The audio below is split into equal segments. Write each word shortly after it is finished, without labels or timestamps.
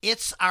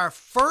It's our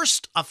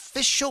first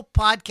official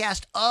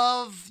podcast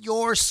of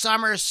your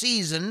summer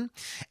season,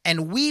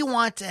 and we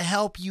want to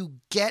help you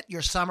get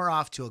your summer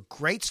off to a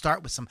great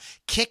start with some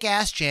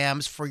kick-ass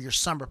jams for your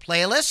summer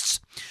playlists.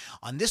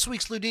 On this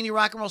week's Ludini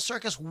Rock and Roll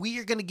Circus, we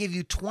are going to give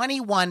you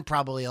 21,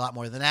 probably a lot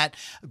more than that,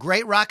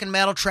 great rock and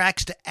metal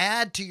tracks to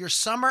add to your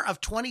Summer of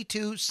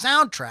 22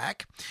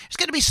 soundtrack. There's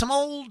going to be some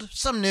old,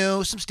 some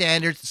new, some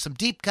standards, some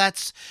deep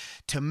cuts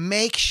to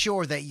make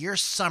sure that your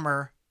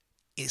summer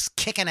is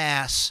kicking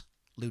ass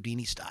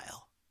Ludini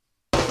style.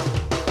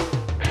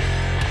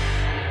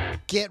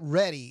 Get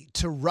ready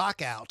to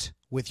rock out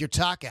with your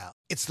talk out.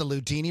 It's the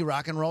Ludini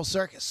Rock and Roll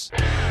Circus.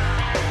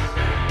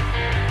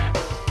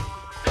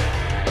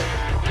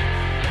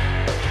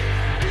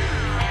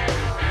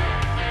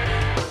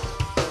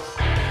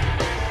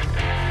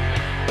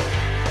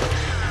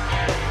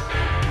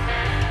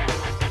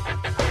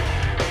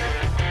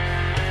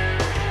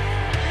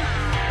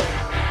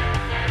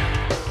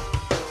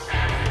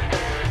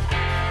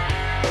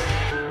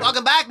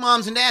 Welcome back,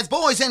 moms and dads,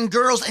 boys and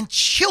girls, and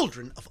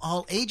children of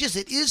all ages.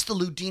 It is the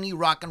Ludini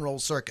Rock and Roll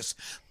Circus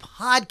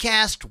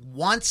podcast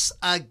once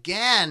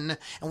again,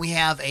 and we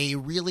have a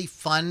really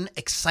fun,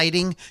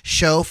 exciting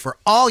show for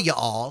all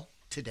y'all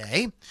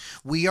today.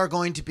 We are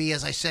going to be,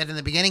 as I said in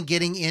the beginning,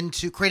 getting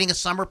into creating a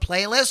summer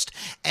playlist,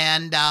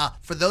 and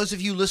for those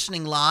of you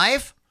listening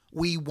live,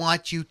 we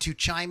want you to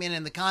chime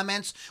in the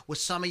comments with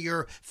some of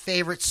your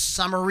favorite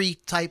summery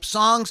type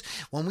songs.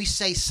 When we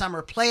say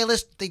summer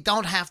playlist, they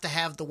don't have to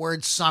have the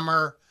word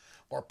summer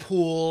or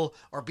pool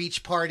or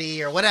beach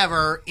party or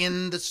whatever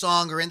in the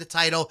song or in the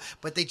title,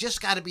 but they just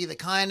got to be the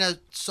kind of,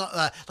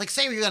 like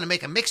say you're going to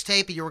make a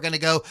mixtape and you were going to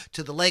go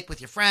to the lake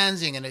with your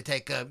friends, you're going to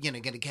take a, going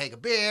to take a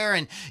beer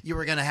and you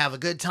were going to have a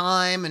good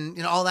time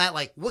and all that.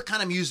 Like what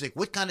kind of music,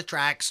 what kind of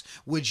tracks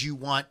would you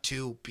want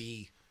to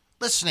be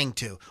listening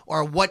to,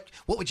 or what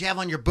would you have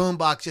on your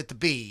boombox at the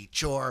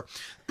beach, or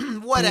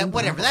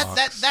whatever.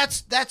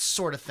 That's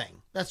sort of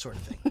thing. That sort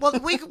of thing. Well,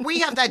 we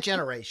have that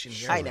generation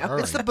here. I know.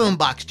 It's the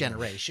boombox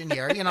generation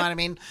here. You know what I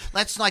mean?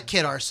 Let's not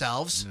kid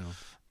ourselves. No.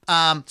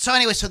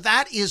 So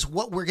that is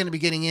what we're going to be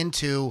getting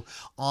into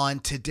on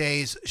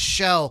today's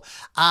show.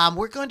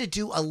 We're going to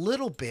do a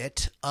little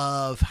bit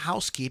of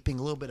housekeeping,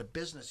 a little bit of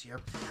business here.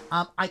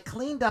 I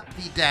cleaned up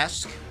the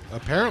desk.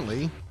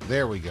 Apparently.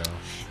 There we go.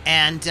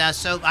 And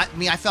so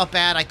I felt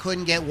bad. I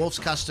couldn't get Wolf's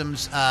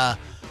Customs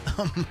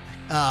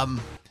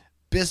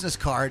business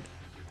card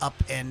up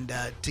and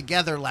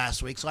together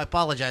last week, so I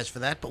apologize for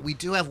that. But we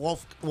do have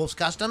Wolf's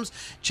Customs.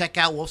 Check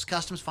out Wolf's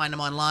Customs. Find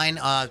them online,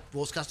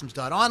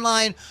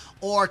 wolfscustoms.online,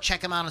 or check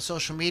them out on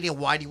social media.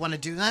 Why do you want to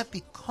do that?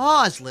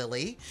 Because,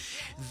 Lily,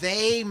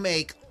 they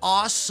make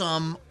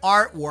awesome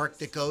artwork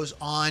that goes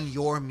on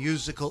your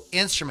musical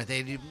instrument.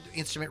 They do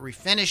instrument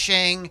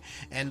refinishing,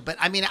 but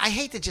I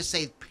hate to just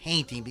say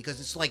painting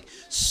because it's like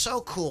so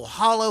cool.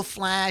 Hollow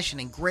flash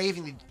and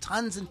engraving,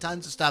 tons and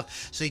tons of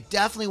stuff. So you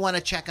definitely want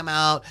to check them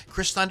out.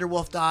 Chris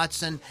Thunderwolf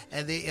Dotson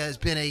has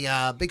been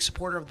a big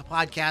supporter of the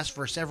podcast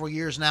for several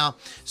years now.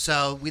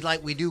 So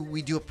we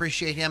do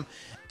appreciate him.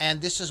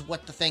 And this is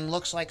what the thing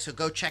looks like. So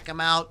go check them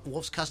out.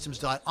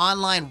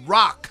 wolfscustoms.online.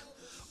 Rock,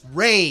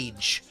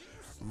 Rage,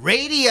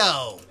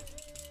 Radio.com.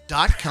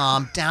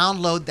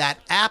 Download that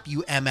app,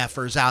 you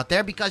MFers out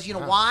there, because you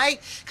know why?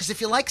 Because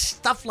if you like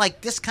stuff like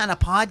this kind of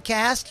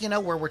podcast,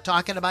 where we're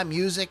talking about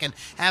music and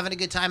having a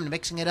good time and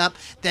mixing it up,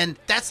 then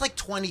that's like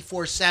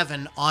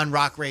 24/7 on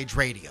Rock Rage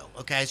Radio.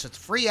 Okay, so it's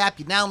a free app.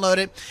 You download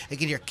it. You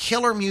can hear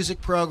killer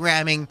music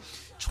programming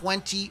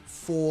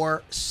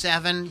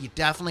 24/7. You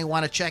definitely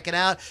want to check it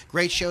out.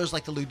 Great shows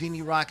like the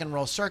Ludini Rock and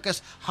Roll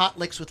Circus, Hot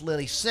Licks with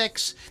Lily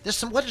Six.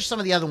 What are some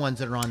of the other ones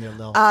that are on there,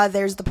 Lil?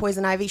 There's the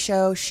Poison Ivy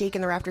Show, Shaking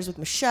the Raptors with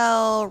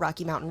Michelle,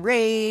 Rocky Mountain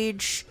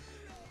Rage.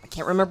 I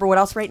can't remember what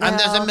else right now.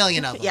 There's a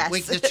million of them. Yes.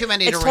 There's too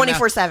many to It's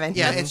remember. 24/7.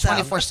 Yeah, it's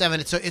 24/7.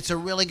 It's a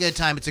really good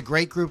time. It's a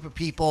great group of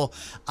people.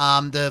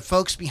 The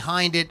folks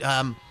behind it,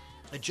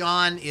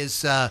 John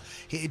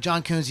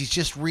Coons. He's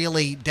just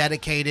really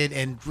dedicated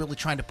and really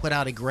trying to put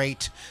out a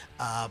great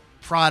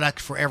product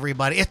for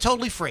everybody. It's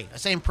totally free. I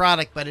say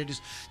product, but it is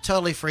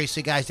totally free. So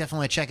you guys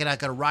definitely want to check it out.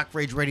 Go to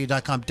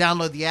rockrageradio.com.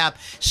 Download the app.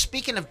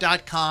 Speaking of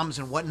 .coms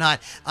and whatnot,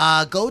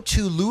 go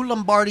to Lou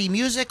Lombardi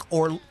Music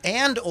or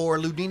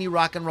Ludini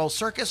Rock and Roll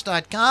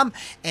Circus.com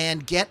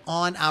and get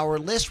on our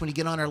list. When you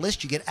get on our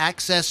list, you get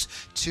access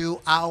to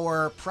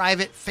our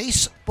private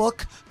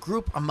Facebook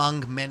group,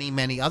 among many,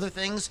 many other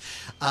things.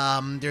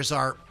 There's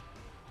our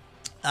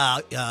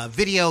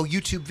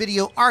YouTube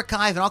video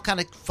archive and all kind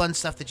of fun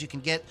stuff that you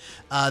can get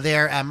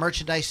there,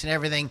 merchandise and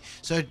everything.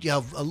 So you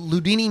have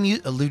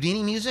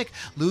Ludini Music,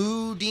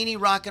 Ludini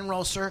Rock and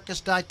Roll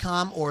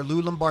Circus.com or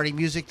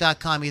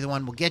LouLombardiMusic.com. Either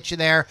one will get you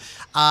there.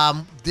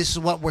 This is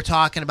what we're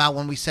talking about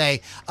when we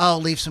say,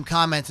 leave some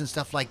comments and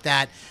stuff like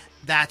that.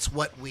 That's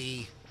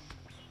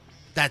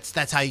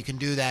how you can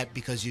do that,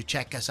 because you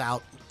check us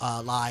out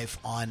live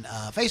on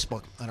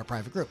Facebook on our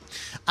private group.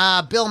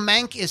 Bill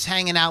Menk is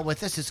hanging out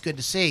with us. It's good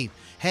to see.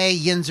 Hey,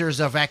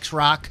 Yinzers of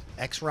X-Rock.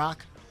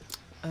 X-Rock?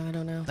 I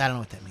don't know. I don't know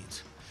what that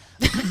means.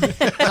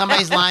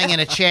 Somebody's lying in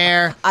a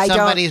chair. I don't-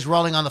 Somebody's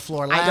rolling on the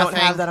floor laughing. I don't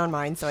have that on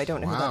mine, so I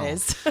don't know Wow. who that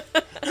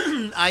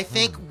is. I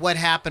think what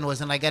happened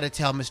was, and I got to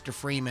tell Mr.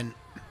 Freeman,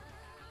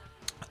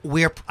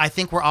 I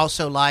think we're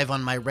also live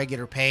on my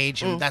regular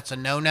page, and that's a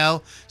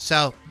no-no.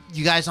 So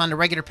you guys on the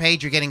regular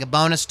page, you're getting a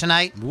bonus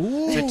tonight.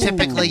 So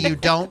typically you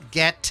don't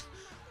get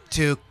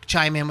to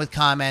chime in with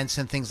comments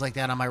and things like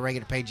that on my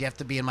regular page. You have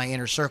to be in my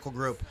inner circle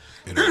group.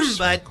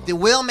 But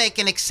we'll make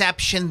an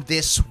exception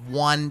this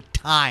one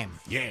time.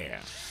 Yeah.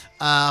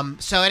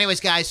 So anyways,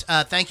 guys,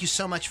 thank you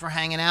so much for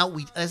hanging out.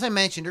 As I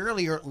mentioned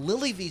earlier,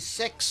 Lily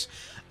V6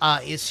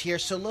 is here.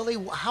 So Lily,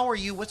 how are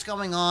you? What's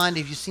going on?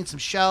 Have you seen some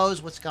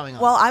shows? What's going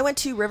on? Well, I went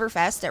to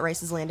Riverfest at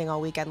Rice's Landing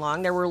all weekend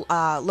long. There were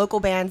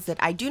local bands that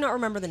I do not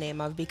remember the name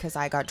of because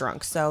I got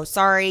drunk. So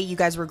sorry, you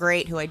guys were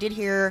great. Who I did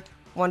hear,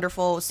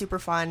 wonderful, super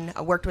fun.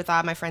 I worked with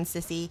my friend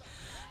Sissy,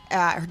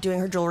 doing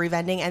her jewelry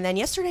vending. And then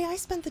yesterday I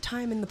spent the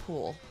time in the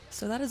pool.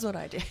 So that is what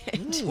I did.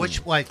 What,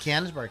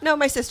 Canonsburg? No,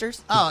 my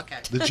sisters. Oh, okay.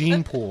 The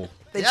Gene Pool.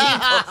 The Yeah. Gene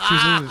Pool.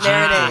 She's in the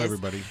There Gene it Pool, is.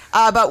 everybody.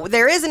 But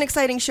there is an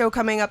exciting show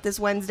coming up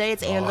this Wednesday.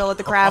 It's Anvil at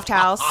the Craft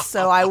House,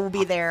 so I will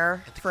be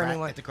there for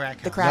anyone. At the Crack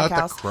The House. Craft Not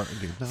House.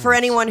 no, For it's-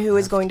 anyone who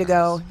is going to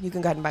go, you can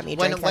go ahead and buy me a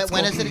drink. That's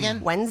When cool. is it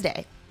again?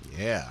 Wednesday.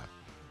 Yeah.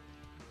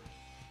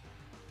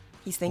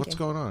 He's thinking. What's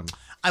going on?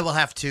 I will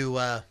have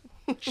to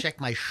check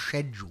my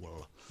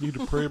schedule. Need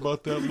to pray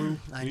about that, Lou?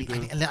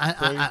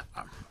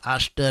 I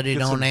studied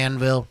Get on some-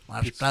 Anvil.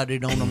 I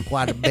studied on them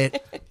quite a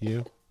bit.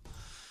 You?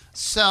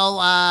 So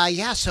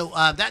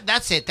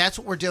that's it. That's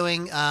what we're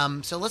doing.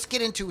 So let's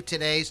get into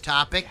today's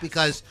topic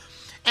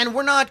and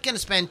we're not going to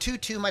spend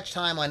too much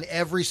time on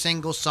every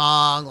single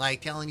song,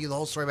 like telling you the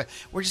whole story. But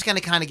we're just going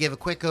to kind of give a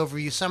quick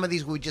overview. Some of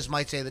these we just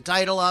might say the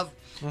title of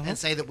and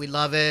say that we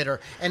love it.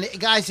 And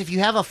guys, if you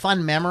have a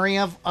fun memory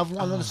of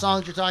one of the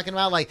songs you're talking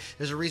about, like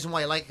there's a reason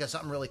why you like it because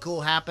something really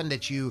cool happened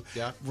that you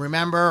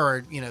remember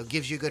or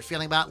gives you a good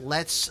feeling about.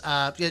 Let's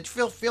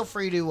feel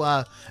free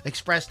to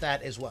express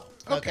that as well.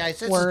 Okay,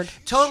 so Word. it's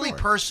a totally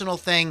personal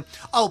thing.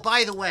 Oh,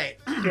 by the way,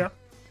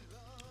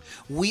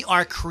 we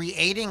are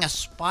creating a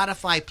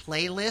Spotify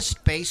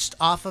playlist based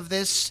off of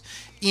this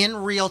in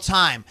real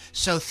time.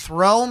 So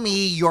throw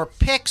me your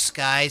picks,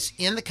 guys,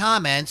 in the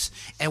comments,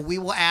 and we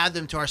will add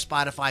them to our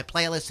Spotify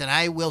playlist, and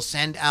I will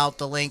send out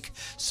the link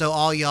so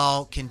all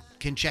y'all can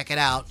check it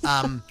out.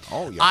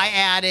 I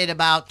added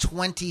about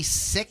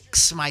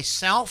 26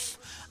 myself.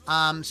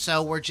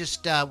 So we're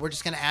just going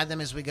to add them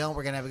as we go.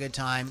 We're going to have a good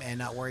time and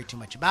not worry too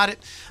much about it.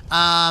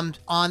 On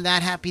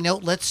that happy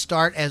note, let's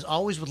start as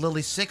always with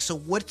Lily 6. So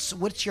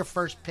what's your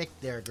first pick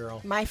there,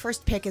 girl? My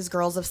first pick is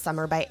Girls of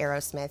Summer by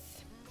Aerosmith.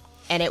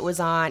 And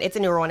it's a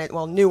newer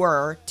one,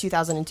 newer,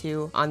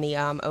 2002 on the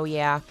Oh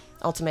Yeah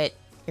Ultimate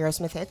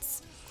Aerosmith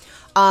Hits.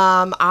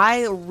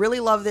 I really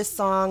love this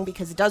song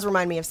because it does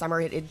remind me of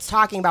summer. It's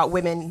talking about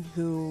women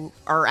who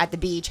are at the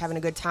beach having a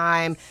good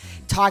time,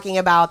 talking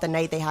about the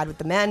night they had with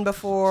the men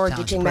before,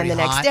 Sounds ditching men the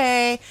pretty next hot.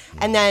 day.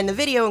 And then the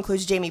video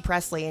includes Jamie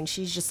Presley, and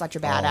she's just such a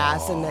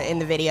badass in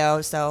the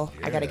video. So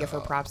I got to give her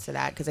props to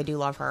that because I do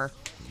love her.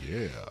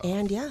 Yeah.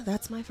 And yeah,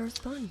 that's my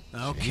first one.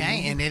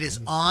 Okay, and it is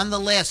on the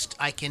list.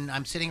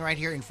 I'm sitting right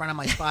here in front of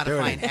my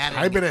Spotify and adding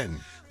Type it in.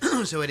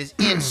 So it is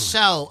in.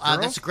 So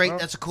that's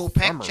a cool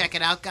pick. Summer. Check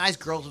it out, guys.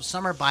 Girls of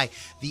Summer by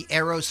the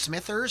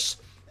Aerosmithers.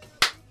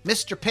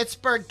 Mr.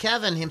 Pittsburgh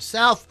Kevin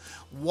himself.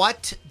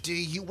 What's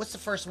the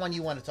first one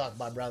you want to talk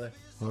about, brother?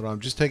 Hold on. I'm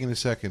just taking a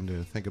second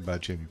to think about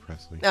Jamie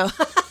Presley. Oh,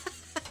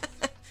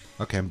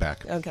 Okay, I'm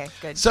back. okay,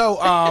 good. So,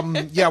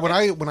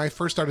 when I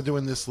first started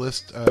doing this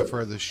list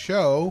for the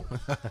show,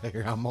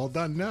 I'm all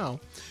done now.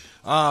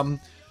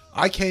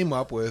 I came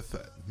up with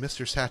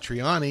Mr.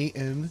 Satriani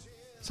in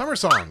Summer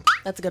Song.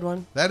 That's a good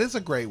one. That is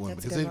a great one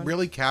That's a because good it one.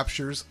 really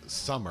captures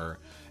summer.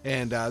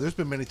 And there's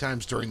been many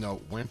times during the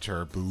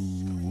winter,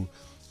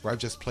 where I've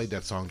just played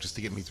that song just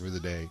to get me through the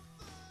day.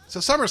 So,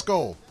 Summer's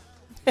goal.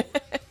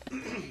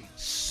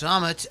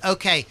 Summit.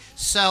 Okay,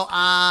 so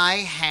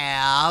I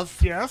have.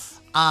 Yes.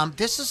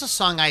 This is a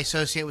song I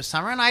associate with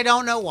summer, and I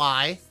don't know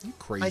why. You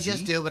crazy. I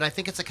just do, but I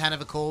think it's a kind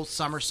of a cool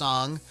summer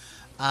song.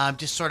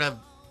 Just sort of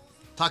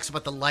talks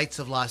about the lights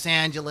of Los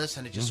Angeles,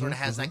 and it just sort of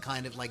has that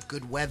kind of like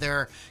good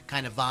weather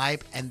kind of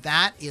vibe. And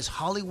that is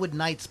Hollywood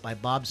Nights by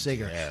Bob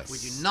Seger. Yes. We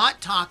do not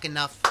talk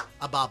enough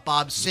about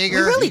Bob Seger We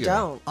really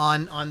don't.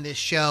 on this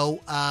show.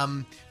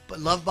 But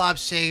love Bob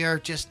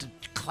Seger, just a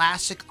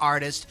classic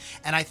artist.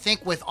 And I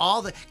think with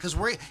all the because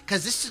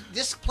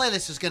this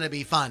playlist is going to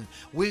be fun.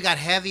 We've got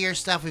heavier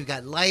stuff, we've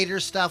got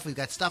lighter stuff, we've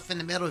got stuff in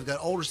the middle, we've got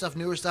older stuff,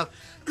 newer stuff.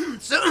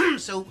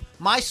 So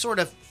my sort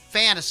of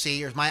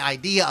fantasy or my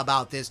idea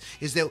about this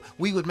is that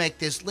we would make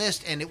this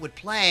list and it would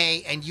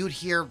play and you'd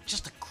hear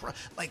just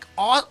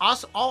all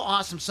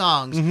awesome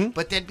songs,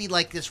 but there'd be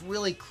like this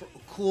really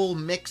cool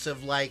mix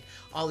of like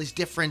all these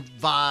different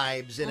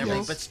vibes and everything,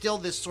 Yes. but still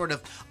this sort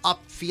of up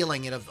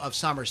feeling of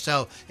summer.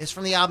 So it's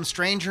from the album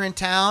Stranger in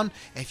Town.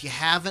 If you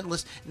haven't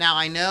listened, now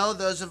I know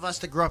those of us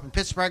that grew up in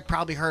Pittsburgh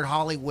probably heard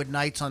Hollywood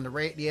Nights on the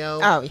radio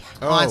Oh, yeah.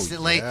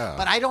 constantly, yeah.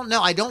 but I don't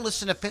know. I don't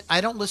listen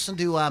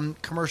to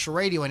commercial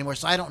radio anymore,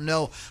 so I don't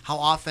know how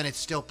often it's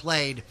still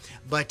played.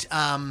 But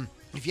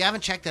if you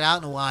haven't checked it out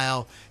in a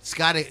while, it's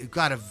got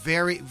a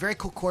very, very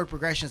cool chord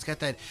progression. It's got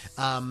that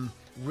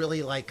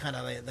really like kind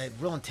of that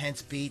real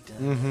intense beat.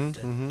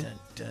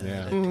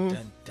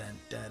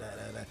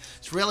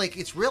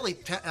 It's really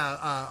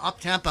up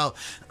tempo.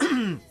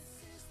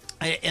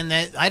 And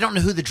that, I don't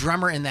know who the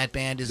drummer in that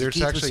band is.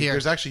 There's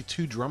actually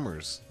two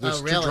drummers. There's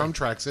Oh, really? two drum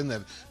tracks in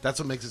that. That's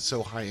what makes it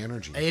so high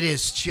energy. It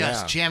is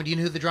just Yeah. jam. Do you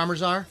know who the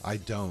drummers are? I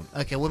don't.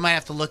 Okay, we might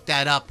have to look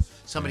that up.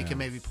 Somebody can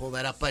maybe pull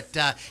that up. But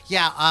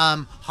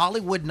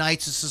Hollywood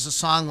Nights, this is a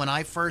song when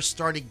I first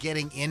started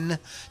getting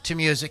into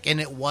music, and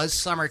it was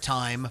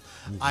summertime.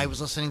 I was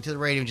listening to the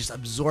radio and just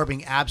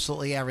absorbing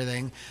absolutely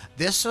everything.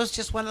 This was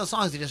just one of those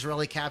songs that just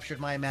really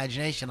captured my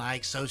imagination. I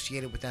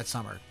associated with that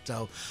summer.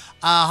 So,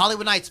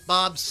 Hollywood Nights,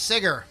 Bob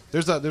Seger.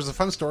 There's a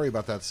fun story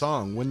about that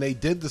song. When they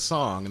did the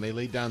song and they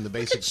laid down the Look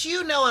basic. at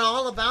you knowing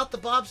all about the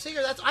Bob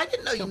Seger. I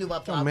didn't know you knew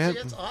about Bob man.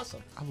 Seger. That's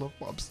awesome. I love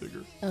Bob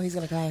Seger. Oh, he's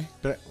gonna cry.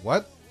 But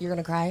what? You're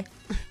gonna cry.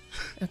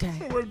 Okay.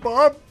 What,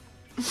 Bob?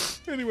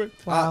 Anyway,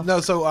 Wow. no.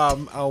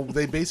 So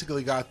they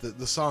basically got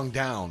the song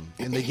down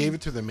and they gave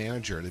it to the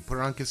manager. They put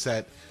it on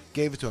cassette,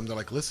 gave it to him. They're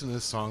like, "Listen to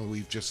this song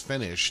we've just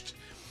finished."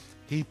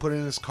 He put it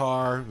in his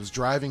car, was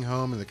driving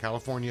home in the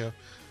California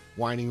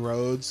winding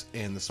roads,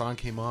 and the song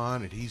came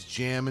on, and he's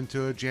jamming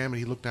to it, jamming.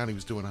 He looked down, he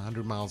was doing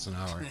 100 miles an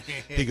hour.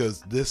 He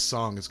goes, "This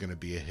song is going to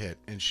be a hit,"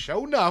 and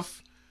sure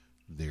enough,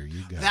 there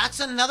you go. That's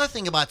another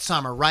thing about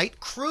summer, right?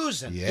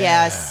 Cruising. Yeah.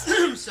 Yes.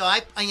 So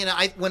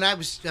when I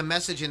was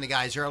messaging the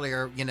guys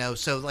earlier,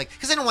 so like,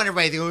 because I don't want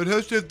everybody to go, it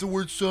has to have the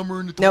word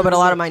summer in the No, but a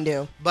lot of mine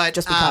do. But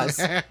just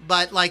because.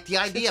 but like the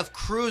idea of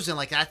cruising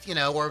like that,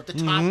 or the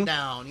top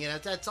down,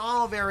 that's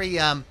all very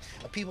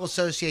people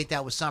associate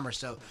that with summer.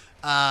 So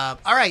all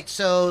right,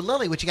 so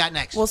Lily, what you got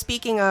next? Well,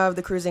 speaking of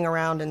the cruising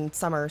around and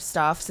summer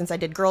stuff, since I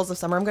did Girls of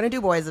Summer, I'm going to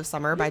do Boys of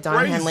Summer by Don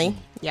crazy. Henley.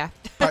 Yeah.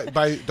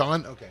 by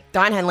Don. Okay.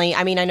 Don Henley.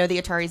 I mean, I know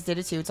the Ataris did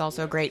it too. It's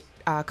also a great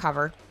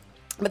cover.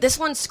 But this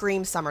one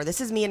screams summer. This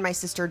is me and my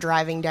sister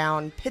driving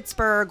down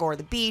Pittsburgh or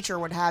the beach or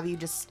what have you,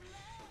 just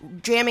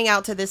jamming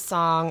out to this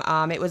song.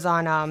 It was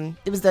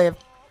the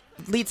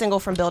lead single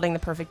from Building the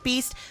Perfect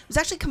Beast. It was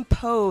actually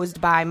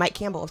composed by Mike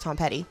Campbell of Tom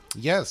Petty.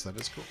 Yes, that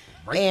is cool.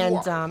 And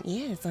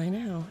yes, I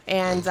know.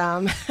 And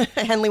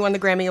Henley won the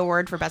Grammy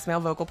Award for Best Male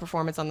Vocal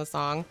Performance on the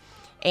song.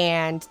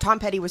 And Tom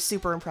Petty was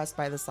super impressed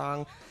by the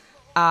song.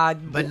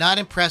 but not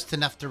impressed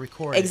enough to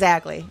record it.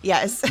 Exactly.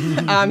 Yes.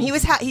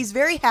 He's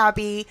very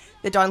happy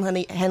that Don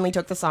Henley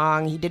took the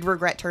song. He did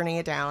regret turning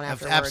it down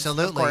afterwards.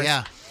 Absolutely, of course.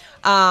 yeah.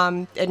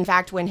 In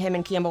fact, when him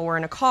and Campbell were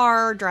in a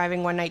car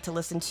driving one night to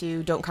listen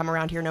to "Don't Come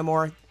Around Here No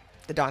More,"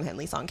 the Don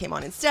Henley song came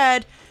on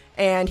instead.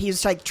 And he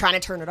was like trying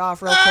to turn it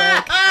off real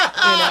quick,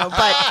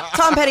 But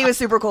Tom Petty was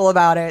super cool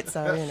about it,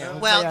 so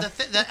Well,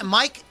 so,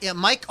 yeah.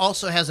 Mike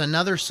also has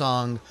another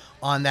song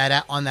on that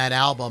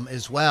album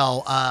as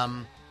well.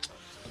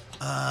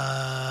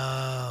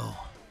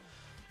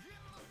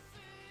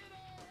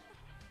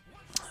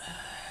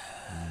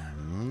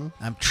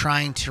 I'm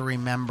trying to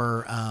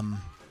remember.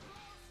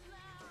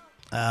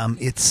 I'm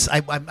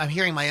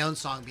hearing my own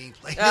song being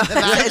played. in the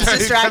background. It's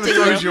distracting It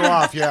throws you. you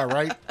off. Yeah,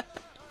 right.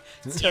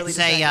 It's totally It's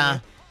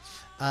a,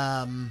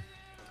 distracting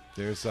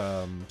There's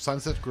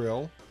Sunset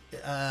Grill.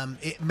 no.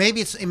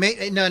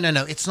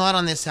 It's not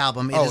on this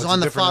album. It Oh, is it's on a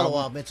the different follow album?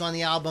 album. It's on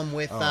the album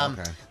with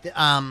okay.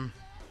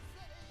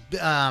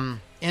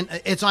 and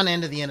it's on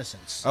End of the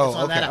Innocence. Oh, It's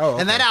on okay. that, Oh,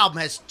 And that okay. album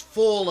has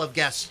full of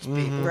guest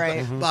people.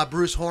 Right.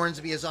 Bruce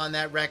Hornsby is on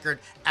that record.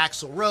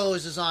 Axl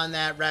Rose is on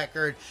that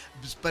record.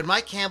 But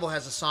Mike Campbell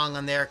has a song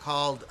on there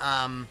called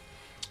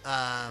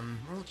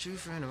 "Real True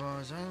Friend of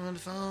Ours." I'm on the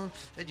phone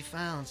that you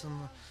found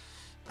some.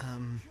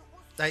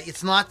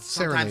 It's not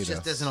sometimes Serenade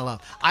just us. isn't alone.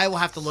 I will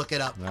have to look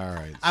it up. All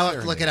right. I will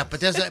have to look it up.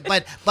 But there's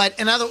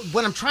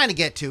what I'm trying to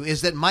get to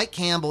is that Mike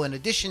Campbell, in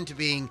addition to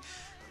being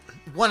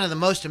one of the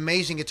most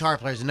amazing guitar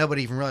players, and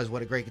nobody even realizes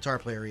what a great guitar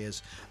player he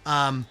is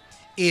an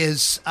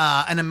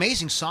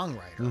amazing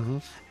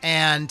songwriter.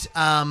 And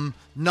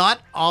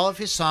not all of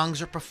his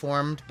songs are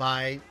performed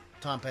by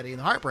Tom Petty and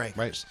the Heartbreakers.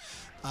 Right.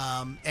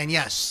 And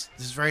yes,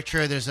 this is very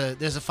true. There's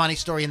a funny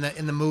story in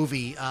the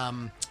movie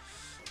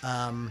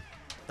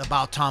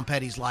about Tom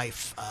Petty's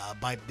life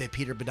that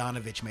Peter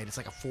Bogdanovich made. It's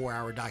like a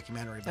 4-hour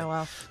documentary. Oh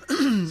wow.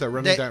 So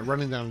running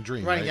down a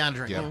dream. Running right? Down a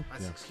Dream. Yeah.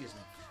 That's- Excuse me.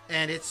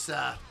 And it's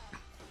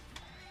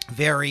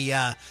very.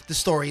 The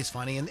story is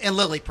funny, and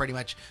Lily pretty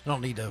much. I don't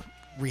need to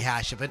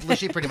rehash it, but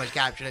she pretty much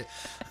captured it.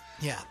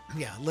 Yeah.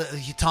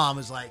 Tom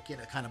was like,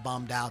 kind of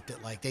bummed out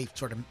that like they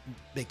sort of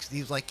he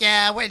was like,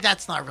 yeah, wait,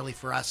 that's not really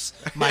for us,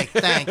 Mike.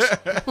 Thanks.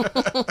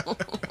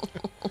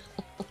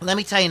 Let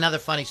me tell you another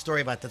funny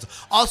story about this.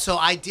 Also,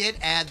 I did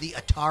add the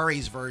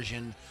Atari's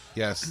version.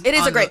 Yes. It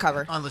is a on great the-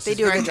 cover. on the- They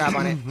do a good job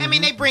on it. I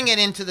mean, they bring it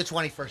into the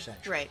 21st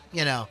century. Right.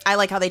 You know. I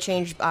like how they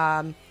changed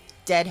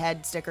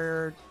Deadhead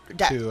sticker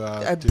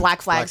To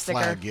Black Flag Black sticker.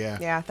 Flag, yeah.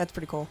 Yeah, that's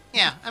pretty cool.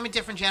 Yeah, I mean,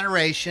 different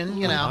generation,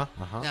 you know.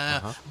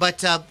 uh-huh.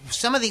 But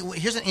some of the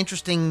here's an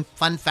interesting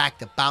fun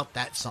fact about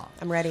that song.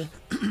 I'm ready.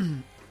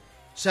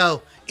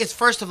 So it's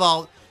first of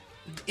all,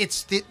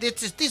 this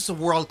is a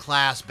world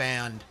class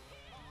band,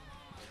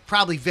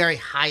 probably very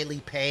highly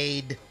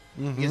paid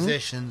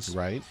musicians.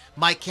 Right.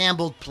 Mike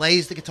Campbell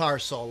plays the guitar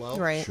solo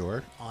Right.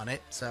 Sure. on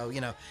it, so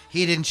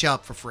he didn't show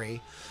up for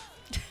free.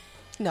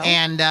 No.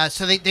 And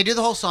so they do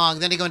the whole song,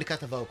 then they go in to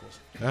cut the vocals.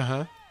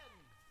 Uh-huh.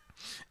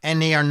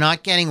 And they are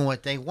not getting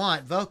what they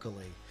want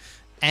vocally.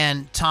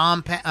 And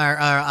Don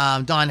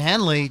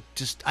Henley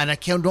and I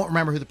don't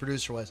remember who the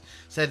producer was,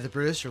 said to the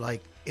producer,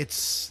 like,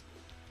 it's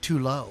too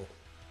low.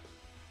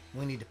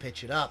 We need to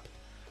pitch it up.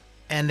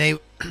 And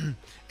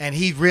and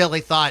he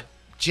really thought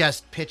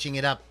just pitching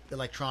it up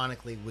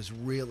electronically was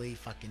really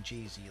fucking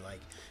cheesy. Like,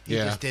 he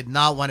Yeah. just did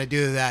not want to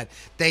do that.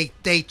 They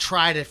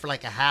tried it for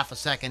like a half a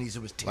second. He said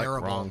it was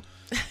terrible. wrong.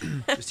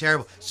 It was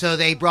terrible. So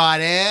they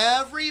brought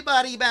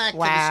everybody back to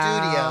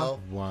the studio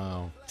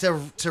Wow.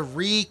 to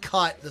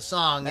recut the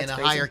song That's in a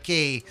crazy. higher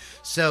key.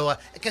 So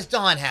because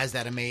Don has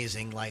that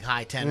amazing like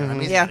high tenor, I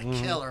mean, he's Yeah. got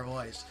a killer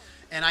voice,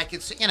 and I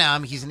could see, I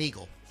mean, he's an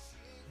eagle.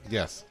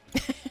 Yes.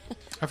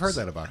 I've heard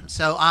that about him.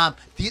 So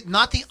he's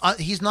not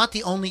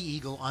the only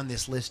eagle on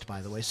this list,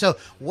 by the way. So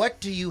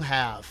what do you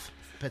have,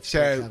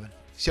 Pittsburgh Kevin?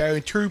 So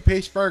in true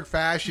Pittsburgh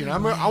fashion, I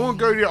want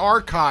to go to the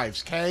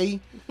archives, okay?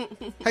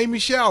 Hey,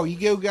 Michelle, you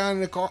go down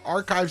to the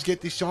archives,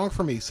 get this song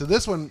for me. So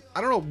this one,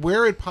 I don't know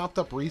where it popped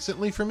up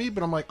recently for me,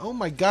 but I'm like, oh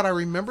my God, I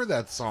remember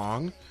that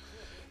song.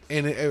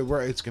 And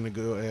it's going to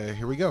go,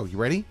 here we go. You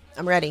ready?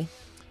 I'm ready.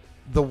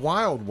 The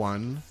Wild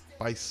One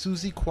by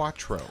Susie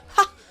Quattro.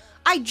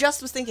 I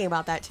just was thinking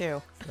about that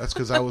too. That's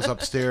because I was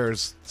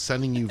upstairs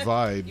sending you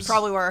vibes. You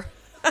probably were.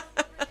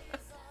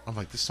 I'm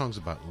like, this song's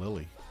about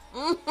Lily.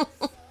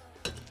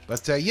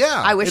 But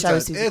yeah, I wish it's I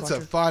was a, Susie It's a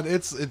Quattro. fun.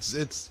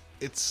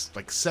 It's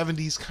like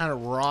 70s kind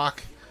of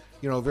rock,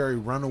 very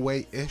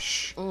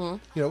runaway-ish.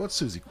 What's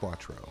Susie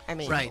Quattro? I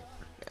mean, Right,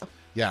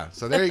 Yeah,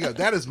 so there you go.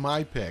 That is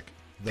my pick.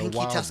 The Pinky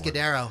Wild One.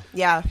 Tuscadero.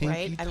 Yeah, Pinky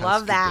right. I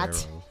love that.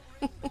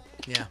 Tuscadero.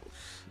 Yeah.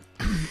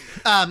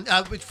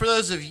 For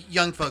those of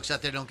young folks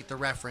out there who don't get the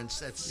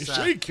reference, it's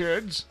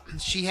kids.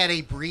 she had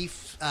a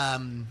brief,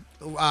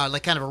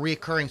 like kind of a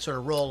reoccurring sort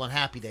of role on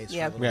Happy Days for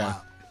a little Yeah.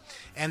 while,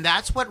 and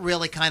that's what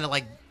really kind of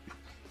like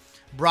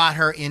brought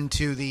her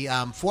into the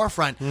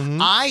forefront.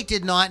 I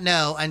did not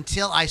know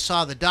until I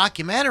saw the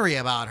documentary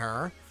about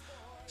her.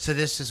 So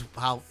this is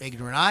how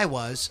ignorant I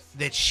was,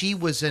 that she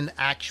was an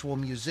actual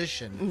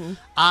musician.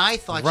 I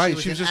thought Right,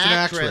 she was just an an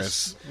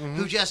actress actress.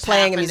 who just Playing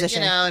a happened,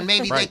 musician. and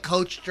maybe they Right.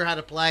 coached her how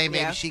to play.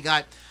 Maybe Yeah. she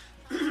got,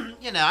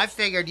 I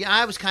figured,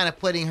 I was kind of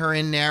putting her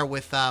in there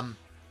with,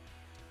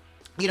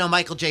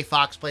 Michael J.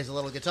 Fox plays a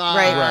little guitar.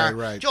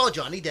 Right.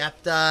 Johnny Depp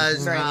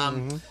does.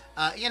 Right.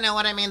 You know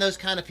what I mean? Those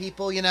kind of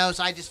people,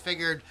 So I just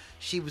figured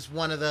she was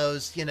one of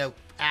those,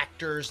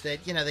 actors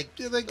that,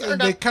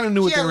 they kind of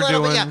knew what they were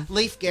doing. Yeah,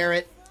 Leif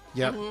Garrett.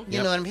 Yep.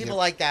 You know, and people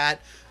like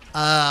that.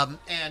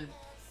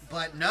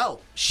 But no,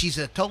 she's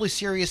a totally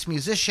serious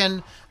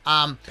musician.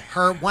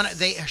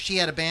 She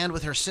had a band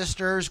with her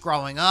sisters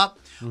growing up.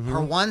 Her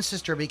one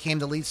sister became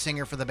the lead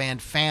singer for the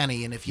band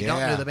Fanny, and if you don't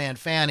Yeah. know the band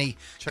Fanny,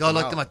 Check go them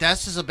look out. them up.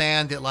 This is a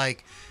band that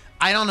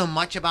I don't know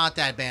much about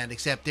that band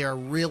except they're a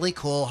really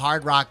cool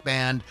hard rock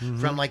band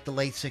from like the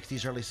late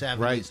 '60s, early '70s.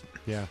 Right.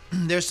 Yeah.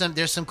 There's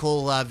some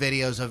cool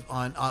videos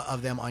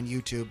of them on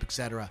YouTube,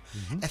 etc.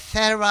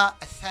 Etc.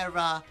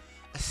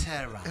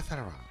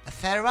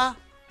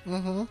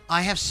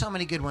 I have so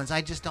many good ones.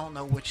 I just don't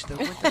know which to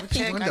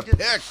pick. One I to just-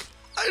 pick.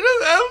 I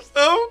don't have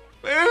so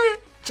many.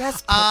 Just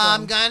pick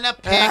I'm one. gonna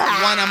pick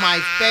one of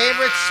my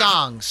favorite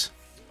songs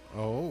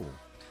Oh.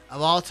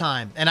 of all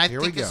time, and I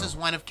Here think we this go. is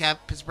one of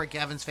Pittsburgh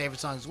Kevin's favorite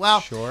songs as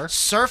well. Sure.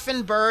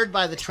 "Surfin' Bird"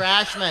 by the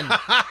Trashmen.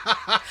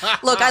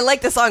 Look, I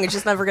like the song. It's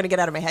just never going to get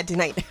out of my head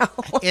tonight now.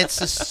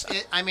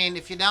 I mean,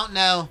 if you don't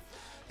know,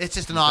 it's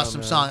just an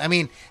awesome song. I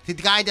mean, the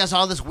guy does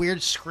all this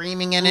weird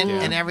screaming in it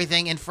and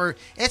everything, and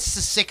it's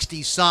the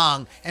 '60s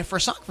song, and for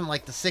a song from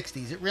like the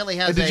 '60s, it really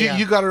has. Did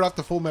you got it off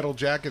the Full Metal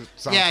Jacket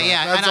soundtrack?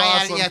 Yeah. That's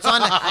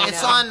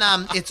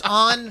awesome. It's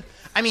on.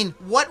 I mean,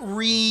 what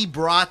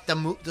brought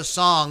the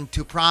song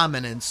to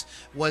prominence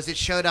was it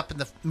showed up in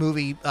the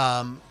movie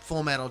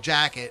Full Metal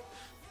Jacket.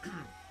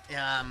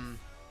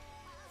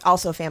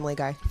 Also, Family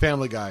Guy.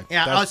 Family Guy.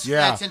 Yeah,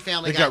 that's in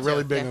Family It Guy. got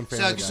really too. big on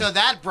Family Guy. So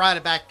that brought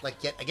it back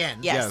yet again.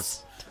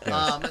 Yes.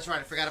 That's right.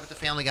 I forgot about the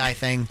Family Guy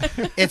thing.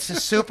 It's a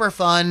super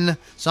fun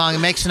song. It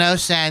makes no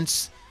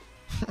sense.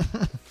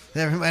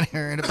 Everybody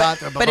heard about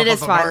the But it is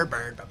fun.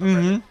 Bird.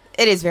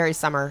 It is very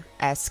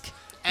summer-esque.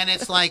 And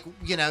it's like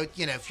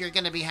if you're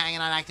going to be hanging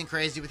out acting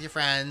crazy with your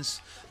friends,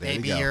 There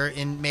you maybe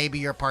go. maybe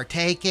you're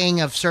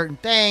partaking of certain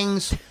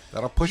things.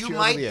 That'll push you, You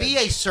over might the be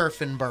edge. a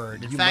surfing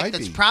bird. In You fact, might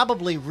that's be.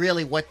 probably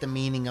really what the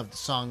meaning of the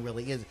song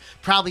really is.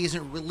 Probably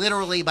isn't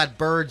literally about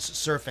birds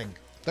surfing.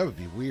 That would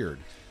be weird.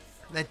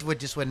 That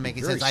wouldn't make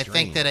any Very sense. I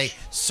think that a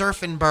strange.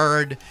 surfing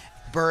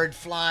bird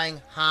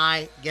flying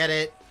high, get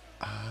it?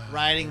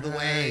 Riding the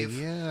wave.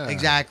 yeah.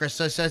 Exactly.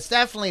 So it's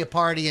definitely a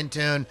party in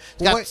tune.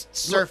 It's Well, got wait,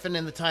 surfing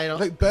in the title.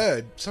 Like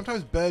bird.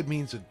 Sometimes bird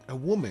means a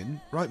woman,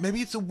 right?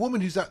 Maybe it's a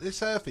woman who's out there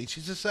surfing.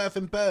 She's a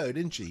surfing bird,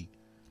 isn't she?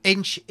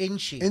 Inchy.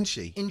 Inchy.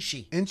 Inchy.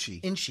 Inchy.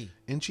 Inchy.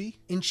 Inchy?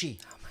 Inchy.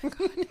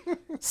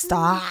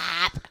 Stop.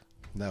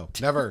 No,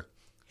 never.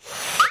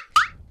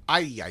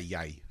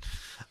 Ay.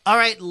 All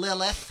right,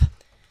 Lilith.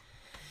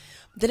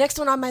 The next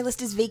one on my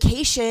list is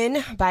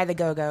Vacation by the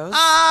Go-Go's.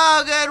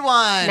 Oh, good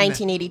one.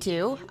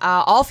 1982.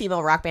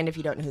 All-female rock band. If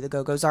you don't know who the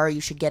Go-Go's are, you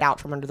should get out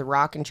from under the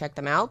rock and check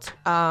them out.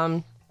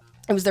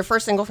 It was their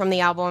first single from the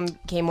album,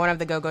 became one of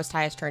the Go-Go's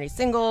highest charting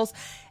singles.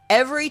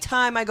 Every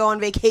time I go on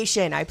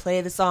vacation, I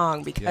play the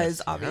song because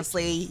Yes,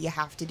 obviously you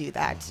have to do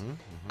that.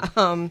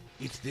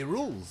 It's the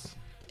rules.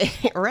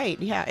 Right,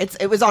 yeah.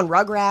 It was on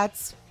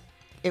Rugrats.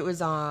 It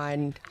was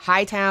on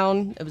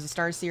Hightown. It was a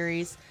Star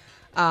series.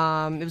 It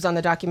was on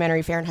the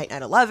documentary Fahrenheit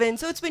 9/11.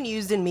 So it's been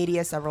used in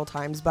media several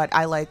times, but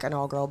I like an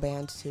all-girl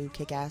band to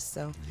kick ass,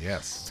 so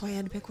Yes. that's why I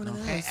had to pick one of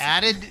those. Okay,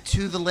 added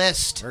to the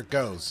list. There it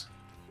goes.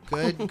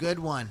 Good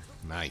one.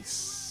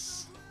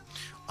 Nice.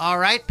 All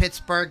right,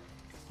 Pittsburgh,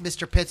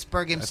 Mr.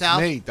 Pittsburgh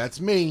himself. That's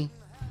me.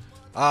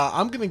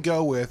 I'm going to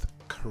go with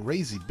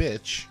Crazy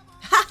Bitch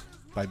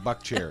by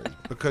Buck Cherry.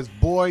 Because,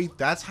 boy,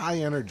 that's high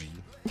energy.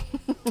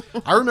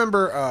 I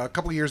remember a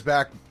couple years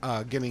back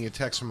getting a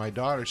text from my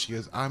daughter. She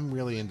goes, I'm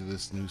really into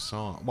this new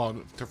song. Well,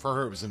 for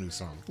her, it was a new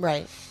song.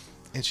 Right.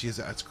 And she goes,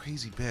 it's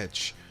Crazy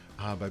Bitch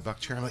by Buck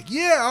Cherry. I'm like,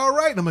 yeah, all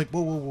right. And I'm like,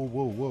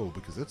 whoa,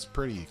 because it's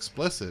pretty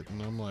explicit.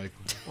 And I'm like,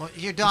 Well,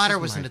 your daughter This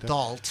is was my an dad.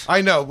 adult.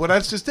 I know, well,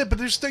 that's just it. But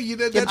there's still,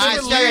 that It's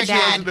doesn't still your lead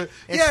dad. you to-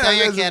 It's still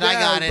your there's a kid. I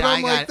got dad. it. But I'm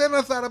I got like, it. then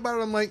I thought about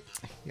it. I'm like,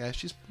 yeah,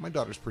 my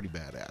daughter's pretty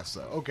badass.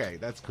 So, okay,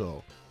 that's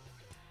cool.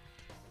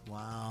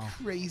 Wow.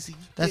 Crazy.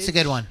 That's a bitch.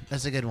 good one.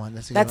 That's a good one.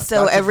 That's So That's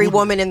a every good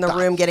woman in the one.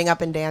 room getting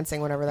up and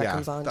dancing whenever that Yeah,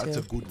 comes on, that's too.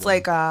 a good It's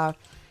one. like,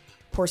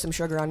 pour some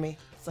sugar on me.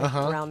 It's like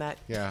around that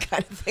Yeah.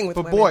 kind of thing with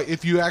But women. boy,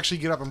 if you actually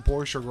get up and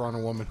pour sugar on a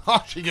woman,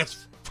 oh, she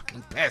gets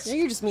fucking pissed.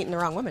 You're just meeting the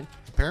wrong woman.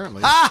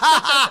 Apparently. What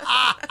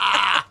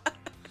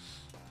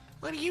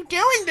are you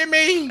doing to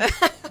me?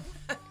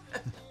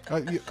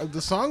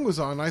 The song was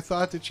on. I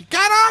thought that she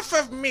got off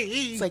of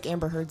me. It's like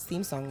Amber Heard's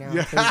theme song now.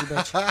 Crazy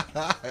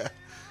bitch.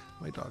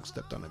 My dog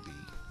stepped on a bee.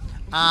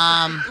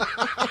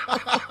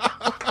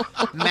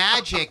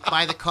 Magic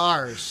by the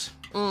Cars.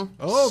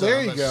 Oh,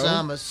 there you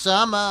go.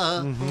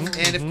 Summer.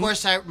 And of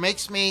course, it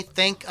makes me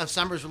think of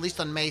Summer was released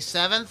on May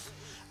 7th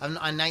on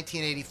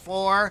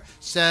 1984.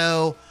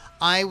 So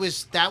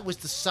that was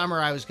the summer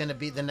I was going to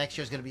be, the next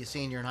year I was going to be a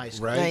senior in high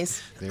school. Right.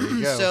 Nice. There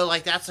you go. So,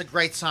 like, that's a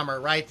great summer,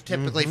 right?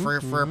 Typically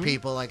for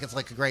people, like, it's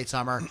like a great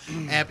summer.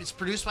 And it's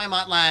produced by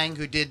Mutt Lange,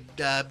 who did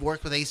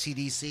work with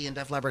AC/DC and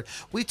Def Leppard.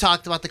 We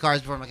talked about the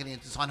Cars before. I'm not getting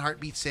into this on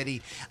Heartbeat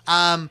City.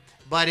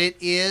 But it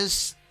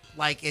is,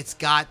 like, it's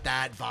got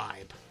that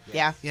vibe.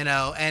 Yeah. You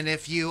know, and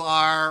if you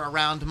are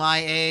around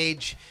my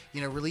age,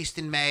 released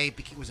in May,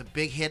 it was a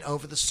big hit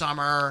over the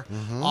summer,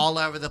 all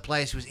over the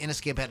place. It was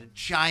Inescape, had a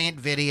giant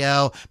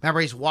video. Remember,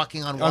 he's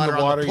walking on water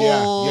on the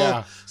yeah, pool.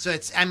 yeah. So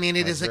it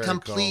is a very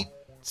complete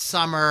cool.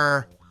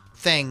 summer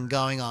thing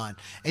going on.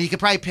 And you could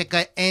probably pick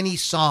any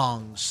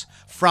songs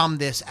from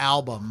this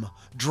album.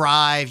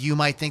 Drive, you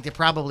might think they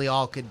probably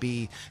all could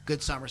be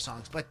good summer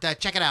songs. But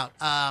check it out.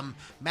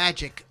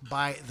 Magic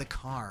by the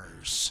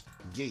Cars.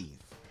 Yay.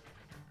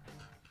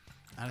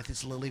 I don't think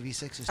it's Lily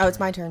V6's Oh, it's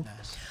my turn.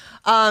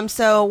 Nice.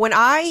 So when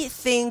I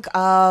think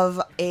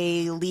of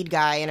a lead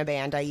guy in a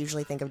band, I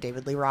usually think of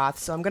David Lee Roth.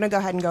 So I'm going to go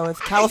ahead and go with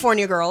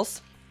California Girls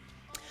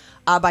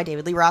by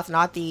David Lee Roth,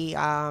 not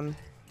the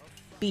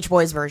Beach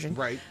Boys version.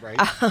 Right.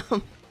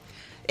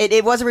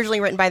 It was originally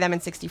written by them in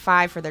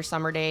 '65 for their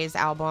Summer Days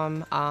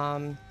album,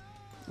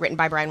 written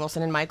by Brian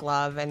Wilson and Mike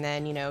Love. And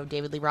then,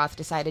 David Lee Roth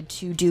decided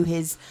to do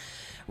his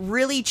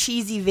really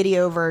cheesy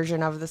video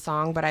version of the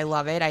song, but I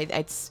love it.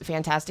 It's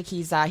fantastic.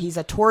 He's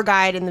a tour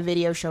guide in the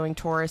video showing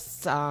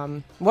tourists.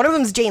 One of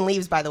them is Jane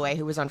Leeves, by the way,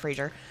 who was on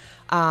Frasier.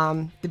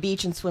 The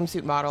beach and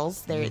swimsuit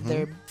models.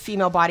 Their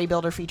female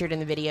bodybuilder featured in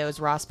the video is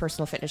Ross'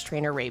 personal fitness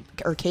trainer,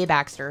 Kay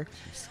Baxter.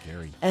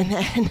 Scary. And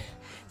then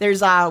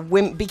there's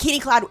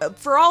bikini-clad,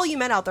 for all you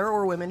men out there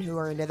or women who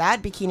are into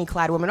that,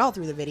 bikini-clad women all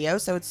through the video,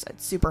 so it's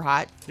super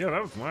hot. Yeah,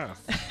 that was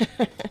last.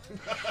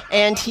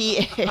 And he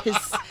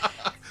is...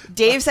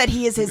 Dave said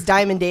he is his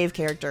Diamond Dave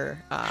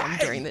character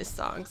during this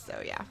song,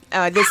 so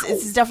yeah. This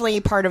is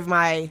definitely part of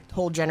my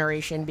whole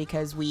generation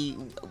because we,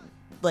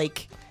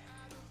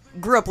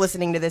 grew up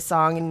listening to this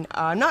song, and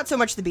not so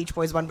much the Beach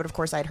Boys one, but of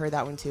course I'd heard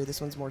that one too.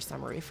 This one's more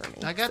summery for me.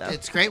 I got so.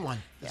 It's a great one.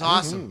 It's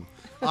awesome.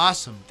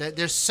 Awesome.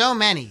 There's so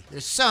many.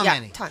 There's so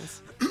many.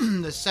 Tons.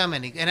 There's so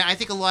many. And I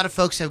think a lot of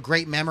folks have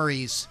great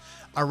memories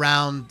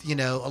around,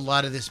 a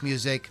lot of this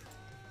music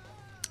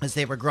as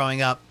they were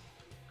growing up.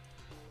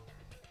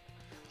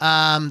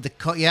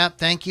 Yeah,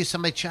 thank you.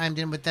 Somebody chimed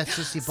in with that.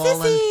 Sissy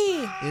Boland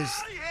Sissy! is.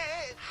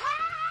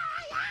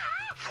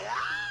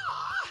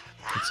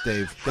 It's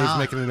Dave. Dave's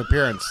making an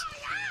appearance.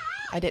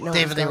 I didn't know.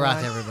 David Lee what was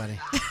Roth, going on. everybody.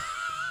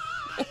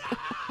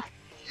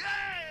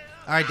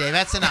 All right, Dave,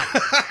 that's enough.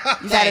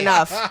 You've had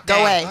enough.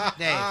 Go away.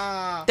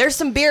 Dave. There's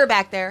some beer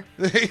back there.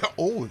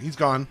 Oh, he's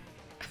gone.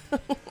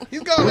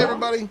 He's gone,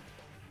 everybody.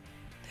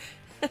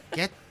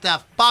 Get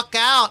the fuck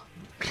out.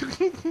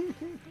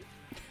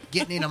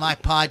 Getting into my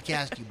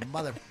podcast, you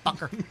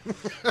motherfucker.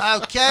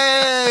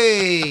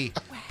 Okay.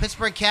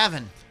 Pittsburgh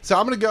Kevin. So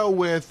I'm going to go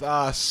with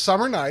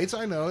Summer Nights.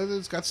 I know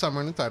it's got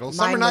summer in the title.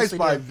 Summer Nights mostly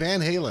by did.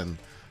 Van Halen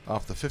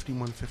off the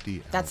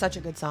 5150. That's such a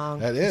good song.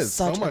 That is It's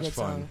such so a much good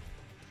fun. song.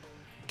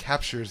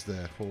 Captures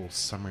the whole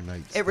summer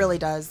nights. It really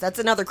does. That's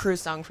another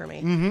cruise song for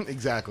me.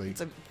 Exactly.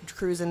 It's a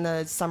cruise in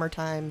the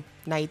summertime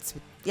nights.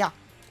 Yeah,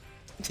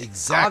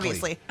 Exactly.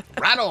 obviously.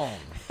 Right on.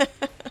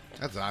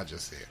 That's what I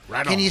just said.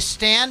 Right on. Can you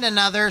stand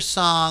another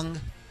song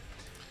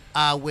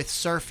with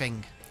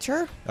surfing?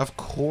 Sure. Of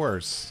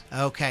course.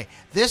 Okay.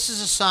 This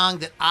is a song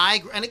that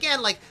and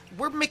again, like,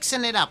 we're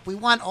mixing it up. We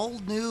want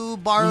old, new,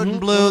 borrowed, and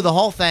blue, the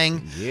whole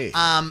thing.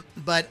 Yeah.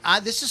 But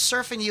this is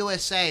Surfing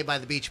USA by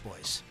the Beach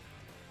Boys.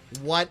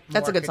 What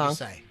That's more a good could you song.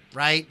 say,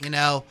 right? You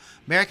know,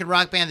 American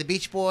rock band The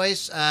Beach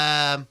Boys,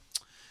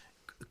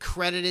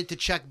 credited to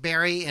Chuck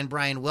Berry and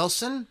Brian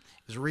Wilson.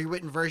 It was a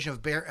rewritten version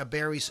of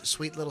Berry's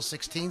Sweet Little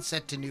 16,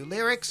 set to new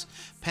lyrics,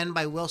 penned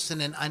by Wilson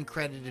and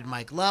uncredited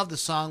Mike Love. The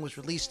song was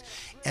released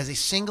as a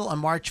single on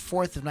March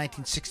 4th of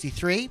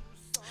 1963.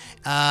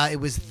 It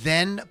was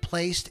then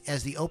placed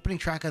as the opening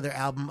track of their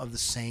album of the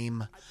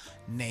same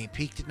name.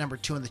 Peaked at number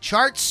 2 in the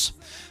charts.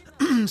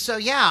 So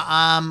yeah,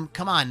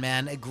 come on,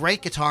 man. A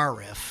great guitar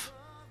riff.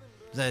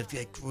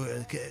 The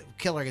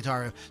killer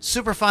guitar riff.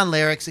 Super fun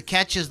lyrics. It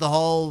catches the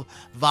whole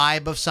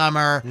vibe of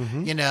summer.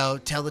 You know,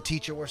 tell the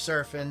teacher we're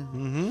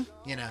surfing.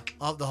 You know,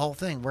 the whole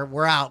thing.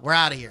 We're out. We're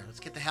out of here. Let's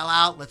get the hell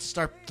out. Let's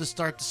start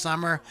the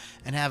summer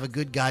and have a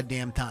good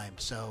goddamn time.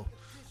 So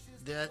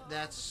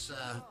that's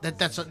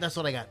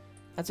what I got.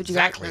 That's what you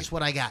got. That's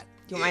what I got.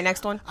 Do you want my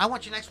next one? I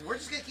want your next one. We're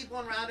just gonna keep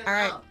going round and All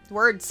right. round.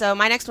 Word. So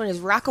my next one is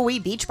Rockaway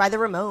Beach by the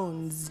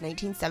Ramones,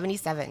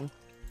 1977.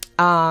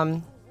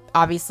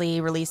 Obviously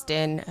released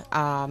in,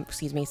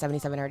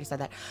 77. I already said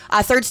that.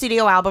 Third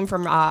studio album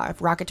from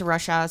Rocket to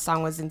Russia.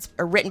 Song was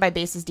written by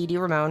bassist Dee Dee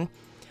Ramone.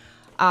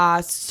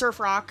 Surf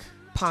rock,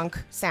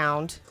 punk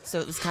sound. So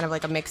it was kind of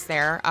like a mix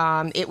there.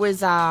 It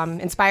was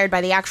inspired by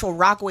the actual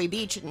Rockaway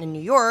Beach in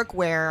New York,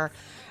 where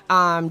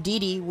Dee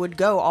Dee would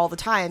go all the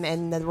time,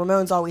 and the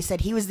Ramones always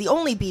said he was the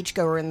only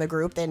beachgoer in the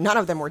group. That none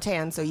of them were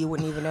tan, so you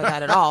wouldn't even know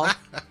that at all.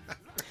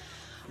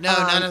 No,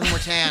 none of them were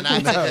tan.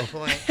 That's a good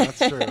point. That's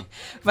true.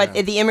 But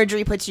the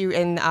imagery puts you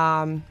in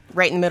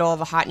right in the middle of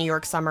a hot New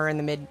York summer in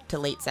the mid to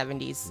late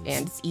 70s,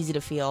 and it's easy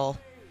to feel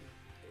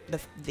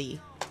the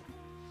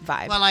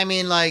vibe. Well, I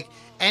mean, like,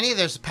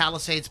 there's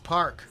Palisades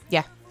Park.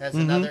 Yeah. That's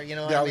another, you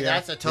know what Yeah, I mean? yeah.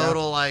 That's a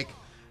total, like,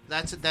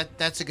 that's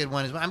a good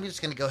one as well. I'm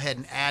just going to go ahead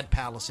and add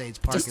Palisades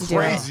Park Just as do it.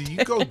 well. Crazy.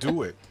 You go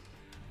do it.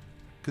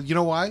 Because you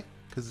know why?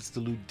 Because it's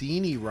the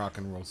Ludini Rock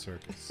and Roll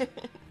Circus.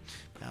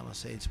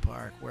 Palisades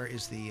Park. Where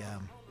is the,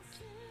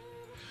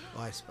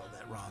 I spelled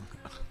that wrong.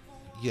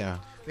 Yeah.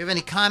 We have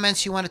any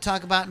comments you want to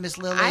talk about, Miss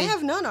Lily? I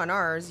have none on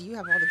ours. You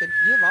have all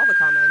the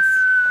comments.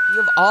 You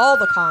have all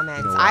the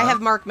comments. You know I what?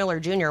 have Mark Miller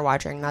Jr.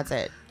 watching. That's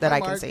it that Hi, I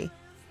can Mark. see.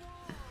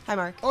 Hi,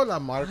 Mark. Hola,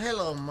 Mark.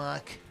 Hello,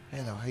 Muck.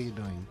 Hello, how you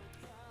doing?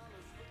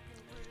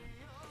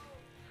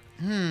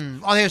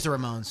 Oh, here's the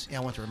Ramones. Yeah,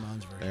 I want the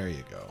Ramones version. There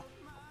you go.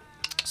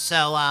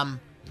 So,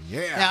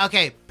 Yeah.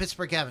 okay,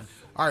 Pittsburgh Kevin.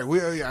 All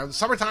right.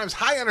 Summertime's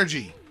high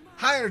energy.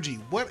 High energy.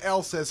 What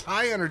else says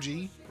high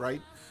energy,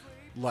 right?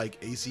 Like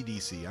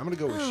AC/DC. I'm going to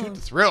go with Shoot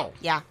the Thrill.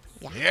 Yeah.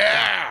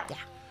 Yeah.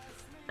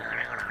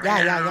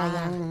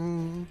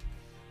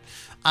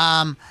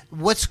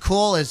 What's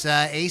cool is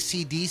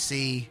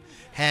AC/DC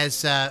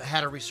has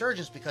had a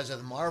resurgence because of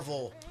the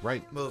Marvel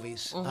Right.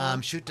 movies.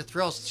 Shoot the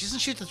Thrill. Isn't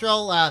Shoot the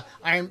Thrill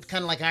kind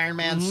of like Iron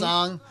Man's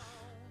song?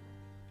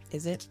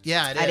 Is it?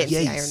 Yeah, it is. I didn't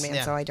see Yes. Iron Man,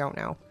 Yeah. so I don't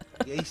know.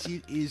 Yes,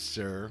 it is,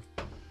 sir.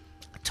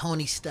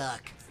 Tony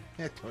Stark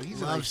Yeah,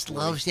 he's a nice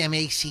loves boy. them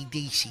You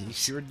AC/DCs.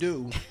 sure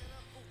do.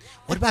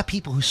 What about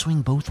people who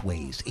swing both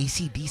ways?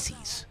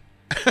 AC/DCs.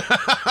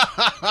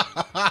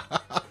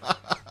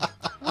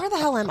 Where the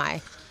hell am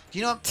I?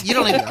 You don't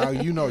even Oh, you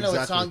know you know what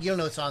exactly. song. You don't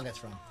know what song that's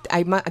from.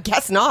 I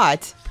guess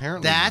not.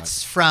 Apparently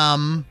That's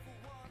from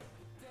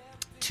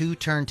Two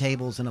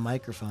Turntables and a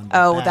Microphone.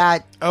 Oh, Back.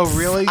 that. not. Oh,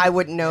 really? I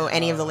wouldn't know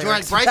any of the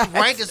lyrics. Right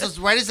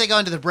as they go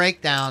into the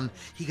breakdown,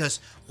 he goes,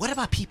 "What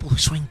about people who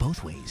swing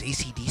both ways?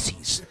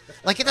 AC/DCs."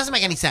 Like, it doesn't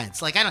make any sense.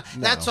 Like, I don't.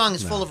 that song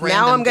is full of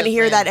random. Now I'm going to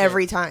hear that random-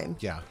 every time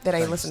Yeah. that I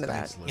Thanks, listen to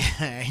that.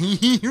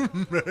 thanks, Lou.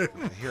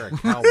 I hear a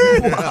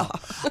cowboy.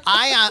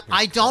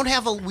 I don't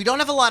have we don't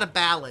have a lot of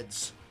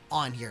ballads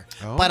on here,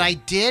 Oh. but I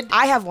did.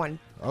 I have one.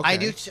 Okay. I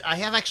do. I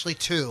have actually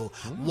two.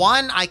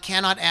 One I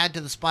cannot add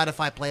to the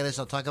Spotify playlist.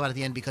 I'll talk about it at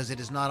the end because it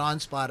is not on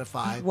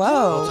Spotify.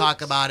 Whoa. We'll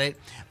talk about it.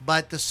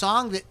 But the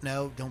song that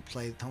don't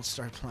play. Don't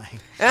start playing.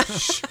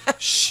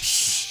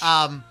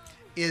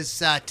 Is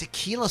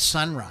Tequila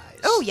Sunrise.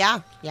 Oh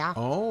yeah, yeah.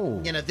 Oh.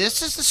 You know,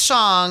 this is the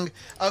song.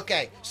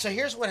 Okay, so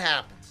here's what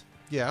happens.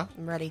 Yeah.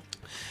 I'm ready.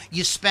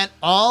 You spent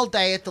all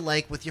day at the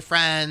lake with your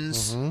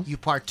friends. You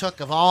partook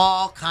of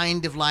all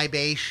kind of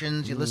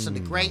libations. You listened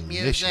to great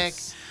music.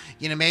 delicious.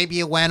 You know, maybe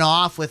you went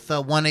off with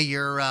one of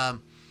your,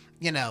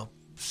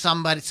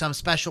 some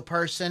special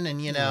person, and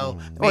Or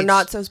made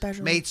not so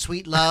special. made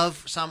sweet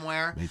love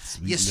somewhere. Made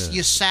sweet you love.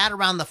 you sat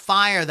around the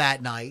fire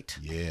that night,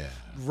 Yeah.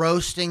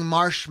 roasting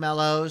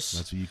marshmallows.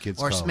 That's what you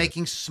kids or call it.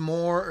 making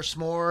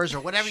s'mores or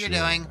whatever you're Sure,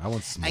 doing. I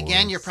want s'mores.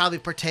 Again, you're probably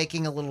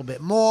partaking a little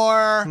bit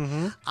more.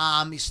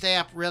 Mm-hmm. You stay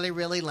up really,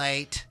 really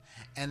late,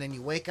 and then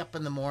you wake up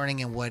in the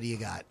morning, and what do you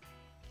got?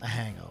 A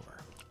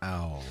hangover.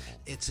 Ow.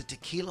 It's a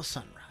tequila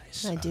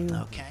sunrise. I do.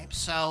 Okay,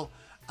 so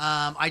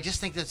I just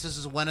think that this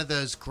is one of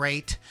those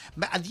great.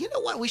 You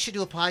know what? We should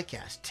do a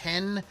podcast.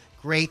 10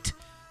 great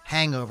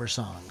hangover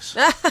songs.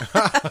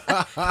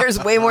 There's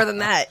way more than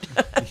that.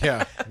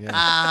 Yeah.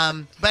 Yeah.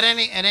 But in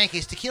any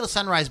case, Tequila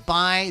Sunrise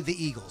by the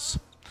Eagles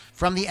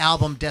from the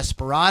album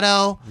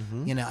Desperado.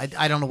 You know,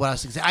 I don't know what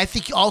else to say. I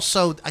think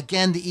also,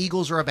 again, the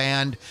Eagles are a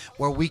band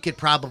where we could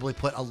probably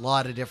put a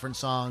lot of different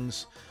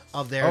songs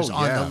of theirs Oh,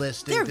 on yeah. the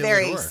list. They're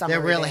very They summery.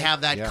 really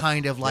have that Yep.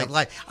 kind of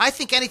like. I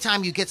think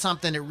anytime you get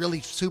something that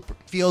really super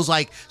feels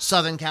like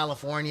Southern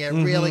California,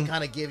 it really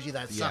kind of gives you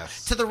that.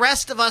 Yes. To the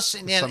rest of us,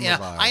 and Summer you know,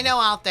 vibe. I know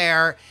out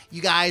there,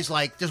 you guys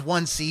like just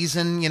one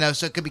season,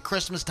 so it could be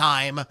Christmas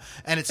time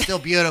and it's still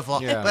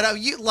beautiful. Yeah. But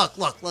you look,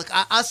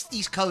 us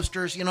East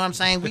Coasters, you know what I'm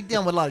saying? We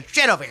dealing with a lot of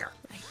shit over here.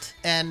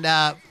 And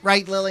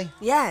right, Lily?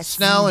 Yes.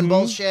 Snow and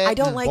bullshit. I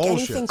don't like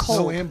Bullshit. anything Snow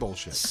cold and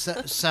bullshit.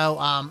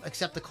 So,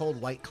 except the cold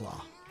White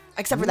Claw.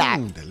 except for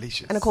that,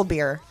 Delicious. and a cold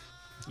beer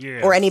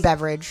Yeah. or any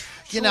beverage.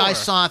 You know, I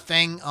Sure. saw a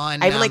thing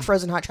on. I even like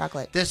frozen hot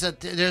chocolate. There's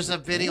a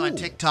video on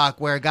TikTok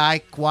where a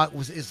guy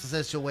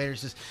says to a waiter,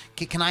 says,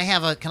 "Can I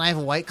have a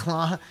White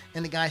Claw?"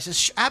 And the guy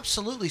says,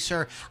 "Absolutely,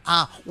 sir.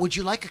 Would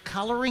you like a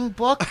coloring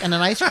book and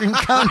an ice cream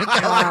cone?"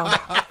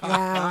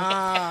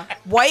 Wow.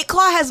 White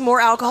Claw has more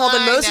alcohol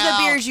than I most of the know,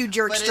 beers you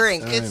jerks but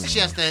drink. It's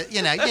just a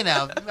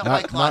White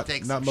Not, Claw not,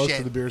 takes not some most shit.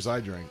 of the beers I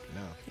drink.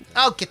 No.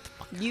 Oh, get the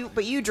fuck.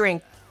 But you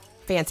drink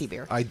fancy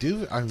beer. I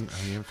do. I am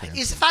fancy.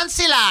 He's a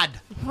fancy lad.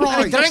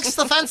 Right. He drinks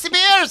the fancy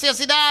beers. Yes,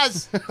 he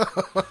does.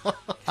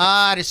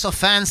 He's so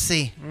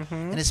fancy.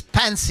 And his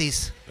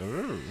pansies.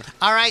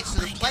 All right,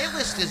 so the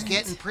playlist is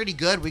getting pretty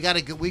good. We're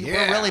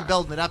really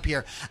building it up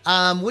here.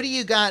 What do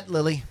you got,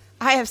 Lily?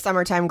 I have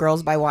 "Summertime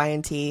Girls" by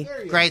Y&T.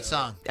 Great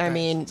song. I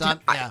mean, It's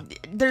on- yeah.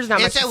 there's not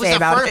much to was say the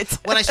about first, it.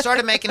 when I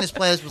started making this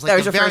playlist, it was That like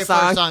was the your very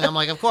first song. I'm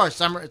like, of course,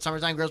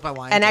 Summertime Girls by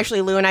Y&T. And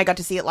actually, Lou and I got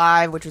to see it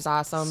live, which was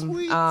awesome.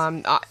 Sweet.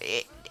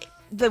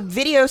 The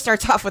video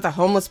starts off with a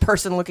homeless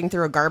person looking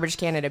through a garbage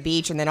can at a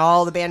beach, and then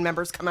all the band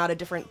members come out of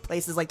different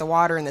places like the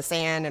water and the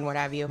sand and what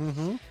have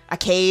you. A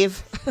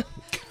cave.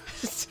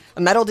 A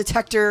metal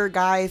detector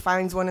guy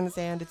finds one in the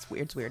sand. It's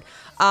weird.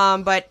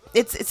 But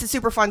it's a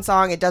super fun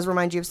song. It does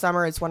remind you of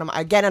summer. It's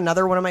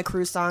another one of my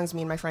cruise songs.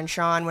 Me and my friend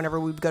Sean, whenever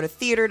we would go to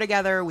theater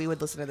together, we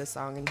would listen to this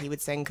song, and he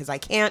would sing because I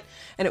can't,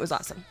 and it was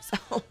awesome.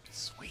 So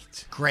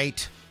Sweet.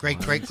 Great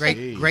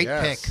Gee, pick.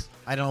 yes.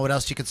 I don't know what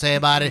else you could say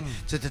about it.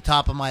 It's at the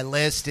top of my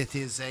list. It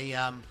is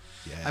a,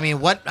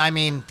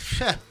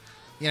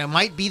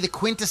 might be the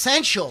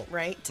quintessential.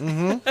 right.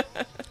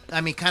 I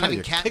mean, kind of How do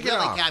you kick it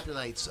off?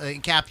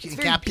 encapsulates.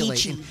 very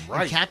beachy.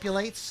 Right.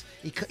 Encapsulates?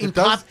 It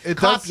does. It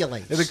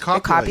Encapsulates. does. It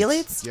encapsulates.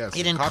 copulates? Yes.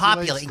 It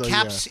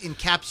encapsulates the,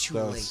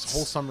 encapsulates. the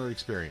whole summer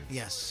experience.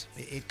 Yes,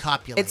 it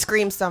copulates. It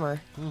screams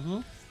summer.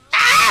 You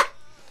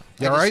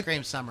It all right?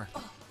 screams summer.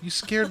 You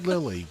scared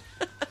Lily.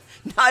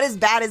 Not as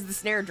bad as the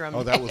snare drum.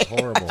 Oh, that was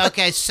horrible.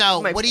 Okay,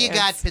 so My what do you got,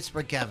 pants.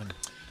 Pittsburgh Kevin?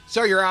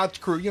 So you're out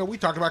we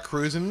talked about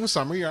cruising in the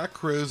summer. You're out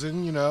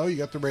cruising, you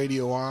got the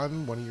radio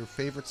on. One of your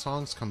favorite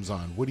songs comes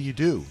on. What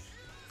do?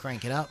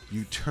 Crank it up.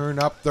 You turn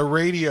up the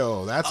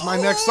radio. That's my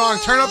next song.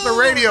 Turn up the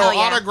radio. Oh, yeah.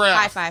 Autograph.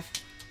 High five.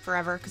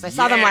 Forever. Because I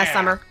saw them last Yeah.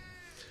 summer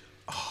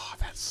Oh,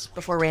 that's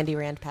before Randy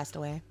Rand passed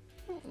away.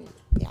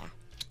 Yeah.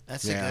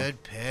 That's Yeah. a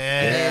good pick.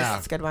 It is. Yeah.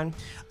 It's a good one.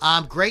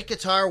 Great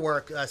guitar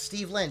work.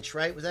 Steve Lynch,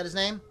 right? Was that his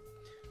name?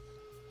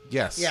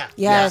 yes. Yeah.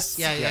 Yes.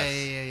 Yeah.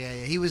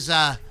 He was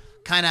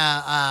kind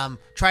of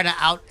trying to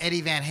out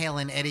Eddie Van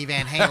Halen.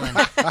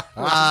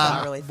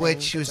 not really a thing,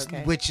 which but was it's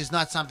okay. which is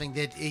not something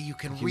that you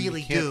can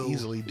really you can't do.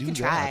 easily do can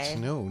that. try.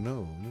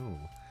 No.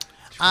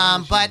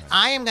 But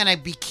I am going to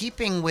be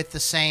keeping with the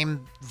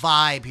same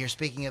vibe here.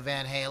 Speaking of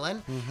Van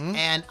Halen,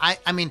 and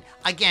I mean,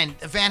 again,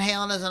 Van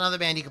Halen is another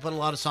band you can put a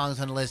lot of songs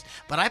on the list.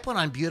 But I put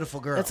on "Beautiful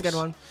Girls." That's a good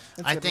one.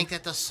 That's a I good think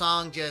that the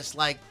song just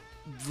like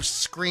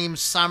screams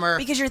summer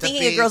Because you're the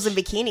thinking of girls in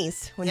beach.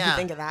 bikinis when Yeah. you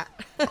think of that.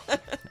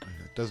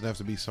 It doesn't have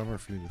to be summer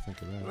for you to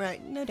think of that.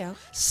 Right. No doubt.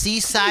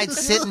 Seaside,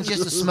 sitting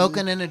just a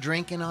smoking and a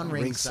drinking on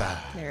ringside,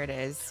 There it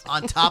is.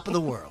 on top of the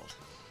world.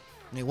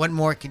 I mean, what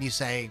more can you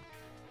say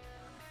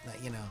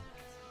you know,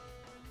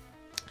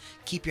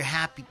 keep your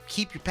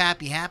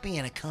pappy happy,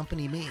 and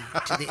accompany me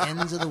to the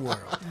ends of the world.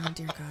 Oh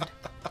dear God.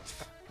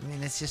 I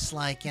mean, it's just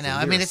like, you He's know, a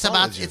I mean, it's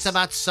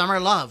about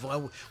summer love.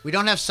 We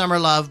don't have summer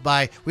love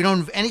we don't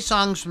have any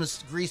songs from the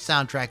Grease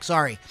soundtrack.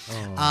 Sorry.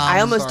 I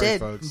almost Sorry, did.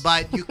 folks.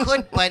 But you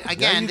could, but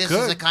again, you this is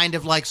could. a kind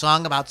of like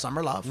song about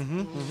summer love.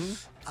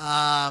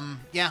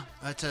 Yeah,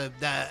 it's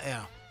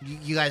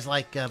you guys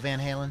like Van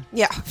Halen?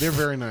 Yeah. They're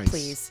very nice.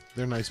 Please.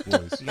 They're nice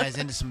boys. You guys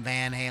into some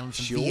Van Halen,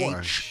 some Sure,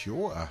 VH?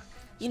 sure.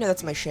 You know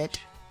that's my shit.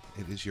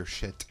 It is your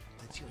shit.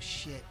 That's your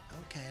shit.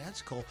 Okay,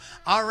 that's cool.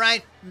 All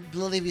right,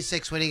 Lily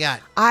V6, what do you got?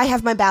 I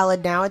have my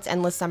ballad now. It's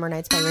Endless Summer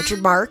Nights by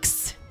Richard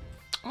Marx.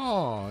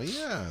 Oh,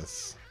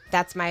 yes.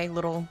 That's my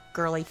little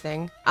girly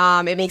thing.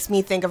 It makes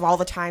me think of all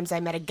the times I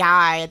met a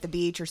guy at the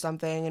beach or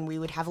something, and we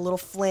would have a little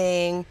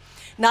fling.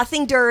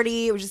 Nothing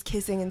dirty. It was just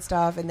kissing and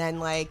stuff. And then,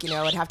 like, you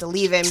know, I'd have to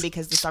leave him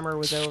because the summer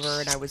was over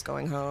and I was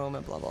going home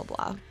and blah, blah,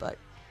 blah. But,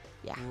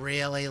 yeah.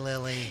 Really,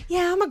 Lily?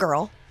 Yeah, I'm a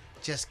girl.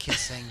 Just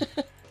kissing.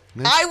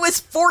 I was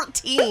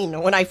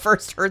 14 when I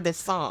first heard this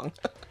song.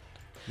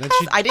 Then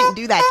she I didn't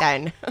do that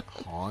then.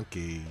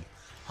 honky.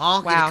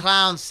 Honky Wow. the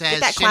clown says Get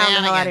that clown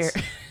the hell out of shenanigans.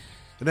 here.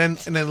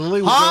 And then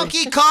Lily was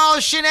Honky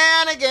calls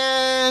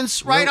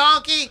shenanigans. Right,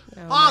 Honky?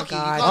 Oh, my Honky,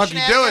 God. you call Honky, do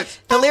shenanigans? it.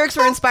 The lyrics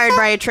were inspired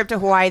by a trip to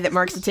Hawaii that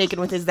Marx had taken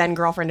with his then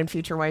girlfriend and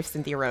future wife,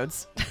 Cynthia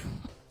Rhodes.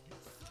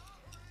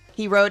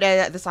 He wrote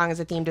the song as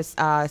a theme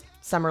to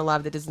summer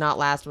love that does not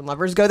last when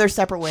lovers go their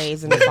separate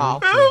ways in the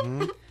fall.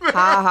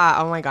 Ha ha.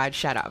 Oh my God,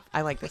 shut up.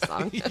 I like this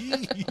song.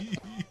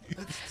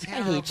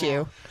 I hate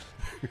you.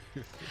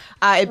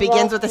 It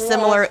begins with a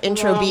similar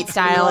intro beat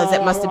style as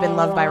It Must Have Been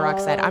Loved by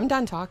Roxette. I'm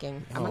done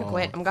talking. I'm going to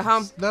quit. I'm going to go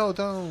home. No,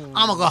 don't.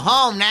 I'm going to go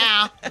home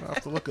now. I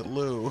have to look at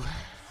Lou. All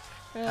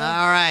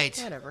right.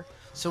 Whatever.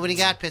 So what do you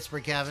got,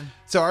 Pittsburgh, Kevin?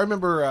 So I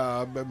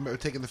remember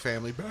taking the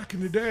family back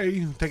in the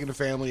day, taking the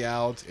family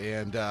out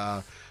and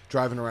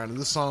driving around. And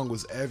this song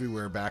was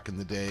everywhere back in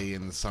the day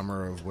in the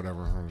summer of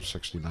whatever,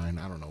 69.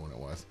 I don't know when it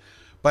was.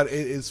 But it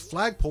is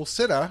Flagpole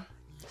Sitta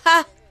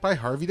Ha! by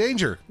Harvey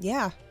Danger.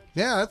 Yeah.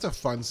 Yeah, that's a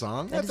fun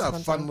song. That That's is a a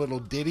fun fun song. little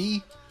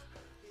ditty.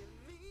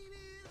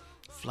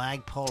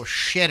 Flagpole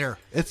shitter.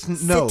 It's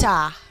no,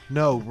 Sitta.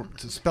 no.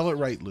 To spell it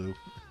right, Lou.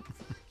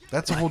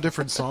 That's a whole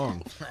different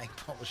song.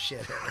 Flagpole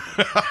shitter.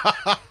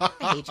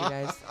 I hate you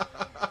guys.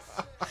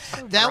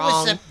 That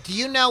wrong. was. Do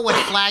you know what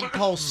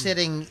flagpole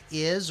sitting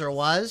is or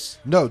was?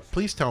 No,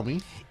 please tell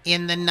me.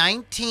 In the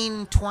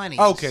 1920s.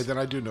 Okay, then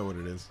I do know what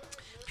it is.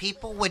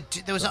 People would.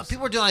 People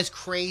were doing these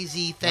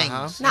crazy things.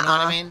 Uh-huh. You know what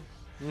Nuh-uh. I mean?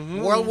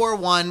 World War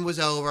I was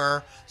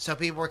over, so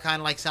people were kind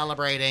of like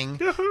celebrating,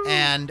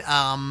 and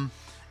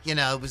you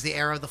know, it was the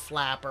era of the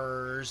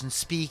flappers and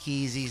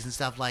speakeasies and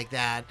stuff like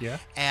that. Yeah.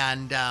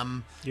 And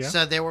Yeah.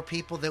 so there were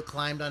people that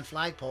climbed on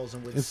flagpoles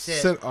and would And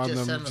sit on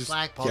them, sit on the just-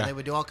 flagpole. yeah. They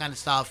would do all kind of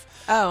stuff.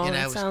 Oh, you know,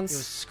 that it was, sounds it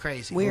was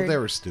crazy. weird. Well, they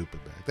were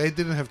stupid back. They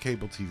didn't have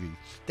cable TV.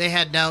 They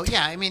had no.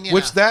 Yeah, I mean, you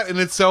Which know. that in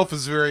itself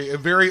is a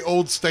very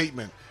old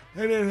statement.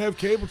 They didn't have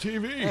cable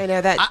TV. I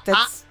know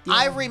that's.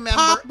 I yeah.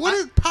 remember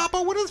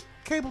Papa? What is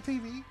cable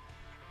TV?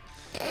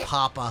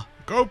 Papa.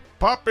 Go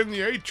pop in the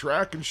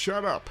 8-track and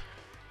shut up.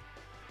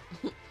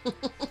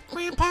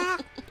 Grandpa,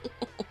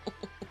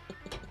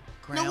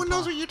 Grandpa.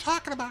 what you're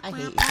talking about. I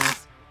hate you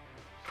guys.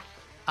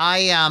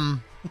 I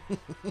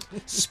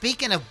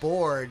speaking of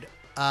bored,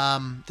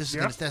 this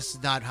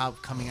is not how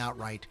coming out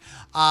right.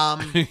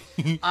 I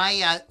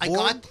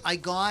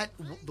got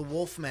the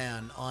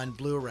Wolfman on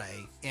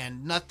Blu-ray,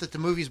 and not that the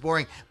movie's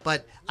boring,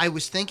 but I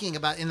was thinking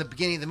about in the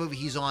beginning of the movie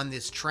he's on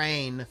this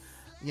train,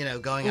 you know,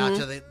 going out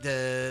to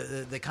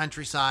the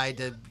countryside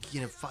to,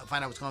 you know,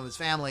 find out what's going on with his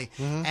family,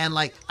 and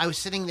like I was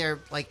sitting there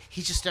like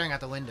he's just staring out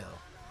the window,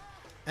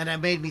 and it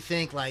made me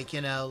think like,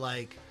 you know,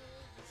 like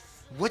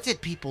what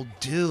did people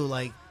do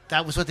like.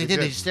 That was what they did.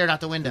 They just stared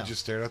out the window. They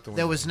just stared out the window.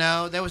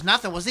 There was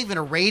nothing. There wasn't even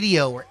a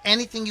radio or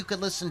anything you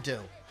could listen to.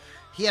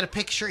 He had a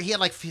picture. He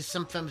had like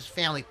some of his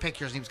family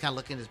pictures, and he was kind of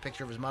looking at his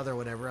picture of his mother or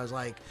whatever. I was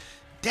like,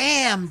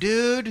 damn,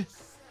 dude.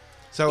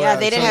 So, Yeah,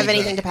 they didn't so have he's,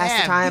 anything to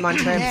pass the time on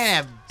trips.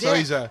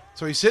 Damn,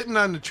 So he's sitting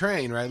on the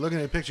train, right, looking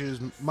at a picture of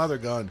his mother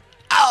going,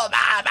 oh,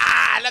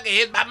 my, look at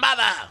here's my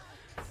mother.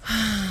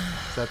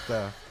 is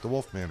that the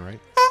Wolfman, right?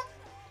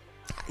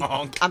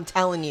 I'm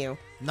telling you.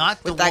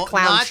 Not With the that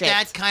clown not shit.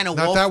 that kind of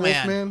Not Wolfman.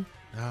 that Wolfman?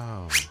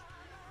 Oh.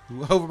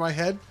 Over my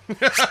head? There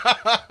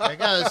it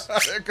goes.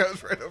 It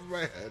goes right over my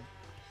head.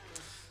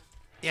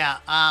 Yeah.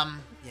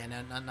 Yeah.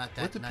 No, not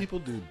that. What did not- people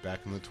do back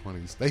in the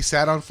 20s? They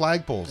sat on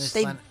flagpoles. It's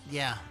They- fun.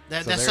 Yeah. So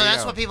That's there you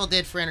go. what people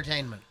did for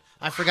entertainment.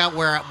 I forgot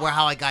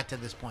how I got to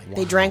this point.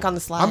 They drank on the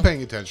slide. I'm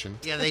paying attention.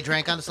 Yeah, they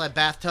drank on the slide,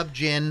 bathtub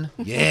gin,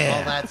 Yeah.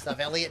 all that stuff.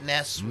 Elliot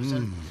Ness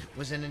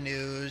was in the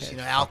news. You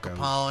know, Al fuck 'em.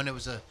 Capone. It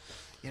was a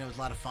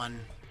lot of fun.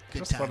 Good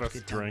Just let times, us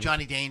good times. drink.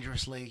 Johnny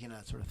Dangerously, you know,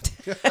 that sort of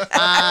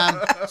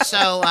thing.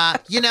 So,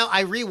 you know,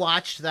 I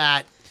rewatched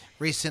that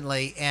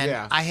recently, and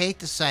Yeah. I hate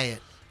to say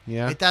it,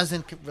 Yeah. It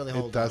doesn't really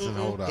hold It doesn't up.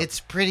 hold up. It's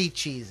pretty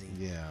cheesy.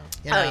 Yeah.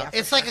 You know, Oh, yeah, for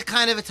it's like a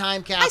kind of a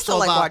time capsule still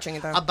like about, watching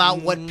it, though.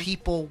 about what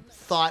people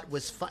thought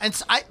was fun.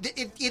 And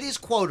it is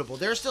quotable.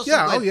 There's still some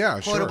Yeah, good oh, yeah,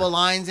 quotable sure.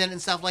 lines in it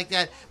and stuff like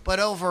that. But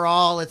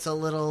overall, it's a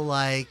little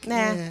like, Nah.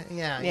 yeah,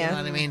 you Yeah. know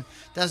what I mean?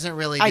 Doesn't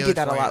really do I do it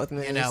that for a lot you, with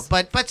movies. You know,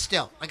 but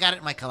still, I got it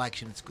in my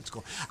collection. It's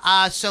cool.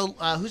 So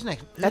who's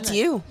next? Who's That's next?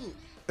 you.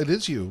 It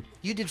is you.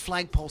 You did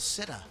Flagpole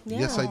Sitta.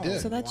 Yes, I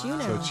did. So that's you Wow.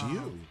 now. So it's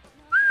you.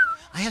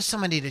 I have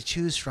somebody to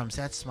choose from,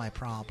 so that's my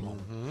problem.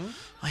 Mm-hmm.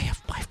 I have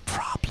my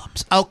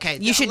problems. Okay.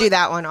 You should do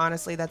that one,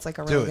 honestly. That's like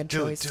a really good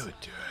Do it, choice. do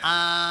it.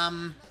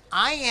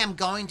 I am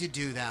going to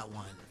do that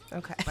one.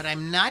 Okay. But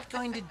I'm not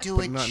going to do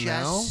But it not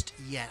just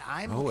yet.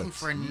 I'm Oh, looking it's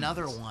for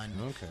another one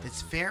Okay.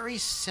 that's very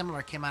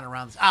similar. Came out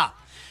around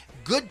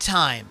Good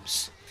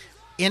Times,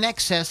 In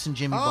Excess and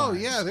Jimmy Oh,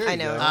 Barnes. yeah, there you I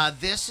know. go.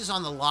 This is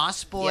on the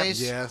Lost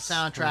Boys Yes.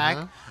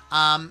 soundtrack.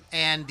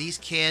 And these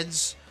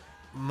kids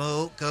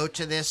go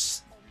to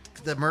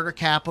the murder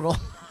capital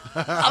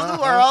of the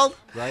world.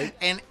 Right.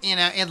 And,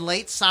 in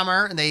late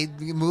summer, and they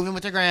move in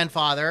with their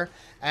grandfather.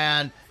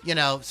 And,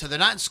 so they're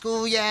not in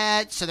school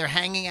yet. So they're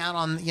hanging out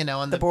on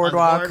the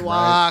boardwalk.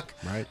 boardwalk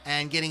Right.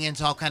 and getting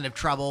into all kind of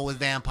trouble with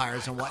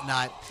vampires and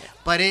whatnot.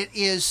 But it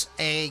is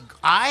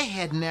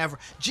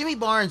Jimmy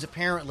Barnes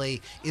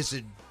apparently is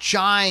a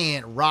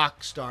giant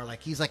rock star.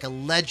 Like he's like a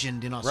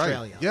legend in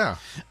Australia. Right. Yeah.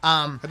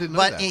 I didn't know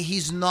But that.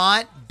 he's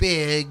not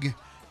big,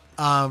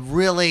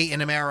 really,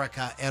 in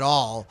America at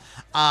all.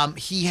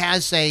 He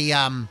has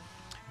a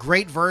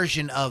great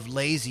version of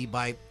 "Lazy"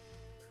 by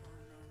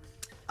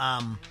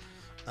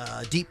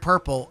Deep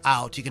Purple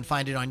out. You can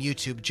find it on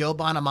YouTube. Joe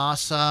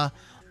Bonamassa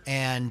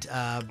and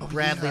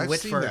Bradley I've seen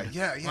Whitford that.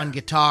 Yeah, yeah. on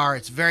guitar.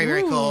 It's very,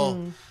 very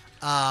cool.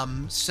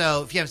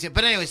 So if you haven't seen it,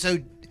 but anyway, so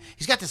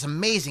he's got this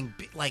amazing,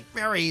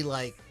 very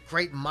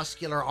great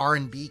muscular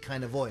R&B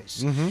kind of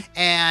voice. Mm-hmm.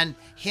 And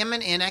him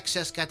and In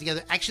Excess got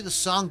together. Actually, the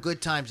song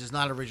 "Good Times" is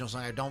not an original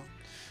song. I don't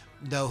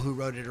know who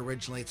wrote it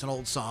originally. It's an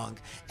old song,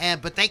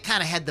 but they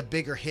kind of had the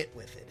bigger hit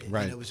with it.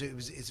 Right.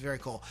 It's very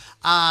cool.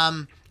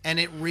 And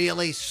it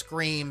really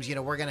screams,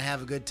 we're gonna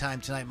have a good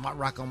time tonight.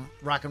 Rock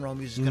and roll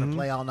music's gonna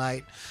play all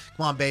night.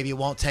 Come on, baby, it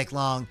won't take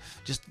long.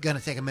 Just gonna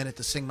take a minute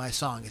to sing my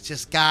song. It's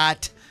just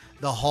got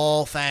the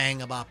whole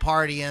thing about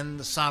partying,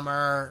 the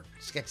summer.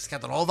 It's got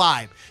the whole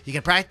vibe. You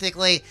can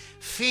practically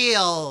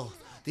feel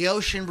the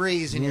ocean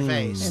breeze in your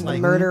face. And the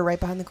murder right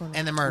behind the corner.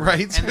 And the murder.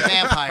 Right. And the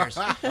vampires.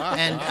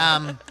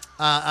 And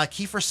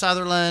Kiefer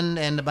Sutherland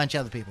and a bunch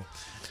of other people.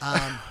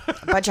 A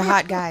bunch of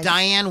hot guys.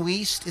 Diane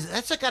Wiest.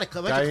 That's got a bunch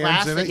of Diane's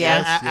classic in it,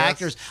 yes, yes.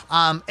 actors.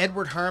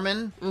 Edward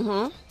Herman.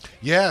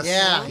 Yes. Yeah.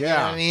 Yeah. You know what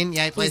I mean?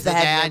 Yeah, he plays the the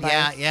head dad.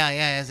 vampire.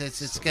 Yeah.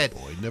 It's good.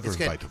 boy, never it's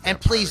good. fight a And vampire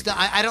please, again.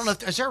 I don't know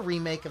if is there a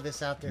remake of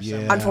this out there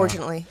somewhere? Yeah.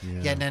 Unfortunately.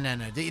 Yeah,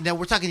 no.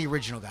 We're talking the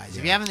original, guys.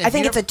 If you haven't, I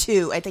think it's a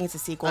 2. I think it's a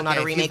sequel, not a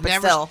if remake, you've but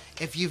never, still.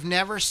 If you've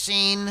never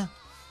seen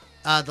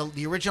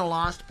the original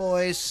Lost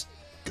Boys,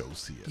 Go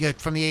see it.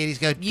 from the 80s,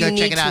 go You check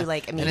need it to, out.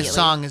 like, and his immediately.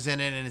 song is in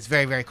it, and it's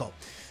very, very cool.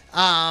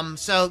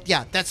 So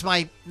yeah, that's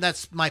my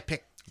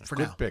pick for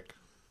Good now. pick.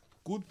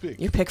 Good pick.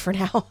 Your pick for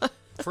now.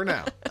 For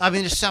now. I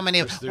mean, there's so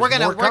many. There's We're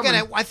gonna. more coming.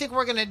 I think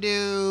we're gonna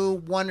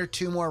do 1 or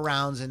 2 more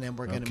rounds, and then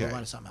we're gonna Okay. move on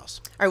to something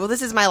else. All right, well,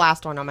 this is my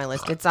last one on my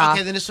list. It's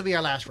Okay, then this will be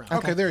our last round.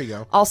 Okay, there you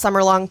go. all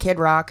summer long Kid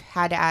Rock.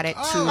 Had to add it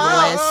to the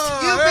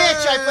list. You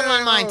bitch! I put it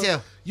on mine too.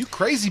 You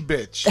crazy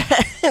bitch.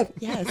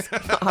 Yes,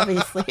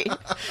 obviously.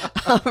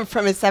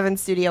 From his 7th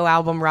studio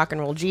album, Rock and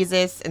Roll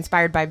Jesus,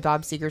 inspired by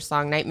Bob Seger's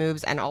song Night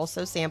Moves, and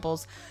also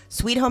samples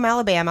Sweet Home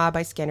Alabama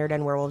by Skynyrd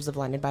and Werewolves of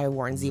London by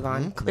Warren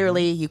Zevon.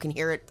 Clearly, you can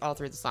hear it all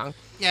through the song.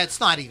 Yeah, it's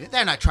not even.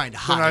 They're not trying to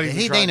not hide it. even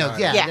They trying know. to hide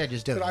Yeah, it. Yeah. they're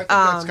just doing But I it.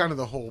 think that's kind of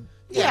the whole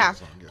Yeah.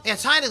 song.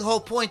 It's kind of the whole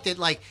point that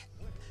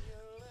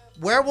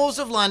Werewolves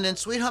of London,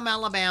 Sweet Home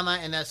Alabama,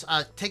 and that's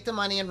Take the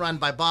Money and Run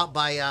by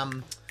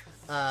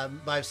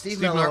Steve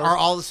Miller Miller. are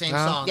all the same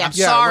song. Yeah. I'm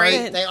Yeah, sorry,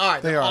 right. they are.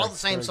 They're They all are. the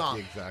same They're- song.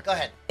 exactly. Go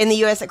ahead. In the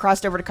U.S., it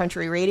crossed over to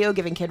country radio,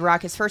 giving Kid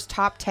Rock his first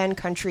top 10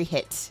 country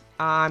hit.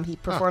 He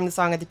performed the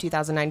song at the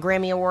 2009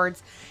 Grammy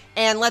Awards.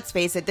 And let's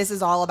face it, this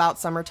is all about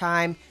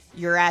summertime.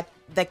 You're at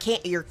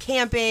you're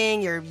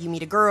camping, you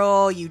meet a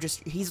girl,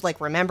 he's like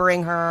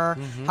remembering her,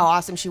 how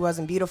awesome she was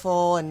and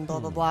beautiful and blah,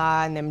 blah,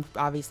 blah. And then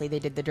obviously they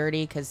did the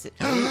dirty because it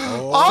says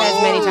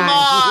many times.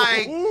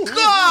 My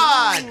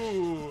God!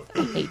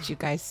 I hate you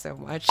guys so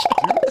much.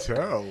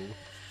 So,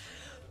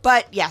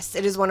 But yes,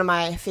 it is one of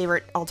my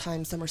favorite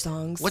all-time summer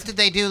songs. What did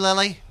they do,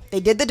 Lily? They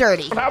did the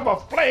dirty. Have a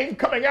flame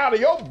coming out of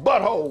your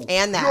butthole.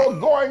 And that. You're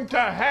going to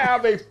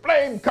have a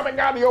flame coming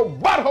out of your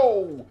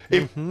butthole.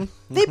 If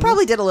They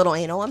probably did a little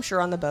anal, I'm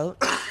sure, on the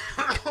boat.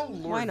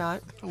 Why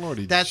not?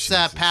 Lordy That's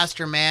Jesus.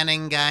 Pastor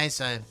Manning,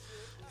 guys.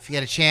 If you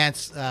get a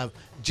chance,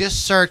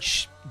 just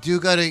search. Do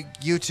go to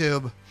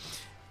YouTube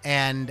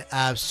and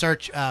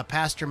search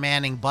Pastor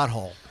Manning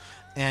butthole.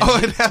 And Oh,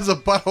 it has a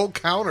butthole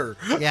counter.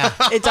 yeah,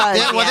 It does.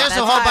 Well, yeah, there's that's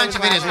a why whole I bunch was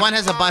of videos. laughing. One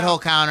has a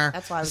butthole counter.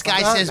 That's why I was This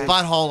guy laughing. says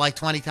butthole like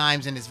 20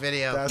 times in his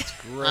video. That's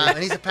great. And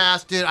he's a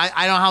pastor, dude. I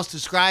don't know how else to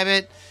describe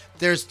it.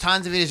 there's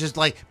tons of videos just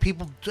like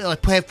people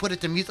like put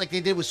it to music like they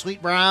did with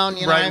Sweet Brown.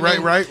 You know Right, what I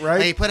mean? right.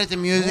 They put it to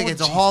music.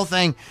 It's a whole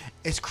thing.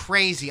 It's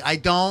crazy. I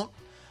don't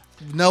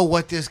know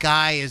what this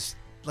guy is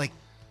like.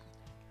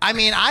 I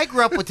mean, I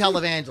grew up with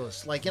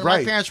televangelists. Like, my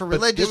Right, parents were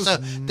but religious, so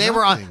there was they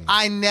were on.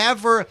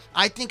 nothing.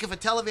 I think if a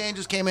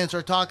televangelist came in and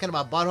started talking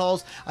about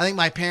buttholes, I think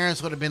my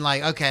parents would have been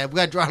like, okay, we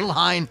got to draw a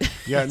line.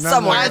 Yeah, no,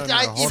 Somewhere. no, no, no,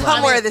 hold on.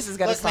 Somewhere this is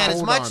gonna Look, man, stop.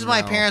 as much Hold as on my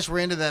now. parents were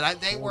into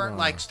that, they weren't on.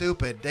 like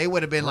stupid. They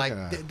would have been like,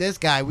 at that. this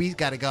guy, we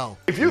got to go.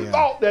 If you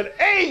thought that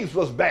AIDS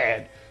was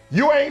bad,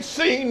 you ain't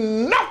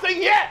seen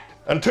nothing yet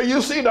until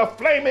you see the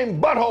flaming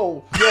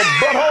butthole. Your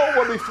butthole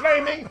will be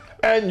flaming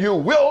and you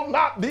will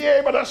not be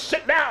able to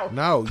sit down.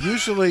 No,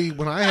 usually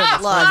when I have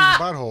a Look.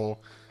 flaming butthole,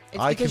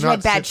 It's I because cannot you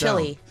had bad sit down.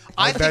 chili.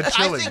 I I have bad think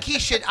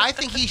chili. I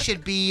think he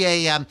should be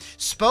a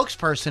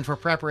spokesperson for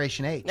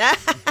Preparation 8.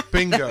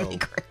 Bingo.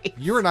 great.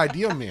 You're an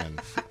idea man.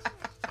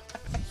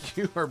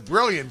 You are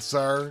brilliant,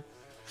 sir.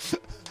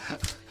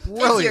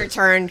 It's your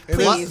turn,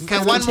 please. Okay,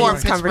 Let's one more continue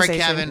this Pittsburgh,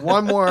 conversation. Kevin.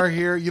 One more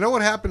here. You know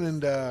what happened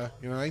in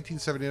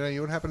 1979? You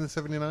know what happened in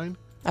 79?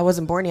 I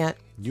wasn't born yet.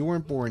 You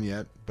weren't born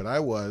yet, but I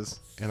was,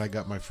 and I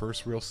got my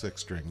first real six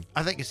string.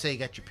 I think you say you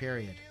got your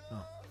period.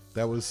 Oh.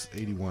 That was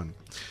 81.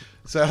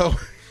 So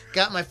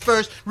Got my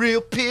first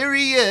real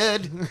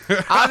period.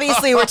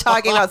 Obviously, we're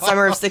talking about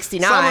summer of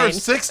 '69. summer of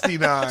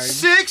 69.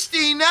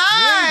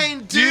 69,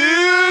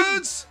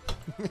 dudes!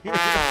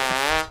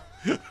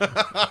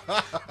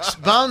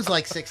 Bones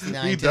like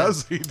 69. He too.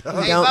 does. He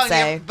does. Hey, Don't Bones,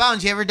 say.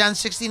 Bones, you ever done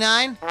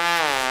 69?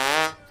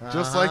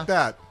 Just like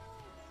that.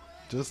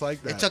 Just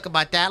like that. It took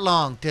about that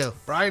long, too.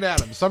 Brian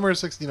Adams. Summer of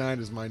 69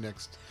 is my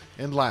next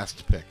and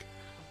last pick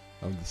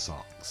of the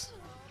songs.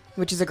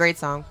 Which is a great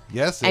song.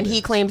 Yes, it And he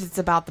is. claims it's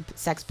about the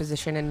sex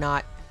position and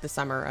not the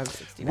summer of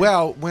 '69.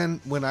 Well, when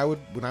I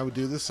would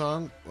do this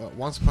song,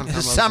 once upon a time, The I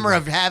was summer in-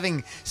 of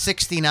having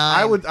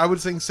 69. I would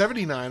sing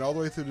 79 all the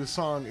way through the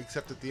song,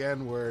 except at the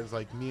end where it's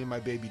like me and my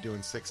baby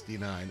doing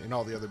 69, and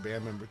all the other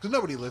band members, because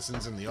nobody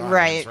listens in the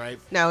audience, right?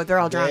 No, they're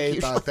all drunk They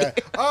usually. thought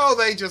that. Oh,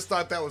 they just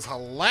thought that was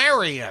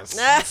hilarious.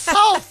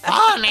 so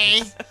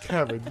funny.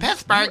 Kevin,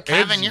 Pittsburgh,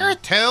 Kevin, you're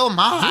too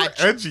much.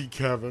 edgy,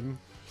 Kevin.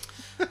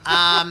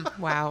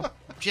 Wow.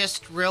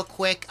 Just real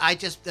quick,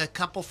 a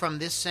couple from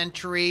this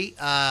century.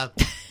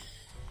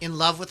 In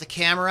Love with the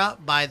Camera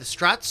by the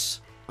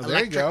Struts. Oh, there you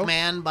Electric go.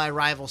 Man by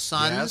Rival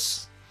Sons.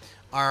 Yes.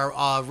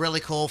 Are really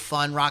cool,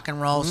 fun rock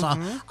and roll Mm-hmm.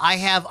 song. I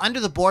have Under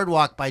the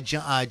Boardwalk by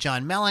John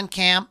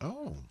Mellencamp.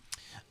 Oh,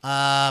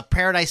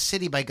 Paradise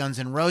City by Guns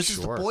N' Roses.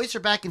 Sure. The Boys Are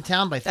Back in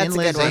Town by That's Thin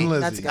a good Lizzy. one.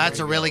 Thin That's a Lizzy. good That's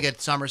a one. really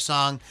good summer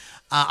song.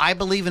 I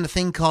Believe in a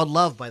Thing Called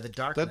Love by The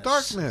Darkness. The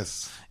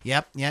Darkness.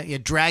 Yep, yeah.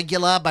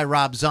 Dragula by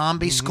Rob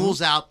Zombie. Mm-hmm.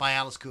 School's Out by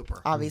Alice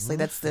Cooper. Obviously,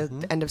 that's the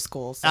end of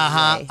school. So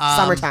Uh-huh. yay.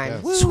 Summertime.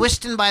 yes. Woo.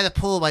 Swistin' by the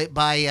Pool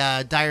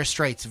by Dire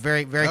Straits.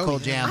 Very, very Oh, cool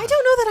yeah. jam. I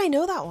don't know that I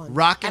know that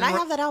one. And I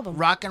have that album.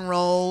 Rock and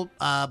Roll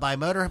by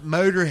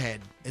Motorhead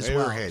as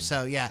well. Motorhead.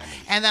 So yeah,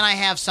 and then I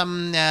have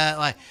some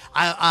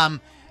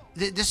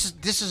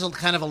this is a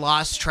kind of a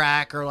lost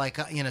track or like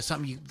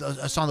something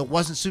a song that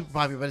wasn't super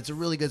popular, but it's a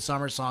really good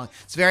summer song.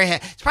 It's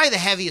it's probably the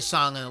heaviest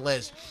song on the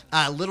list.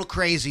 Little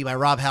Crazy by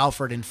Rob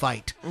Halford and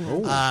Fight.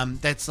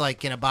 That's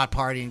like about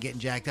partying and getting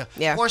jacked up.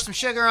 Yeah. Pour Some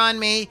Sugar on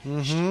Me.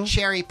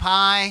 Cherry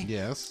Pie.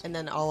 Yes. And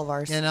then all of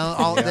ours. Then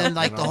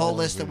like and the all whole of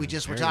list that them. we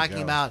just were There you talking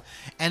go. about,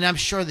 and I'm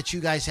sure that you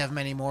guys have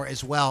many more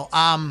as well.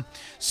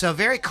 So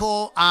very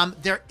cool.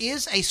 There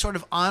is a sort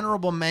of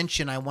honorable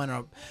mention I want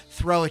to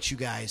throw at you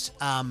guys.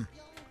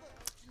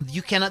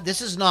 You cannot.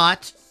 This is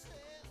not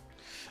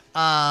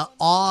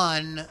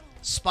on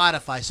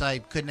Spotify, so I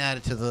couldn't add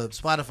it to the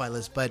Spotify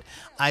list, but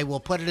I will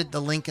put it at the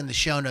link in the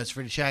show notes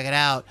for you to check it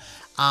out.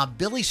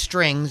 Billy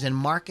Strings and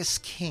Marcus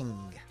King.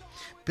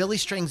 Billy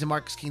Strings and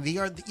Marcus King. They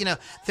are,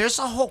 there's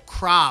a whole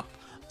crop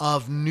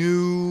of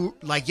new,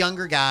 like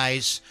younger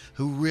guys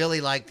who really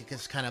like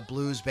this kind of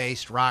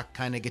blues-based rock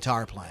kind of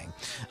guitar playing.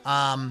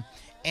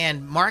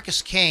 And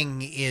Marcus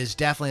King is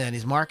definitely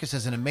that. Marcus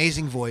has an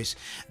amazing voice.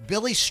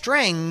 Billy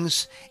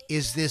Strings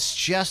is this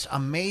just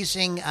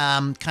amazing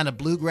kind of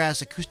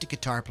bluegrass acoustic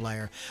guitar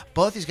player.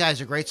 Both these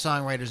guys are great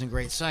songwriters and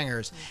great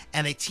singers.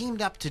 And they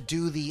teamed up to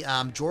do the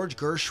George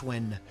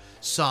Gershwin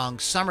song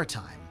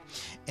Summertime.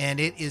 And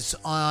it is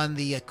on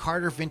the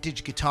Carter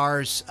Vintage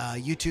Guitars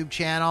YouTube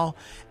channel.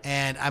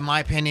 And in my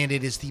opinion,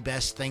 it is the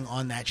best thing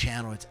on that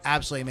channel. It's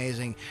absolutely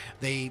amazing.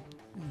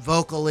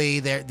 Vocally,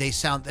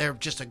 they're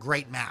just a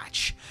great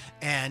match,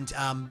 and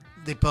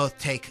they both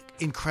take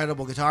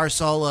incredible guitar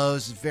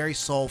solos. Very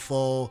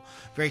soulful,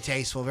 very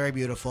tasteful, very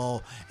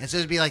beautiful. And so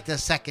it'd be like the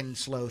second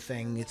slow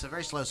thing. It's a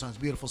very slow song. It's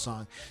a beautiful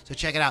song. So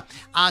check it out.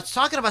 It's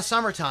talking about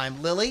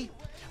summertime. Lily,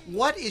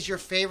 what is your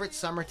favorite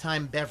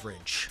summertime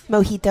beverage?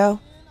 Mojito.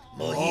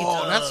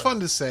 Oh, that's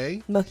fun to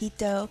say.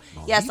 Mojito.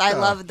 Yes, I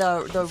love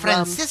the rum.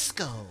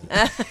 Francisco.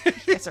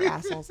 Yes, they're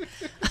assholes.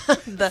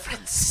 The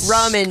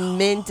rum and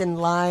mint and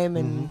lime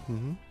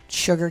and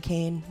sugar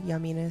cane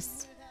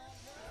yumminess.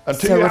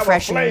 Until So you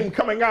refreshing. have a flame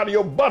coming out of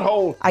your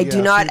butthole. I do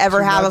Yeah, not too- ever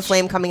too have a much-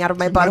 flame coming out of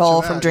my too much of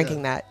butthole that, from yeah.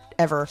 drinking that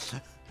ever.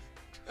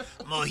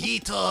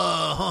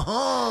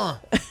 Mojito.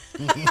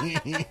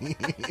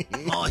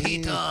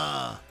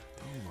 Mojito.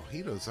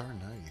 Mojitos are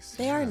nice.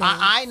 They are nice.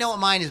 I know what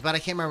mine is, but I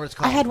can't remember what it's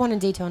I called. had one in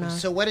Daytona.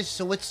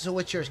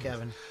 What's yours,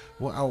 Kevin?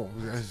 Well,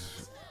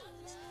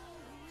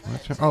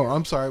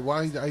 I'm sorry. Well,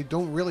 I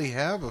don't really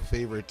have a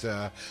favorite.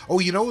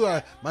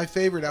 My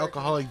favorite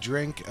alcoholic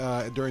drink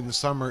during the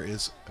summer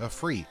is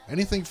free.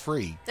 Anything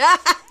free.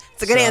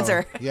 It's a good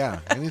answer. Yeah,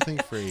 anything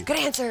free. Good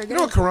answer. You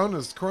know,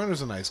 Coronas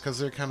are nice because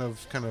they're kind of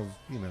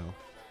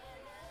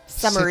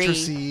Summery.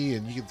 citrusy,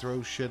 and you can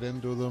throw shit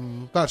into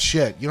them. Not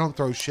shit. You don't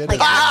throw shit. Like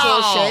into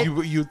actual them.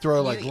 shit? You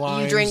throw like You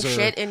limes. drink or,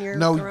 shit in your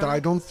No, Corona? I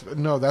don't.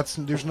 No, there's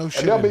no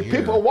shit. And there'll in be here.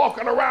 people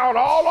walking around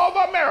all over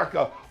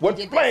America with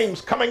did this.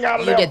 flames coming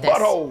out of You their did this.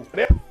 butthole.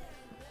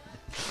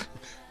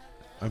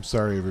 I'm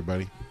sorry,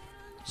 everybody.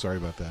 Sorry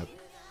about that.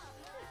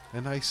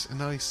 A nice.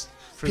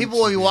 People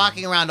will be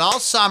walking around all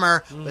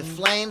summer with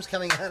flames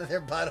coming out of their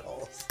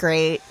buttholes.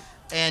 Great.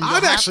 And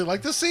I'd actually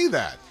like to see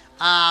that.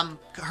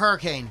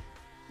 hurricane.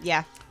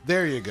 Yeah.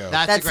 There you go.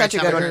 That's That's a great such a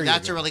summer good one. drink.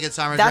 That's a really good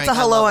summer That's drink. a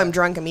I hello, love I'm it.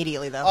 drunk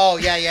immediately, though. Oh,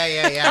 yeah.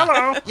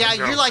 Hello. Yeah,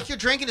 you're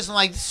drinking this and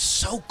like, this is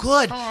so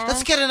good.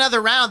 Let's get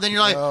another round. Then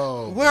you're like,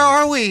 Oh, where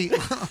are we?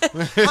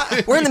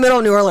 We're in the middle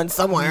of New Orleans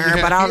somewhere,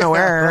 but I don't know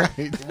where.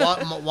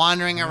 Right.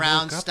 Wandering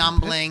around, woke up in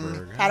stumbling.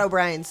 Pittsburgh. Pat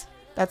O'Brien's.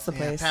 That's the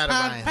place. Pat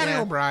O'Brien. Pat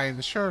Yeah.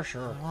 O'Brien, sure.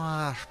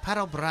 Pat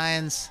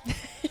O'Brien's.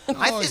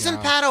 Isn't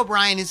yeah. Pat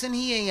O'Brien, isn't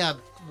he a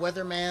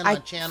weatherman I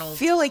on Channel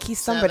feel like he's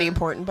somebody 7?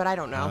 important, but I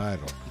don't know. I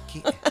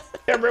don't know.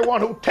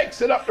 Everyone who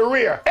takes it up the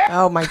rear.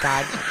 Oh, my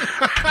God.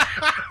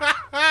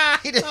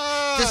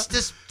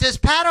 Does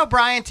Pat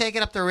O'Brien take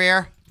it up the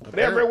rear?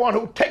 Everyone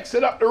who takes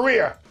it up the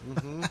rear.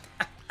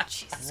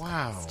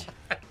 Wow.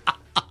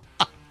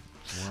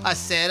 I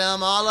said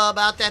I'm all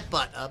about that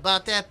butt.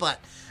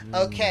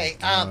 Okay.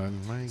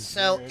 my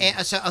So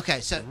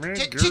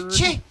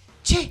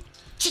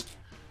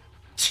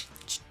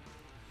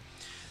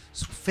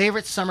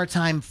favorite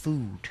summertime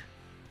food.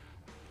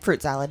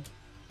 Fruit salad.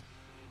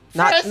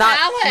 Fruit salad?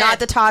 Not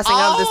the tossing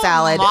of the Oh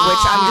salad, which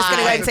I'm just going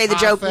to go ahead and say the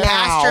joke now.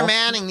 Pastor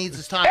Manning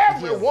needs to talk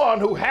with you. Everyone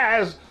who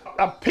has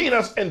a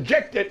penis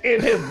injected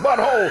in his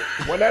butthole,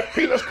 when that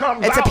penis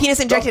comes It's out, a penis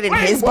injected the in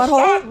his flame will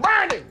butthole?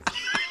 start burning.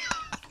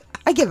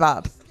 I give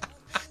up.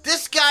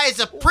 This guy is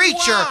a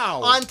preacher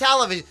Wow. on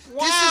television. This is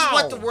Wow.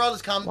 what the world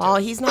has come Well,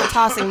 to. he's not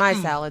tossing my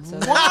salad, so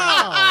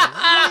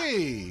Wow.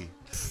 Hey.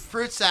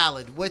 Fruit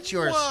salad. What's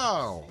yours?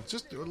 Wow.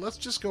 Let's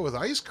just go with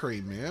ice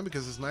cream, man,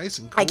 because it's nice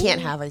and cool. I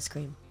can't have ice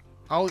cream.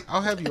 I'll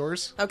have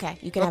yours. Okay,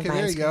 you can Okay, have my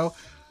there ice you cream. go.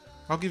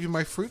 I'll give you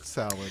my fruit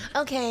salad.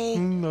 Okay.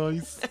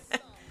 Nice.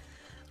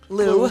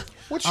 Lou.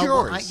 What's Oh,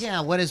 well, yours?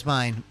 yeah, what is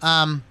mine?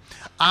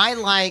 I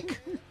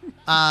like,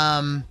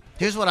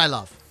 here's what I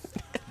love.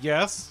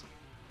 Yes.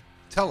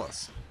 Tell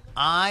us.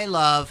 I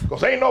love,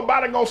 Because ain't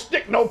nobody going to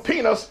stick no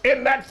penis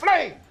in that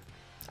flame.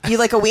 You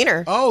like a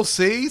wiener. Oh,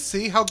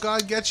 see how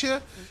God gets you?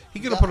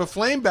 He's gonna put a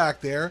flame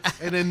back there,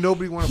 and then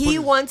nobody want to. He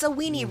wants a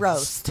weenie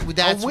roast.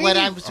 that's what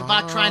I was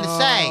about trying to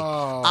say.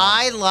 Oh.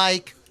 I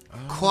like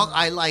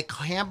I like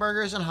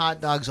hamburgers and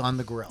hot dogs on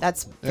the grill.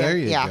 That's There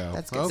you yeah, go.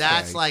 that's good. Okay.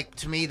 That's like,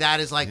 to me,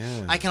 that is like,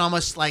 Yeah. I can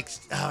almost like,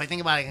 I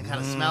think about it, I can kind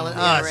of smell it. Oh,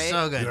 Yeah, it's right?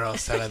 so good. all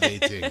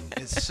salivating.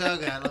 It's so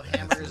good. I love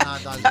hamburgers and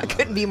hot dogs.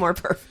 Couldn't be more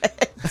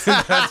perfect.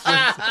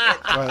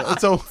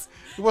 So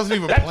it wasn't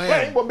even That flame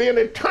planned. will be an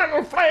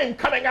eternal flame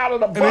coming out of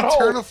the An butthole.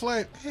 eternal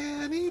flame.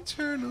 An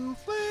eternal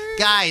flame.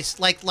 Guys,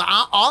 like,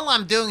 all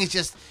I'm doing is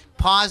just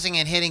pausing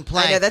and hitting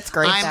play. I know, that's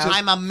great, though.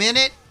 I'm a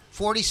minute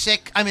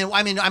 46. I mean,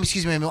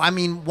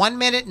 1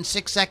 minute and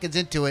 6 seconds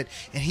into it,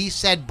 and he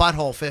said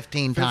butthole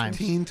 15 times.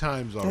 15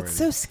 times already. That's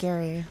so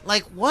scary.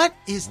 Like, what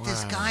is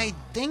this guy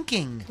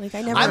thinking? Like,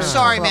 I never I'm heard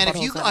sorry, about man. If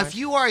buttholes that much.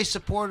 you are a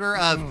supporter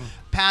of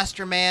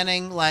Pastor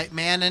Manning, like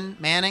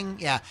Manning,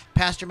 yeah,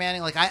 Pastor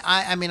Manning, like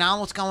I mean, I don't know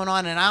what's going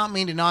on, and I don't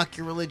mean to knock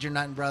your religion, or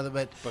nothing, brother,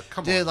 but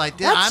come dude, on like,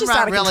 That's I'm just not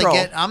out of really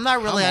control. I'm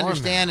not really Come on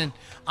understanding.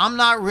 I'm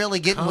not really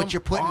getting what Come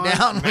you're putting on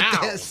down with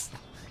now. this.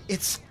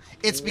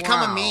 It's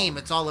become a Wow. meme.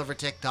 It's all over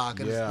TikTok,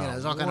 and Yeah.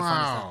 there's all kind of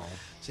funny Wow. stuff.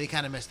 So you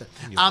kind of missed it.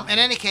 In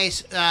any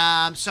case,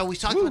 so we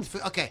talked about the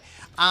food. Okay,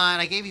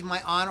 and I gave you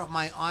my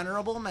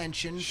honorable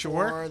mention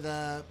Sure. for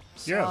the.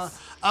 Yes.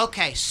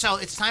 Okay, so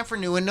it's time for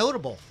new and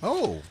notable.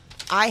 Oh.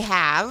 I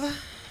have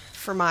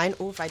for mine.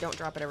 Oh, if I don't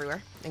drop it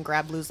everywhere and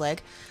grab Lou's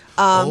leg,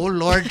 Oh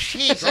Lord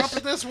Jesus! Drop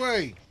it this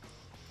way.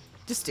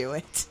 just do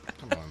it.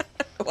 Come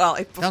on. Well,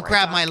 before Don't I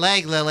grab talk. my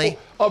leg, Lily.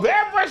 Of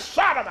every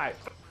sodomite.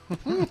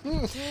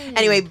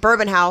 Anyway,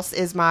 Bourbon House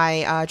is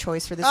my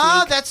choice for this Oh,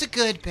 week. that's a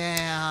good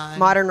band.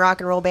 Modern rock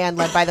and roll band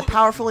led by the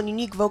powerful and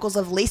unique vocals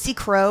of Lacey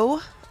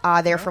Crow.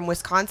 They're from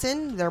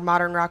Wisconsin. They're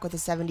modern rock with a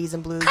 70s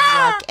and blues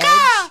rock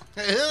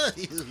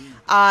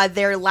edge.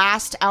 Their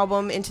last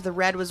album, Into the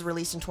Red, was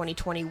released in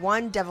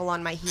 2021. Devil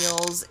on My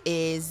Heels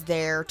is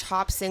their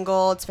top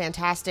single. It's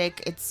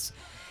fantastic. It's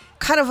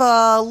kind of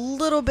a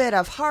little bit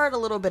of Heart, a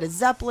little bit of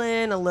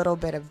Zeppelin, a little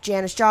bit of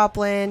Janis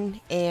Joplin,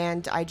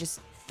 and I just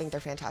think they're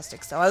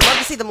fantastic. So I would love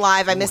to see them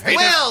live. I missed them.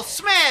 Will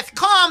Smith,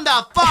 calm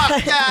the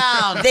fuck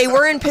down. They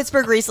were in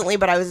Pittsburgh recently,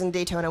 but I was in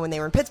Daytona when they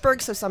were in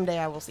Pittsburgh, so someday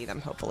I will see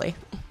them, hopefully.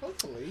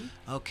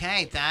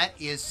 Okay, that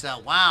is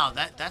wow.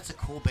 That's a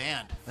cool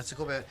band. That's a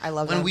cool band. I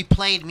love when them. we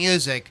played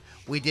music.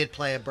 We did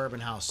play a Bourbon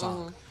House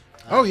song.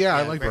 Oh yeah,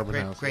 I like great, Bourbon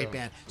great, House. Great yeah.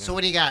 band. So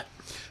what do you got?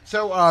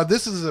 So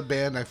this is a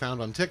band I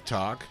found on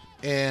TikTok,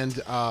 and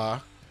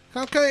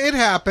okay, it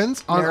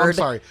happens. I'm Nerd.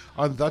 sorry,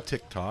 on the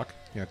TikTok.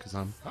 Yeah, because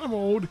I'm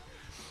old.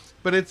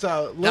 But it's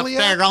Up Liliac.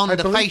 there on I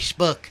the believe,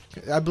 Facebook.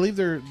 I believe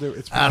they're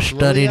it's. I pronounced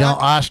studied Liliac.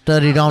 on. I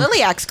studied on.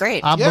 Liliac's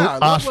great. Yeah, I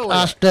love I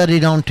Liliac.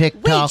 studied on Wait,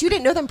 TikTok. you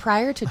didn't know them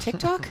prior to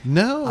TikTok?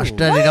 No, I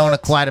studied on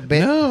it quite a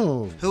bit.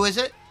 No, Who is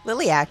it?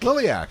 Liliac.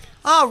 Liliac.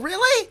 Oh,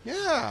 really?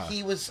 Yeah.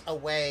 He was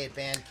away at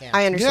band camp.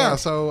 I understand. Yeah,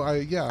 so Oh,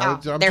 I'm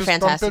they're just,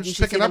 fantastic. I'm You just should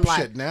see picking them up live.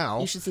 shit now.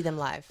 You should see them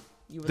live.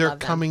 You would They're love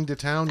them. coming to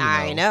town. You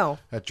I know.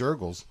 at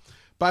Jurgles.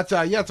 But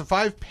yeah, it's a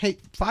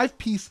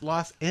five-piece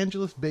Los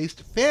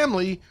Angeles-based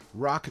family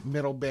rock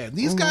metal band.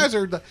 These guys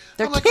are They're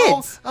I'm like,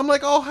 kids. I'm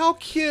like, oh, how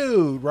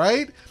cute,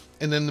 right?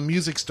 And then the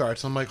music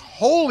starts. I'm like,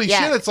 holy Yeah.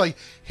 shit! It's like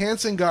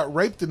Hanson got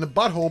raped in the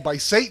butthole by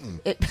Satan.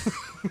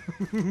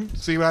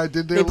 See what I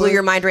did there? They blew Lou?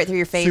 your mind right through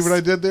your face. See what I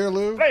did there,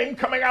 Lou? Flame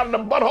coming out of the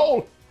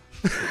butthole.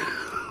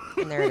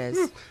 And there it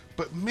is.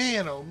 But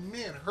man, oh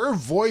man, her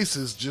voice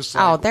is just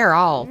like, Oh, they're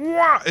all.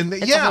 wow. And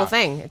It's a whole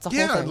thing. It's a whole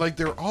yeah, thing. like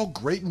they're all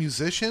great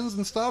musicians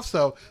and stuff.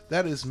 So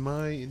that is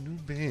my new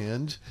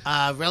band.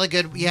 Really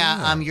good.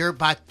 Yeah. You're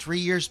about 3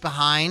 years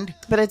behind,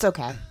 But it's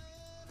okay.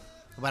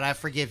 but I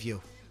forgive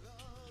you.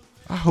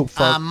 I hope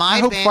fire, my I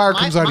hope band- fire my-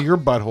 comes out my- of your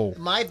butthole.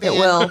 My band.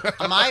 will.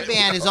 My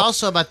band is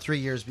also about 3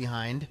 years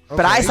behind.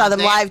 But I saw them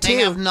They- live They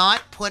too. have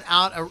not put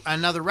out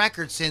another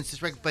record since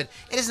this record, but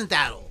it isn't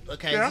that old.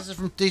 Okay, Yeah. this is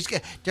from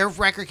their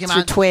record came It's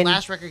your out. twin.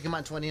 Last record came out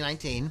in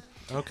 2019.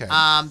 Okay.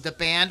 The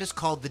band is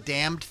called The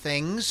Damned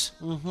Things.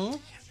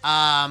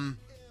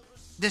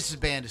 This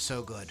band is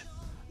so good,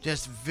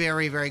 just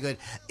very, very good.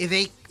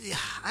 I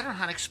don't know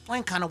how to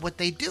explain kind of what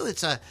they do.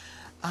 It's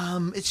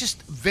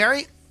just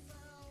very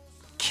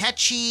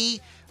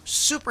catchy,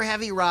 super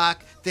heavy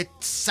rock that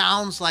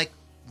sounds like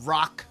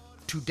rock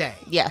today.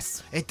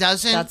 Yes. It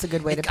doesn't. That's a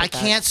good way to put I that.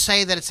 can't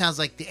say that it sounds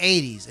like the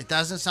 80s. It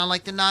doesn't sound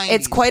like the 90s.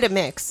 It's quite a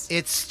mix.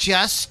 It's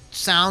just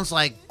sounds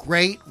like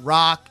great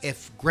rock.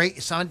 If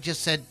someone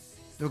just said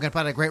they were going to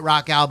put out a great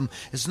rock album.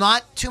 It's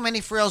not too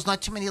many frills,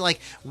 not too many like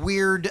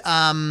weird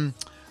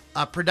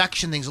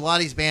production things. A lot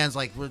of these bands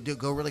like will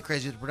go really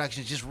crazy with the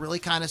production. It just really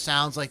kind of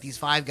sounds like these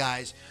five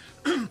guys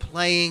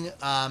playing.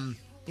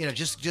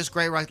 Just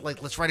great rock.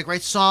 Like let's write a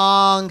great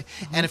song.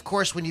 And of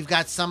course, when you've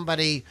got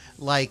somebody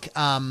like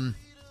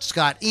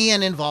Scott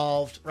Ian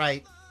involved,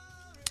 right?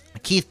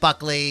 Keith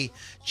Buckley,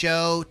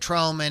 Joe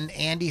Troman,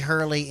 Andy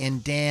Hurley,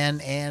 and Dan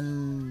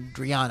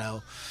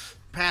Andriano.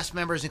 Past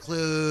members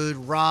include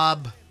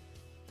Rob,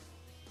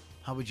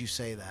 how would you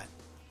say that?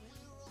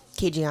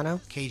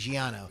 Caggiano.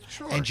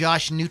 And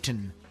Josh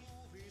Newton.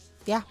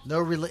 Yeah.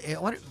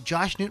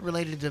 Josh Newton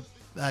related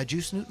to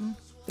Juice Newton?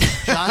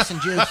 Josh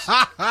and Juice.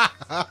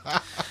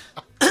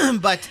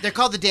 But they're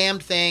called The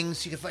Damned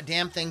Things. You can find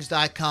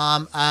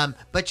damnthings.com.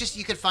 But just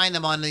you can find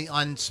them on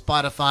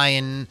Spotify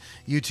and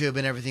YouTube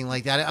and everything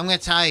like that. I'm going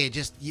to tell you,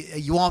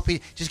 you won't be.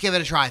 Just give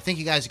it a try. I think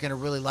you guys are going to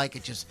really like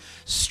it. Just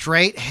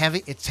straight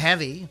heavy. It's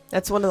heavy.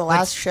 That's one of the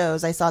last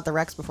shows I saw at the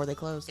Rex before they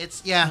closed.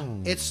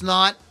 It's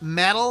not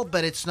metal,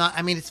 but it's not.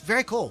 I mean, it's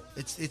very cool.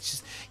 It's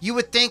just you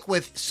would think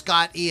with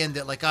Scott Ian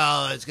that like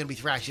it's going to be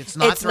thrash. It's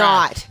not. It's thrash.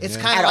 not. It's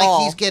Yeah. kind At of like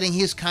all.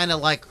 he's kind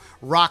of like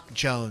Rock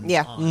Jones.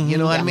 Yeah. on, you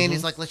know what I mean?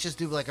 He's like, let's just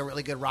do like a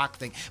really good rock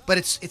thing, but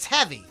it's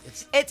heavy.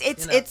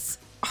 It's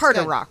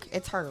harder good. rock.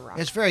 It's harder rock.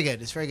 It's very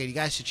good. It's very good. You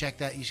guys should check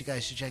that. You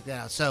guys should check that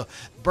out. So,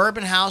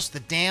 Bourbon House, The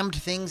Damned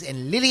Things,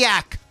 and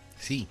Liliac.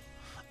 See.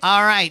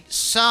 All right.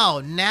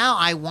 So now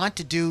I want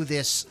to do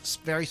this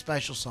very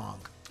special song.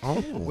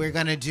 Oh. We're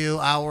going to do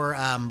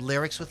our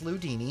lyrics with Lou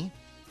Dini.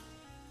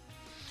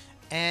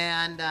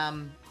 And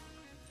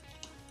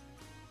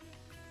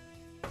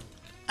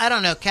I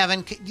don't know,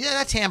 Kevin.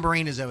 That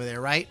tambourine is over there,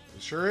 right?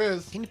 It sure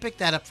is. Can you pick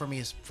that up for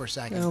me for a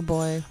second? Oh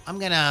boy. I'm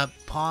going to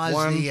pause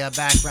One. the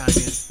background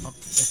music. Oh,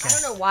 I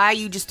okay. don't know why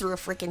you just threw a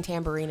freaking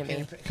tambourine at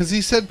me. Because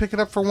he said pick it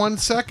up for 1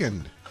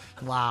 second.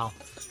 Wow.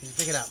 Can you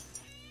pick it up?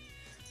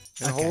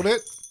 And Okay. hold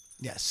it.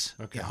 Yes.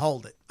 Okay. Yeah,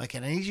 hold it. Okay,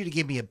 and I need you to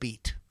give me a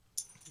beat.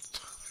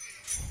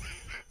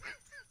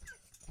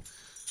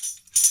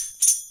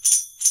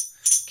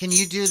 Can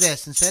you do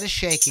this instead of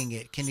shaking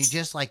it? Can you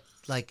just like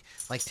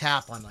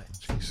tap on it?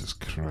 Jesus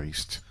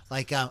Christ.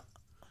 Like How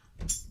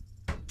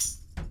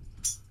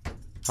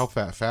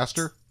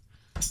faster?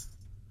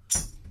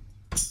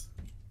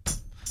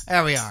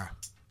 there we are.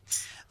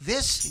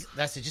 That's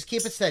it. Just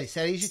keep it steady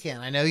as you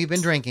can. I know you've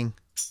been drinking.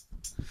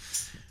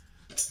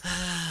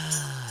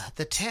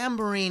 The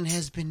tambourine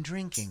has been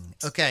drinking.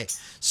 Okay,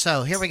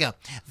 so here we go.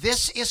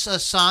 This is a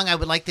song I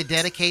would like to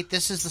dedicate.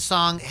 This is the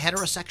song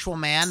 "Heterosexual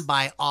Man"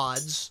 by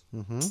Odds.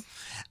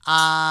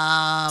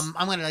 I'm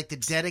going to like to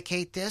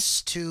dedicate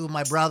this to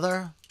my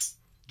brother,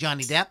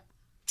 Johnny Depp.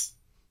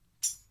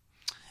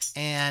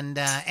 And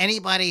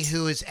anybody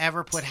who has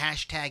ever put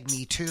hashtag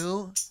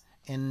 #MeToo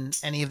in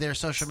any of their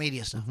social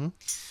media stuff.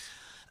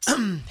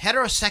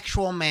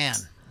 Heterosexual man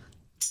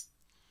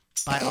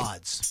by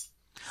odds.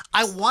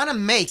 I want to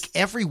make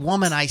every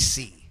woman I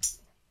see.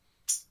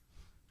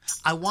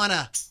 I want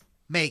to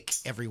make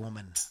every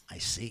woman I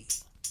see.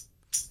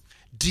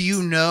 Do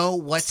you know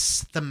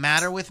what's the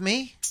matter with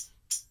me?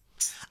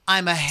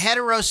 I'm a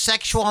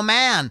heterosexual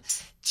man.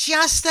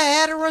 Just a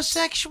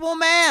heterosexual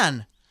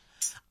man.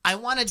 I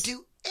want to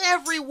do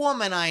every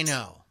woman I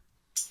know.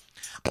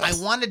 I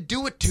want to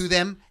do it to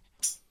them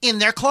in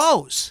their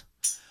clothes.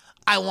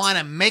 I want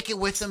to make it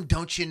with them,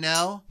 don't you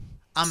know?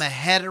 I'm a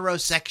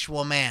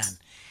heterosexual man.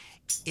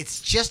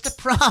 It's just a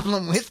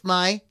problem with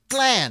my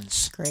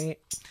glands. Great.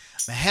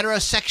 I'm a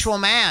heterosexual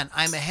man.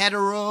 I'm a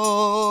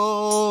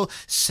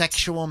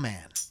heterosexual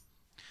man.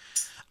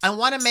 I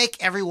want to make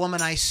every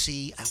woman I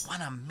see. I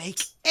want to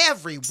make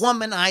every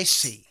woman I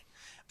see.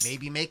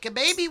 Maybe make a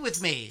baby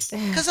with me.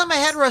 Because I'm a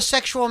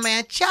heterosexual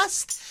man.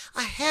 Just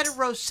a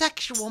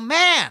heterosexual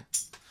man.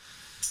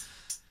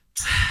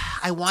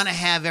 I want to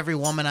have every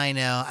woman I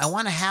know. I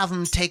want to have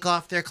them take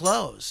off their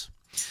clothes.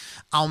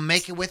 I'll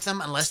make it with them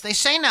unless they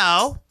say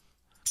no.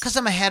 Because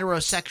I'm a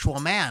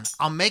heterosexual man.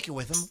 I'll make it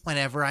with them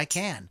whenever I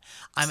can.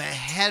 I'm a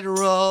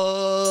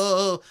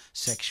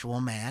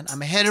heterosexual man.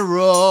 I'm a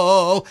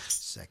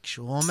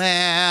heterosexual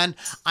man.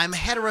 I'm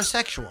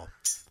heterosexual.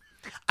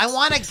 I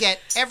want to get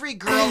every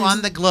girl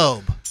on the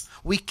globe.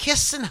 We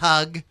kiss and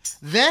hug,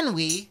 then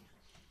we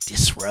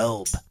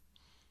disrobe.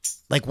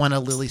 Like one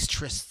of Lily's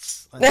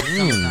trysts.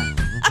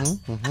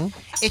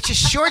 It's a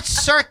short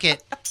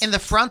circuit in the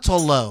frontal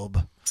lobe.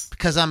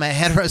 Because I'm a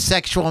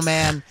heterosexual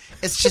man,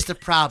 it's just a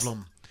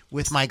problem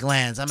with my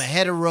glands. I'm a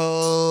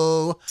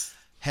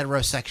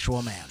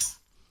heterosexual man.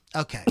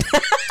 Okay.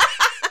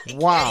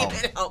 Wow. Can't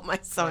even help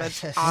myself.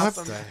 That's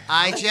awesome.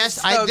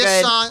 This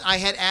good. song I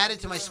had added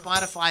to my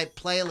Spotify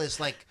playlist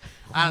like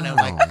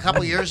a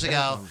couple years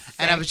ago,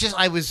 and I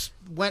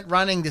went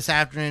running this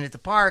afternoon at the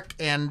park,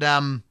 and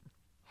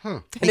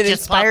And it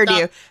just inspired popped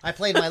you. up. I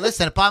played my list,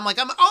 and I'm like,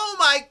 oh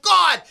my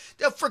god,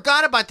 I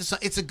forgot about this song.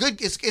 It's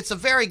a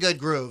very good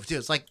groove too.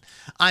 It's like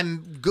I'm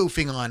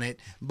goofing on it,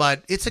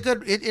 but it's a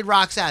good. It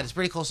rocks out. It's a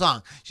pretty cool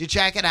song. You should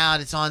check it out.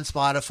 It's on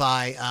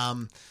Spotify.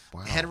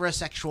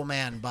 Heterosexual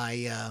Man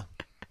by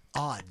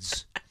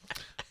Odds.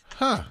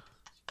 Huh.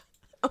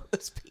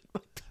 Almost peed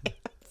my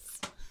pants.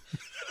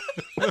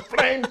 The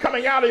flame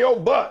coming out of your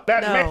butt.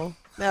 That man.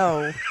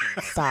 No.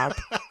 Stop.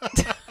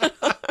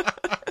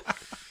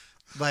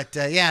 But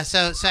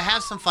so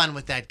have some fun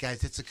with that,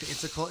 guys. It's a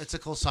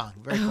cool song.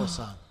 Very cool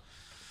song.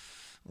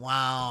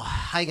 Wow,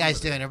 how you guys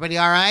doing? Everybody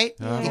all right?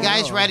 You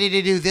guys ready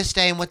to do This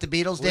Day and What the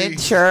Beatles Did?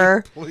 Please.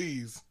 Sure.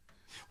 Please.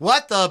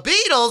 What the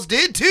Beatles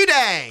did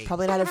today?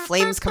 Probably not have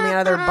flames coming out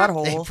of their They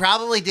butthole.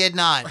 probably did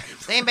not.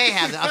 They may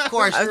have, of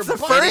course. That's the it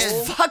first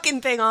is- fucking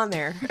thing on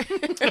there. The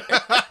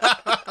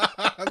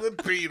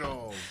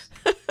Beatles.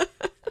 The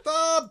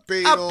A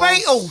Beatles.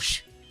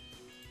 Beatles.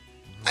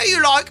 Are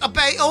you like a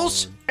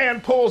Beatles?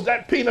 And pulls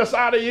that penis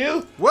out of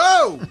you.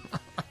 Whoa!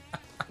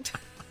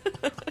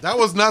 That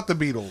was not the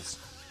Beatles.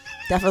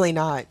 Definitely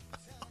not.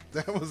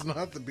 That was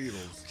not the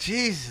Beatles.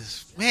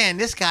 Jesus, man,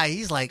 this guy,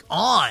 he's like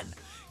on.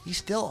 He's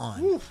still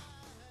on. Oof.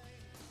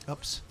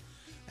 Oops.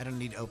 I don't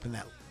need to open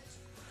that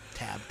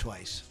tab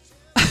twice.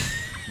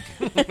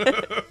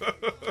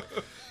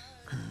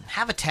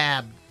 Have a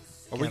tab.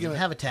 Are we Kevin. gonna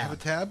have a tab? have a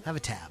tab? Have a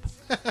tab.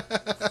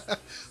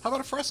 How about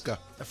a Fresca?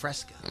 A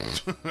Fresca.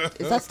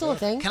 Is that still a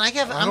thing? Can I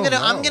get? I I'm don't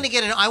gonna know.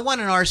 get an. I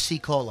want an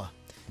RC cola.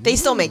 They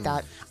still make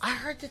that. I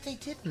heard that they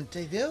didn't.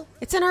 They do.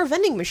 It's in our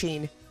vending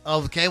machine.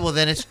 Oh, okay. Well,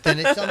 then it's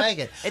still make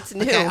it. It's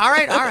new. Okay. All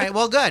right.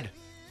 Well, good.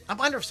 I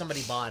wonder if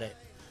somebody bought it.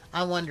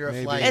 I wonder if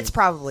Maybe. like It's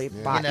probably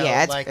bought.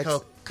 it's It's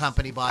Coke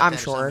company bought I'm that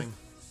or sure. something.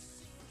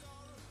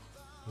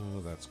 Oh,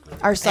 that's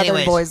great. our Southern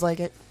Anyways. boys like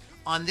it.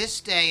 On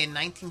this day in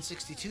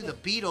 1962, the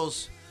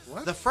Beatles,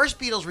 What? the first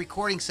Beatles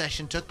recording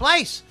session took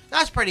place.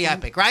 That's pretty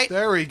epic, right?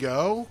 There we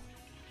go.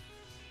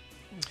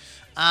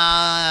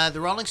 The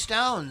Rolling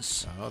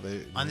Stones, Oh,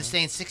 they. on this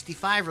day in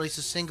 65, released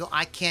a single,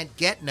 I Can't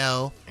Get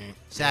No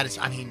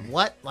Satisfied. I mean,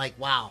 what? Like,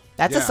 wow.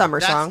 That's a Yeah. summer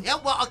That's- song. Yeah,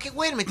 well, okay,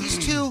 wait a minute.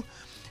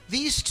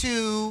 These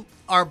two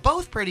are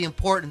both pretty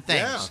important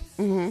things.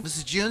 Yeah. This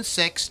is June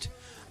 6th.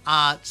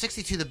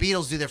 62, the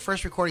Beatles do their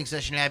first recording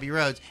session at Abbey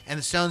Road, and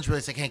the Stones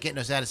release I Can't Get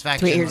No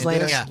Satisfaction. 3 years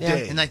later. Yeah, Yeah.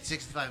 in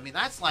 1965. I mean,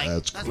 that's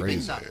big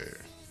crazy. stuff.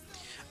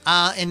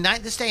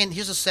 This day, and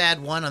here's a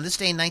sad one. On this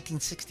day in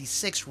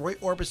 1966, Roy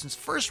Orbison's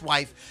first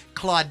wife,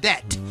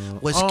 Claudette,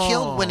 was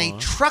killed when a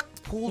truck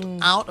pulled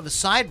out of a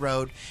side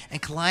road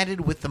and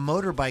collided with the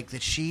motorbike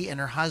that she and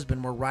her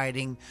husband were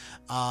riding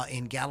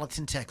in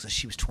Gallatin, Texas.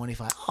 She was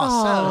 25.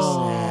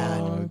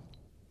 Oh, so sad.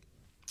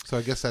 So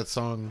I guess that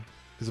song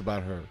is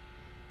about her,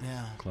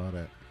 Yeah.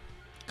 Claudette.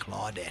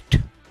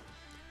 Claudette.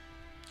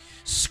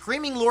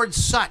 Screaming Lord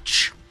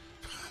Sutch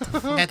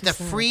at the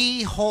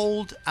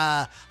Freehold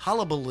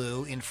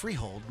Hullabaloo in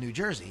Freehold, New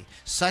Jersey.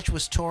 Sutch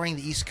was touring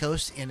the East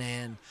Coast in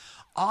an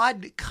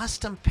odd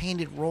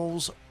custom-painted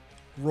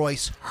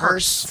Rolls-Royce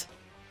hearse.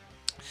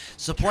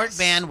 Support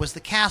band was the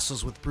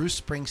Castles with Bruce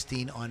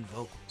Springsteen on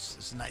vocals.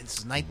 This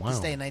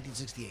day in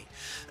 1968.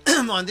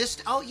 On this,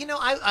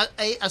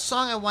 a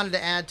song I wanted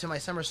to add to my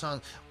summer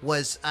song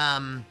was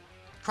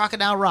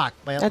Crocodile Rock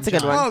by Elton That's a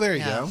good John. one. Oh, there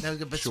you go. That was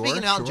good. But Sure,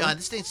 speaking of Elton sure. John,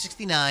 this day in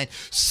 69.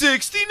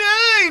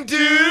 69,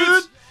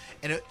 dude.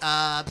 And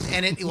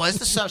it was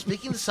the summer.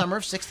 Speaking of the summer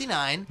of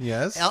 '69,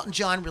 Yes. Elton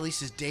John released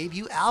his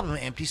debut album,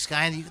 "Empty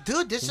Sky." And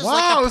dude, this is Wow,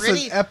 like a it's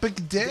pretty an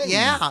epic day.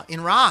 yeah,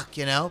 in rock.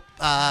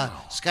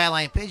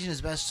 Skyline Pigeon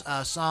is best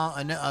song,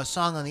 on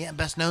the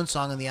best known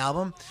song on the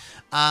album.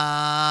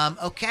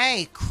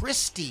 Okay,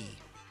 Christie.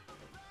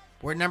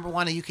 We're number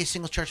one at UK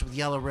singles chart with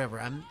Yellow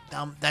River.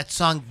 That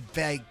song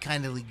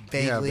vaguely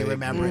vague.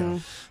 remember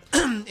it.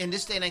 In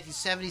this day,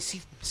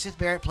 1970, Syd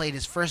Barrett played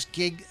his first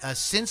gig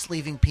since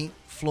leaving Pink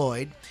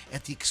Floyd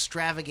at the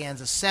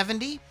Extravaganza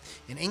 70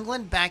 in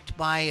England, backed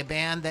by a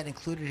band that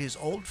included his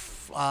old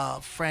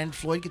friend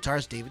Floyd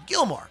guitarist David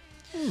Gilmour.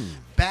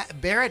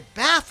 Barrett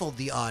baffled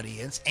the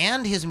audience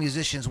and his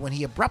musicians when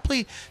he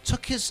abruptly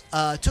took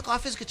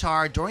off his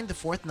guitar during the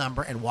fourth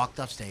number and walked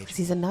off stage. 'Cause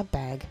he's a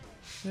nutbag.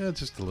 Yeah,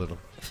 just a little.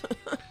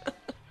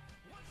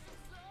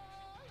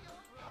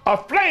 A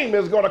flame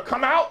is going to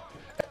come out.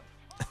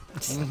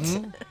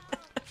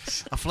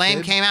 A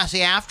flame came out.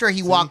 See, after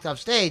he walked off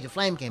stage, a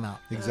flame came out.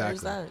 Exactly.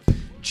 There's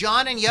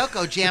John and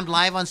Yoko jammed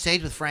live on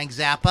stage with Frank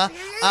Zappa.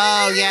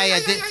 Oh, yeah.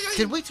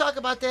 Did we talk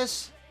about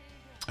this?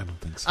 I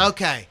don't think so.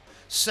 Okay.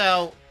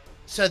 So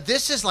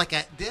this is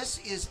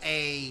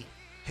a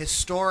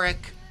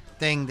historic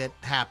thing that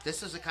happened.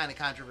 This is a kind of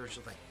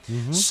controversial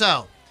thing.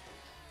 So,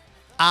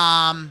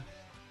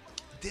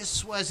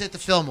 this was at the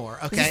Fillmore.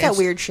 Okay. that. Is this that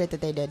weird shit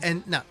that they did?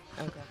 And no.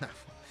 Okay. No.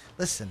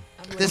 Listen,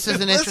 this is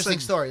an interesting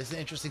story. It's an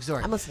interesting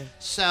story. I'm listening.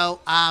 So,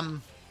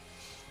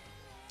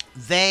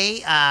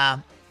 they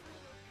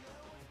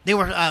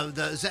were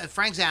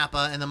Frank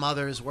Zappa and the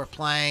Mothers were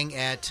playing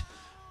at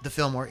the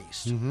Fillmore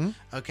East.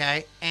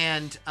 Okay,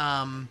 and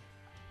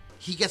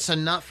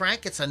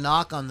Frank gets a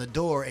knock on the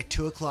door at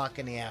 2:00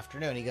 in the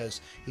afternoon.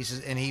 He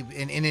says, and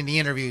in the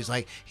interviews,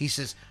 he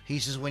says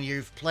when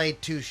you've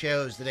played two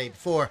shows the day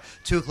before,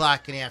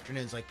 2:00 in the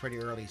afternoon is like pretty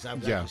early. So I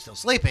was still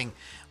sleeping,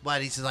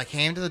 but he says I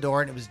came to the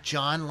door and it was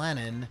John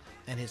Lennon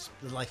and his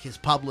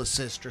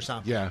publicist or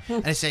something. Yeah.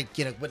 And I said,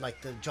 John would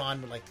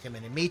like to come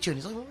in and meet you,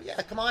 and he's like, well, yeah,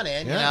 come on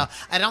in. Yeah.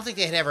 I don't think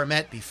they had ever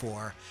met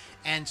before,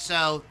 and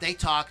so they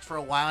talked for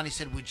a while, and he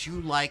said, would you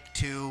like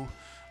to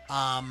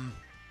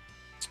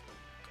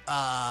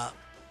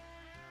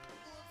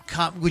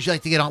would you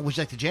like to get on? Would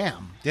you like to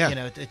jam? Yeah.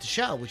 At the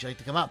show. Would you like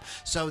to come up?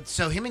 So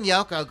him and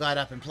Yoko got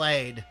up and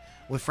played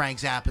with Frank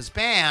Zappa's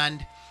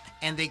band,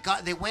 and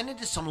they went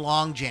into some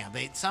long jam.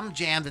 Some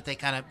jam that they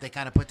kind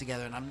of put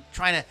together. And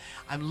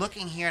I'm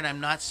looking here and I'm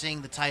not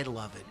seeing the title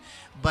of it,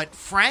 but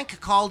Frank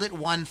called it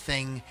one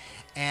thing,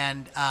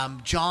 and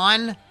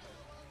John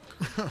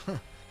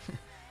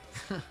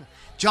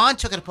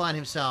took it upon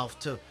himself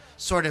to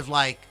sort of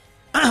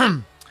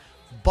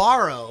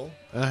borrow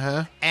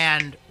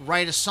and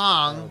write a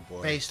song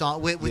based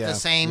on with the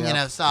same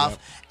stuff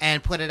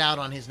and put it out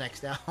on his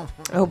next album.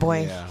 Oh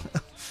boy. Yeah.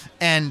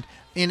 And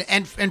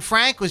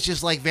Frank was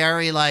just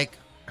very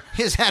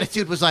his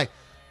attitude was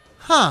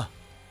huh.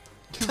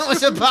 That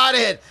was about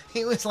it.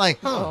 He was like,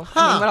 huh.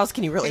 I mean, what else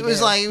can you really He was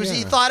do?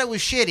 he thought it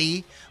was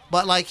shitty,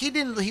 but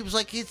he was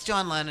like, it's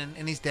John Lennon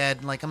and he's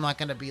dead, and I'm not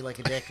gonna be like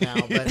a dick now,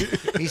 but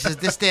he says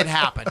this did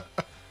happen.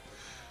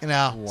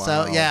 Wow.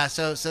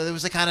 So it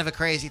was a kind of a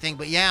crazy thing,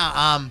 but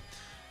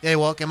they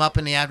woke him up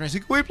in the afternoon and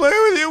said, can we play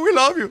with you? We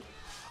love you.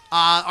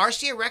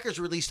 RCA Records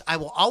released I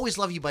Will Always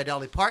Love You by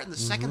Dolly Parton, the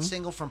second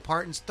single from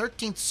Parton's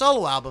 13th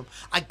solo album.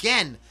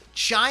 Again,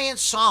 giant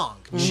song.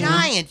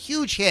 Giant,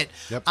 huge hit.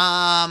 Yep.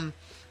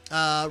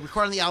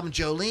 Recording the album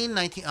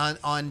Jolene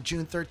on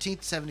June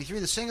 13th, 73.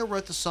 The singer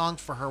wrote the song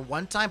for her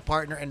one-time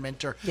partner and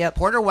mentor,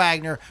 Porter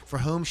Wagner, for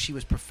whom she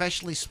was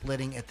professionally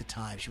splitting at the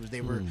time. They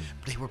were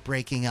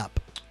breaking up.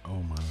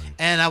 Oh my.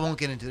 And I won't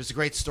get into it. There's a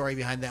great story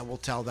behind that. We'll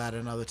tell that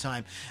another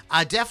time.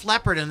 Def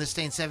Leppard in this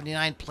day in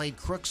 79 played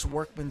Crook's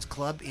Workman's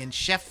Club in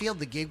Sheffield.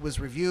 The gig was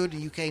reviewed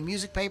in UK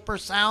music paper.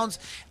 Sounds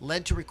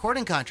led to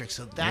recording contracts.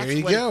 So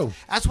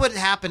that's what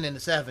happened in the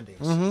 70s.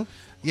 Mm-hmm.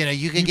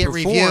 You could get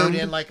reviewed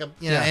in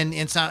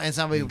and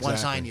somebody would want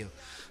to sign you.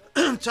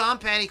 Tom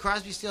Petty,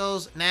 Crosby,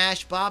 Stills,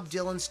 Nash, Bob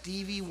Dylan,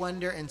 Stevie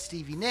Wonder, and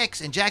Stevie Nicks,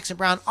 and Jackson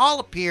Browne all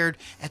appeared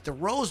at the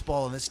Rose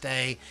Bowl on this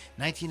day,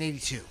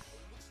 1982.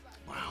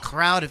 Wow.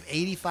 Crowd of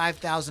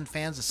 85,000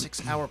 fans, a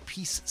 6-hour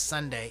Peace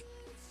Sunday.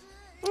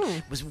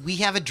 Was We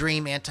Have a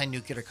Dream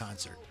anti-nuclear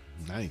concert.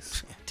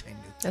 Nice.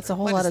 Anti-nuclear. That's a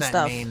whole what lot does of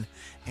stuff. That mean,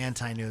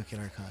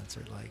 anti-nuclear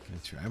concert?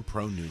 That's right. I'm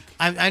pro nuke.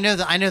 I know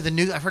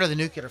I've heard of the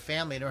nuclear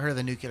family. I've never heard of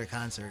the nuclear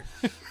concert.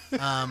 It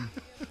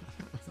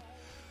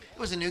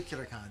was a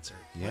nuclear concert.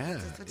 Yeah,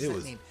 what does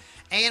that mean?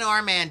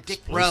 A&R man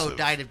Dick Rowe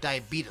died of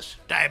diabetes.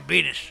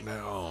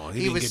 No,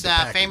 He was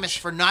famous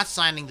for not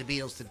signing the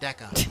Beatles to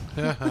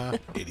Decca.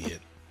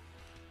 Idiot.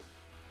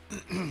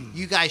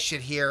 You guys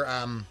should hear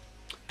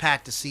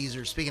Pat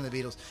DeCesar. Speaking of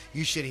the Beatles,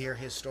 you should hear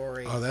his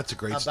story. Oh, that's a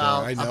great about,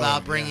 story. I know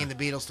about him, bringing yeah.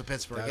 the Beatles to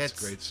Pittsburgh.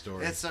 That's a great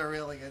story. It's a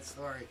really good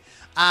story.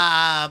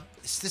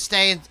 This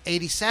day in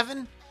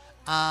 '87,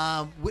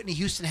 Whitney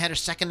Houston had her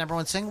second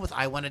 #1 single with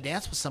 "I Want to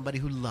Dance with Somebody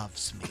Who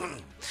Loves Me."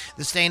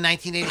 This day in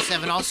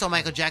 1987, also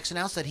Michael Jackson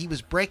announced that he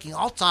was breaking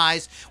all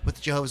ties with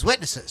the Jehovah's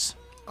Witnesses.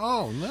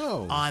 Oh,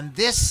 no. On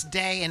this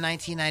day in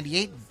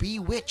 1998,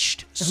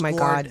 Bewitched Oh my scored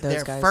God, those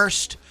their guys.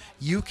 first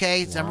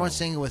UK #1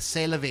 single with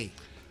 "C'est la vie."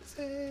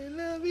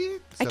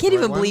 I can't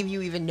even believe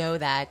you even know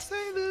that.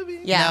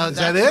 Yeah. No, Is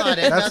that that's it? not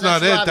it. That's No,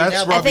 not it. Robbie That's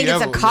Nevil. I Robbie think it's a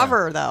Nevil, yeah.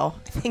 cover, though.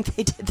 I think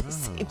they did the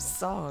same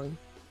song.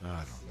 I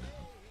don't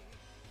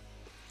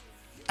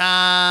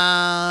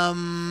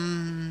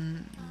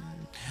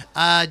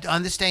know.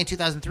 On this day in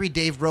 2003,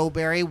 Dave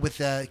Roweberry, with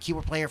the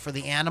keyboard player for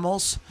the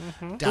Animals,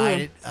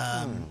 died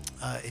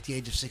at the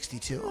age of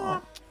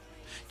 62.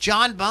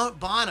 John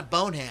Bonham.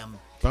 Bonham.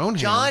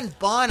 John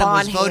Bonham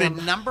was Bonham.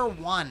 voted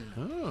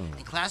 #1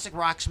 in Classic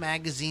Rock's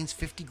magazine's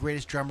 50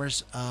 greatest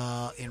drummers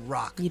in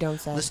rock. You don't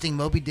say. Listing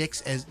Moby Dick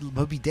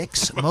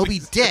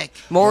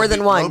More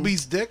than one.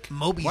 Moby's dick?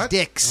 Moby What?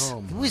 Dicks.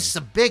 Oh, He my. was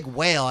a big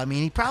whale. I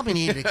mean, he probably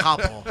needed a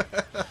couple.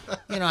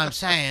 You know what I'm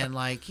saying?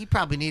 Like, he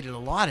probably needed a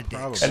lot of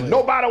dicks. Probably. And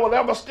nobody will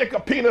ever stick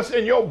a penis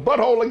in your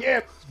butthole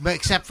again. But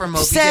except for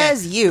Moby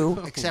Says Dick.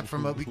 you. Except for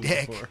Moby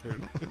Dick.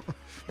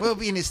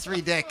 Moby and his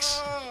 3 dicks.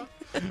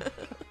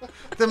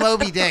 The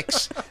Moby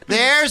Dicks.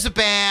 There's a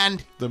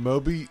band. The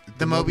Moby Dicks.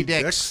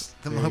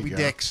 The There you Moby go.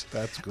 Dicks.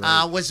 That's great.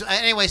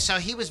 Anyway, so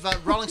he was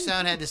Rolling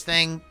Stone had this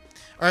thing,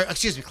 or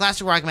excuse me,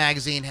 Classic Rock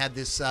magazine had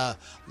this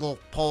little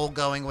poll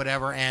going,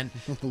 whatever, and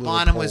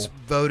Bonham was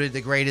voted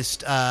the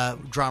greatest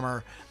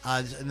drummer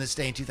in this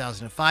day in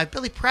 2005.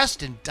 Billy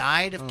Preston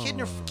died of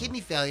kidney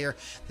failure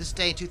this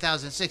day in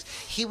 2006.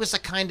 He was a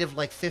kind of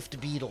like fifth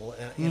Beatle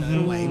in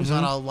a way. He was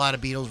on a lot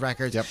of Beatles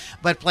records, Yep.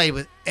 but played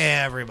with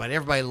everybody.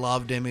 Everybody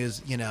loved him. He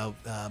was,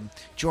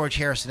 George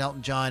Harrison,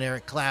 Elton John,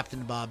 Eric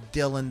Clapton, Bob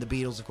Dylan, the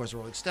Beatles, of course, the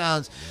Rolling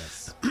Stones.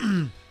 Yes.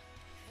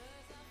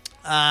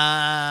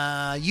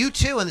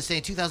 U2 on this day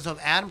in 2012,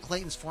 Adam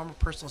Clayton's former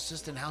personal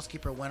assistant and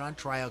housekeeper went on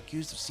trial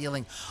accused of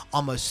stealing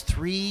almost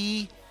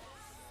 3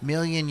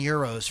 million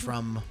euros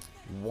from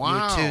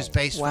Wow. U2's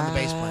bass from the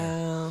bass player.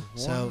 Wow.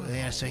 So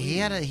yeah, so you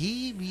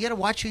gotta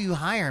watch who you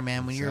hire,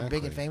 man, when you're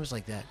big and Exactly. famous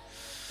like that.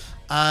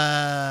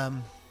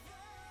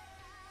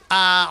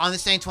 On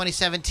this day in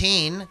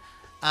 2017,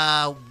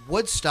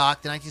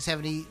 Woodstock, the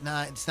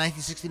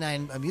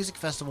 1969 music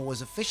festival,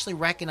 was officially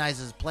recognized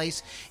as a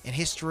place in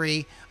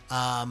history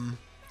by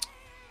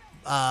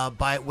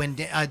when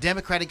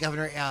Democratic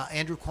Governor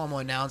Andrew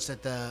Cuomo announced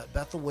that the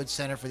Bethel Woods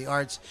Center for the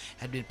Arts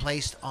had been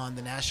placed on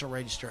the National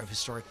Register of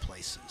Historic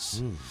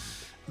Places.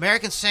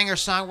 American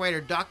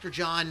singer-songwriter Dr.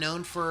 John,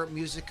 known for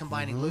music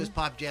combining blues,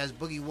 pop, jazz,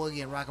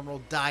 boogie-woogie, and rock and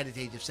roll, died at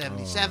the age of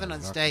 77 on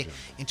this Dr. day John.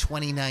 in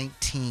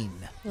 2019.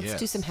 Let's Yes.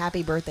 do some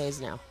happy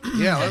birthdays now.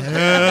 Yeah.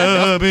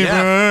 Happy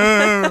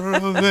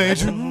birthday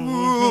to you.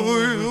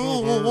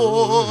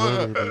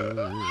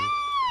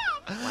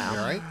 All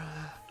right.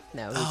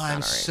 No, he's Oh, not I'm all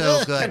right.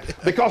 so good.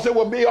 Because it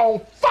will be on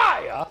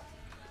fire.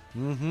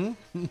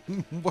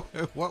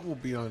 What will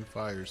be on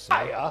fire, sir?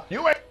 Fire.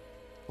 You ain't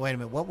Wait a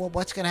minute.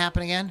 What's going to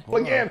happen again?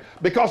 again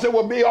because it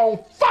will be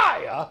on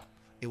fire.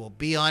 It will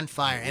be on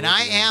fire. And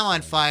I am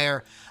on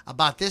fire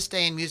about this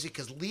day in music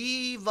because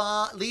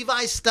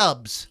Levi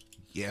Stubbs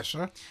Yes,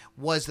 sir.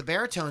 was the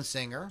baritone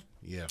singer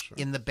Yes, sir.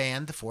 in the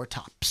band The Four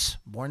Tops,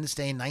 born this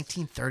day in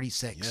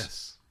 1936.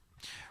 Yes.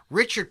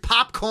 Richard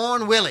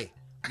Popcorn Willie,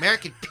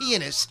 American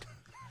pianist,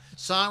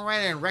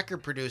 songwriter, and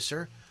record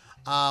producer,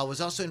 was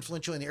also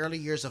influential in the early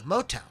years of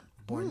Motown,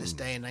 born this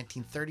day in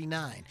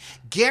 1939.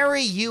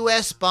 Gary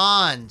U.S.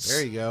 Bonds.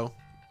 There you go.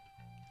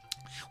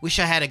 Wish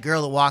I had a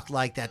girl that walked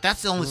like that.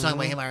 That's the only song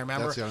by him I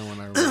remember. That's the only one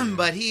I remember.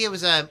 But he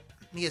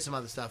had some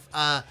other stuff.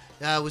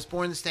 Was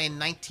born this day in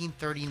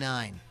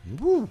 1939.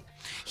 Woo.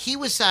 He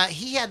had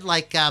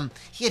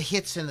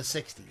hits in the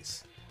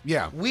 60s.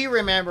 Yeah. We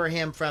remember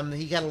him from,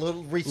 he got a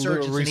little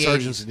resurgence, Little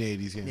resurgence in the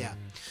 80s. in the 80s.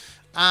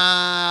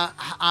 Yeah.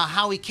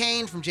 Howie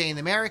Kane from Jay and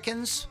the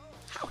Americans.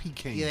 How he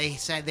came.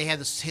 Yeah, they had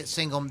this hit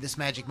single, This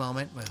Magic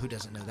Moment. Well, who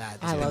doesn't know that?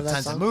 I love that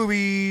Tons song. of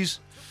movies.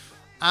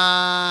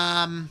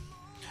 Edgar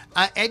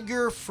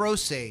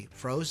Froese.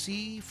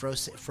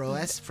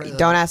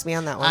 Don't ask me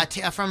on that one.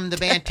 From the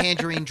band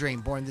Tangerine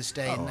Dream, born this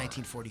day in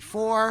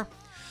 1944.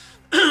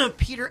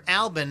 Peter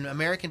Albin,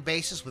 American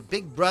bassist with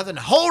Big Brother and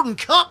Holding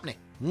Company.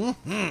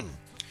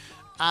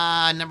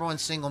 #1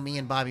 single, Me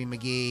and Bobby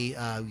McGee.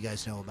 You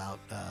guys know about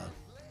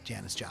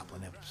Janis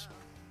Joplin.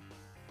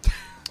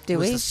 Do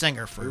was we? the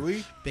singer for Do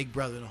we? Big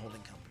Brother and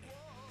Holding Company.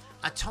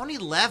 Tony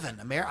Levin,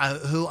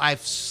 who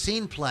I've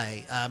seen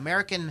play,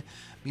 American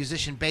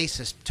musician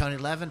bassist Tony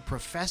Levin,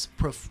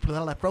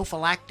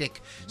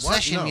 prophylactic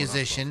session No, not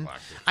musician.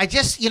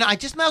 prophylactic. I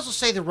just might as well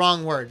say the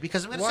wrong word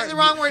because I'm going to say What? the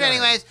wrong word Sorry.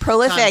 anyways.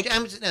 Prolific.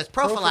 No, it's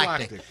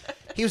prophylactic.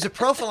 Prophylactic. He was a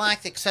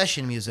prophylactic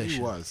session musician.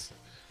 He was.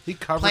 He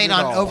covered Played it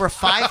on all. over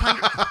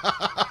 500.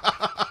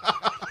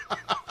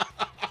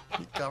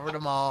 He covered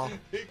them all.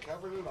 He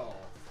covered it all.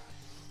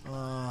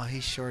 Oh, he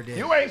sure did.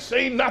 You ain't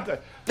seen nothing.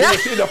 Till you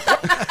see the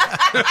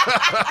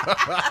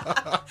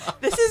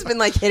This has been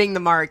like hitting the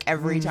mark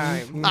every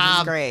time. This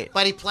is great.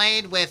 But he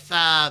played with,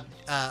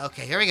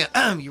 okay, here we go.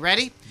 You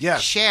ready?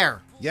 Yes.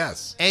 Cher,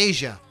 Yes.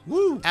 Asia,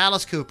 Woo.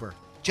 Alice Cooper,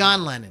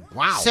 John Lennon,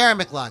 Wow. Sarah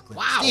McLachlan,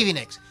 Wow. Stevie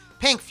Nicks,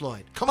 Pink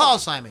Floyd, Come Paul on.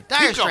 Simon,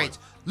 Dire Keep going. Straits,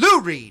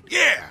 Lou Reed,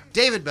 Yeah.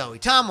 David Bowie,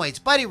 Tom Waits,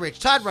 Buddy Rich,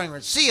 Todd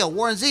Rundgren, Seal,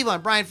 Warren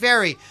Zevon, Brian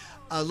Ferry,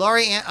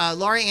 Laurie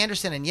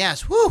Anderson, and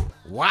yes, whoo.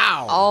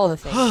 Wow. All the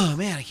things. Oh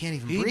man, I can't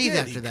even he breathe did.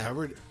 after He that.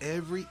 covered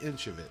every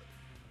inch of it.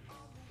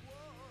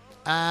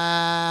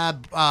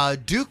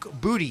 Duke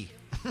Booty.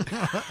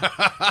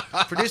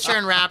 Producer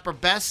and rapper,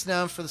 best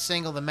known for the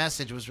single "The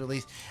Message," was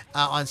released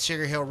on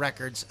Sugar Hill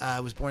Records.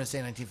 Was born in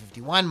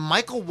 1951.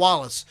 Michael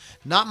Wallace,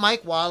 not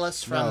Mike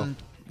Wallace from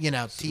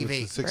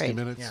TV. 60 Right.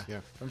 minutes. Yeah, Yeah.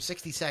 from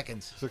 60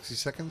 Seconds. 60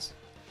 seconds.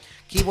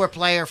 Keyboard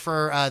player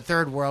for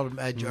Third World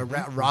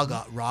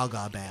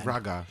Raga band.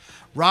 Raga.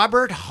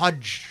 Robert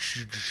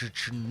Hodge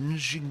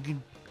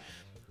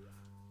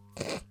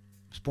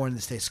was born in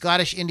the States.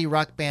 Scottish indie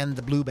rock band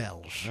The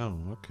Bluebells. Oh,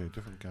 okay.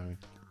 Different guy.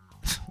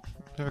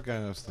 Different guy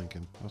I was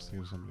thinking. I was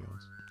thinking of somebody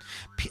else.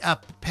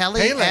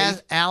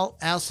 Pelle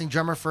Alsing,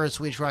 drummer for a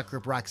Swedish rock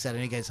group Roxette. I know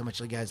you guys how much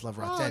you guys love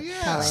Roxette. Oh,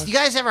 yeah. Pelle. You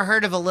guys ever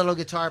heard of a little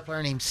guitar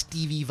player named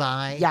Stevie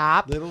Vai?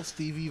 Yep. Little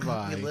Stevie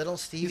Vai. Little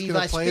Stevie He's Vai.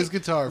 gonna play his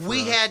guitar for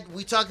us.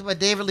 We talked about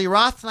David Lee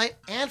Roth tonight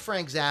and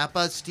Frank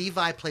Zappa. Steve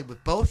Vai played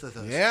with both of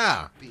those.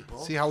 Yeah.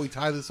 People. See how we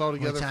tie this all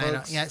together,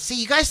 folks? Yeah. See,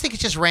 you guys think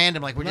it's just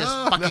random, like we're just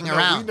No, fucking no,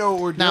 around. we know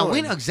what we're No, we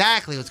doing. know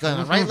exactly what's going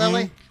on, right,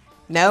 Lily?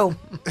 No.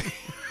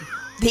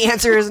 The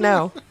answer is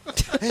no.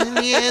 And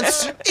the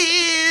answer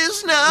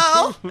is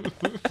no.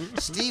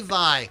 Steve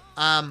Vai.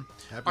 Are you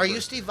a birthday.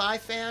 Steve Vai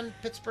fan,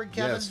 Pittsburgh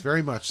Kevin? Yes,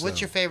 very much so. What's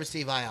your favorite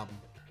Steve Vai album?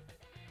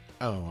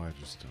 Oh, I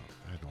just don't.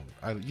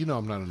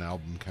 I'm not an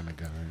album kind of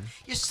guy.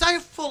 You're so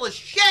full of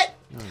shit.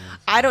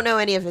 I don't know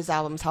any of his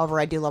albums. However,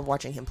 I do love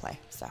watching him play.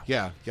 So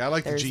Yeah, I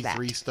like the There's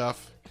G3 that.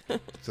 stuff.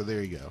 So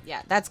there you go.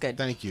 yeah, that's good.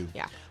 Thank you.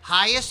 Yeah.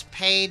 Highest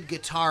paid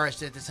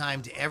guitarist at the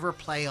time to ever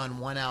play on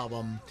one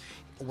album.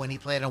 When he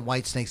played on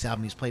Whitesnake's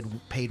album, he's paid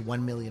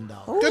 $1 million.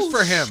 Good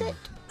for him. Shit.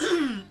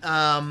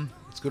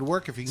 It's good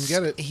work if you can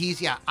get it.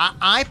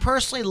 I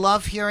personally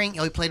love hearing.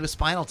 He played with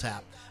Spinal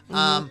Tap.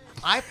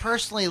 I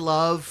personally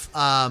love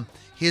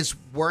his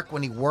work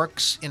when he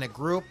works in a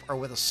group or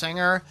with a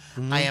singer.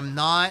 I am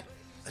not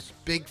a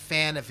big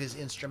fan of his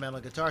instrumental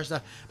guitar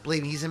stuff.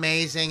 Believe me, he's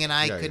amazing, and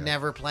I Yeah, could yeah.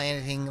 never play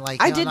anything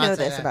like. I I'm did not know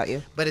saying this that. about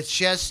you. But it's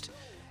just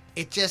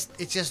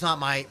not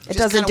my. It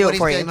doesn't do it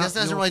for you. It just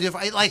doesn't really do it for.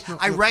 I not I your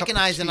cup of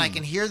recognize it and I tea.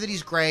 can hear that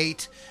he's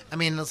great. I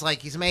mean, it's like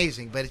he's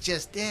amazing, but it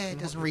just it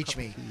doesn't reach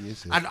me. tea,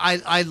 is it?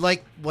 I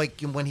like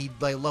when he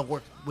love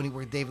work when he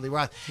worked with David Lee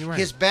Roth. You're right.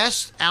 His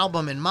best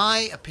album, in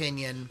my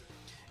opinion,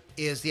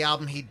 is the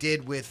album he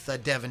did with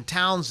Devin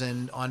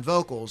Townsend on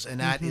vocals, and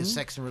that is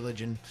Sex and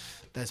Religion.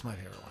 That's my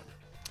favorite one.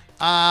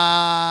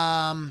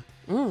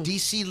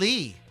 DC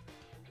Lee,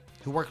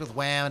 who worked with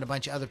Wham and a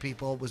bunch of other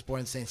people, was born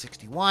in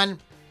 1961.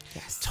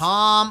 Yes.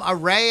 Tom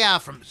Araya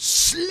from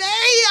Slayer.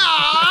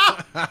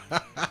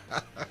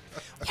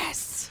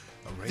 Yes.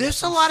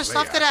 There's a lot of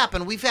stuff that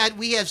happened. We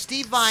have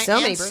Steve Vai So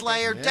many and birthdays.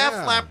 Slayer, Yeah.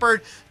 Def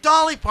Leppard,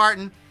 Dolly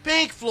Parton,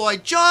 Pink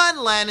Floyd, John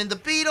Lennon, the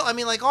Beatles. I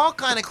mean, like all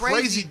kind of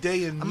crazy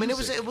day in I mean,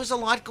 music. it was a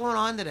lot going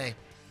on today.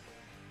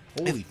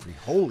 Holy.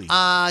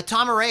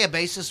 Tom Araya,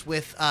 bassist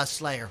with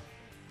Slayer.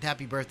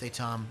 Happy birthday,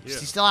 Tom. Yeah. Is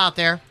he still out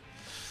there?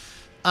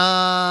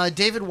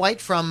 David White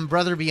from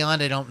Brother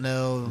Beyond. I don't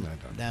know I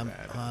don't them. know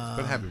that.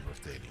 But happy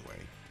birthday anyway.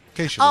 In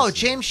case you're listening.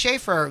 James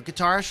Schaefer,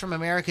 guitarist from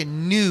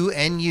American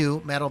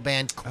NU metal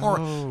band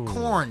Korn. Oh.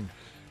 Korn.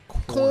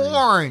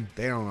 Korn.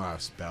 They don't know how to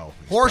spell.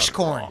 They Horse spelled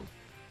it corn. wrong.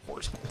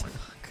 Horse corn.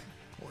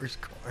 Horse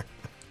corn.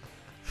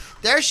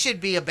 There should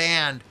be a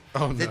band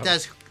Oh, that no.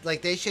 does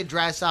like they should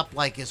dress up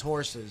like his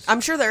horses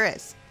I'm sure there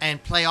is.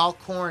 and play all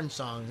Korn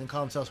songs and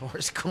call themselves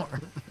Horse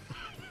Corn.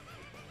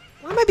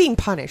 Why am I being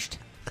punished?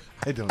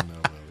 I don't know,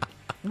 Lily.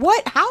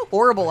 What? How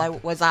horrible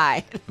was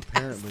I?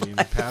 Apparently, in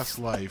a past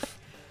life.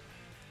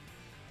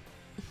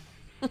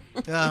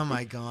 Oh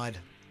my god.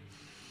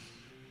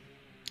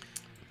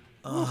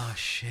 Oh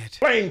shit.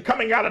 flame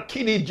coming out of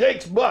TD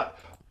Jake's butt.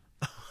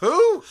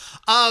 Who?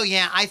 Oh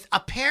yeah, I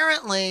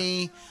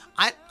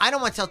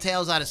don't want to tell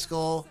tales out of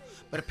school,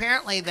 but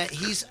apparently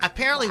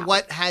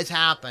what has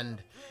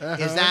happened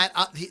is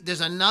that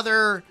there's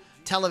another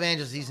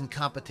televangelist he's in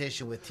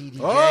competition with TD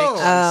Jakes.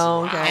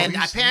 Oh, okay. And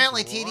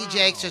apparently TD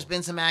Jakes, there's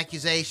been some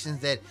accusations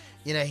that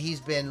he's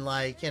been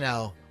walking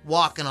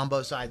on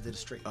both sides of the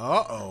street.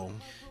 Uh-oh.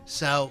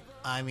 So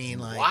I mean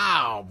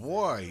Wow,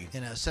 boy.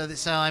 so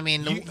I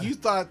mean You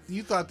thought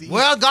the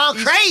world gone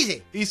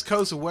crazy. East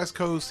Coast and West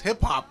Coast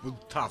hip hop was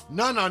tough.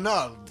 No.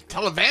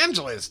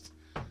 Televangelist.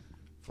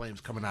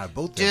 Flames coming out of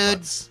both their Dude,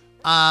 butts.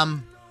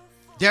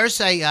 there's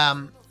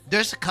some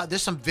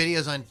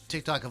videos on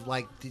TikTok of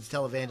these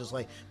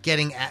televangelists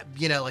getting at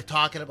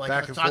talking about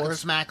Back and talking forth?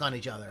 smack on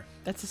each other.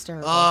 That's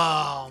hysterical.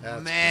 Oh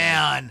That's man,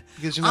 done.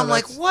 Because, you know, I'm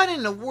like, that's- what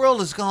in the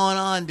world is going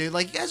on, dude?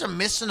 Like, you guys are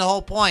missing the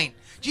whole point.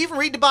 Did you even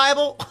read the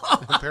Bible?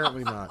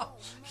 Apparently not.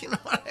 You know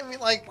what I mean?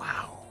 Like,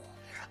 wow.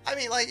 I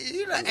mean, like,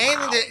 you know,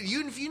 anything that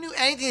if you knew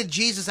anything that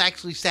Jesus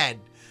actually said,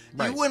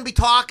 Right. you wouldn't be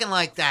talking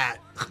like that.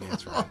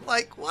 That's right.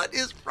 Like, what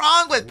is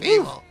wrong with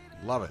people?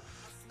 Love it.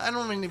 I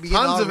don't mean to be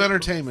Tons all of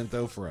entertainment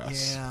though for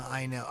us. Yeah,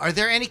 I know. Are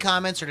there any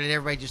comments, or did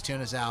everybody just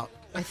tune us out?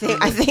 I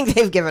think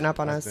they've given up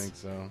on I us. think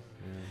so.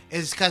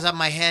 It's because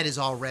my head is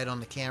all red on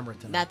the camera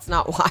tonight. That's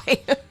not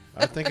why.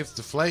 I think it's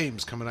the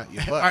flames coming out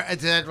your Or, butt. did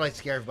that really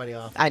scare everybody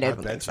off? I don't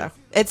bet think so. you.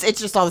 It's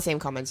just all the same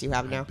comments you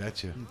have I now.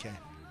 bet you. Okay.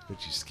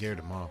 But you scared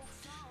them off.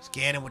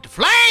 Scan him with the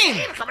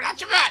flame coming out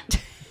your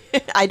butt.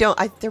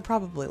 They're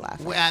probably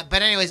laughing.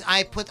 But anyways,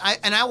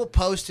 I will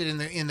post it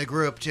in the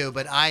group too.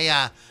 But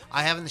I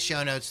have in the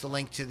show notes the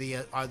link to the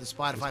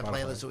Spotify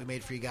playlist that we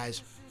made for you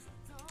guys.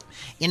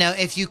 You know,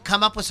 if you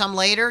come up with some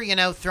later, you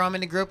know, throw them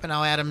in the group and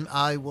I'll add them.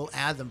 I will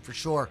add them for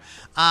sure.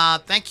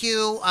 Thank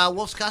you,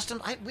 Wolf's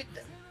Custom. We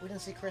didn't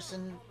see Chris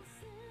and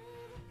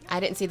I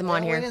didn't see them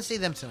on we here. didn't see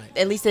them tonight.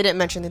 At least they didn't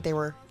mention that they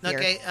were here.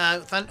 Okay,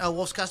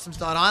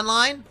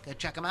 wolfscustoms.online. Go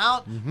check them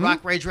out.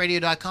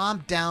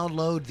 RockRageRadio.com.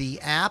 Download the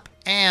app.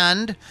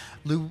 And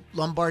Lou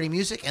Lombardi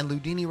Music and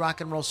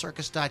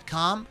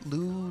LudiniRockAndRollCircus.com.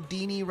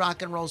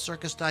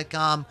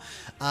 LudiniRockAndRollCircus.com.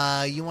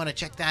 You want to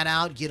check that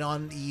out. Get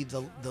on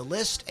the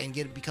list and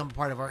become a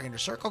part of our Inner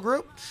Circle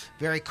group.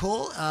 Very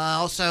cool.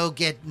 Also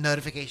get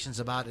notifications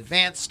about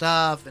advanced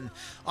stuff and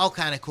all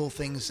kind of cool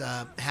things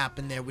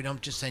happen there. We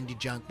don't just send you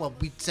junk. Well,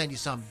 we send you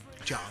some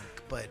junk,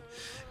 but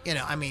you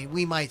know, I mean,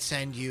 we might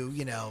send you,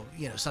 you know,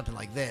 something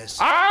like this.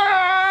 So,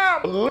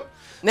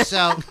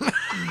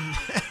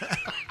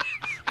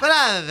 but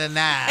other than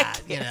that,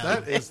 you know,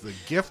 That is the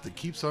gift that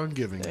keeps on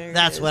giving.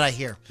 that's what I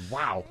hear.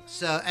 Wow.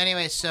 So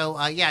anyway,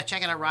 yeah,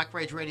 check it out,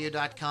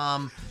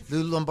 rockrageradio.com,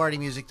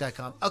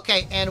 LouLombardiMusic.com.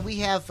 Okay, and we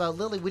have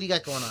Lily. What do you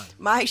got going on?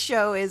 My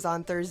show is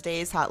on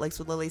Thursdays, Hot Licks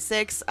with Lily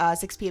 6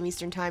 p.m.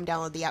 Eastern Time.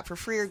 Download the app for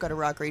free or go to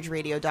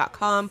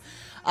rockrageradio.com.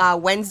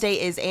 Wednesday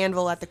is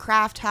Anvil at the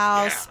Craft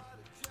House. Yeah.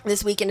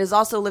 This weekend is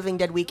also Living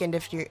Dead Weekend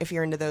if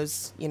you're into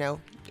those, you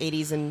know,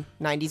 80s and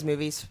 90s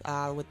movies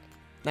with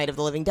Night of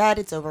the Living Dead.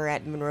 It's over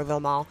at Monroeville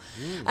Mall.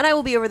 And I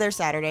will be over there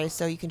Saturday,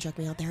 so you can check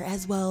me out there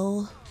as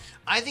well.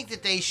 I think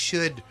that they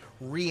should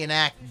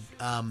reenact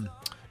Dawn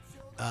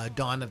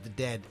of the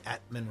Dead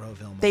at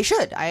Monroeville Mall. They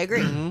should. I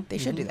agree. They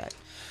should do that.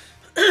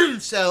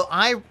 So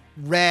I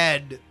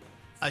read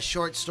a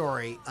short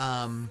story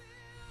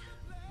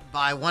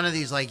by one of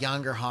these like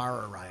younger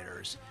horror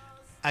writers.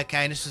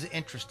 Okay, and this is an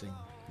interesting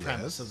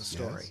premise of the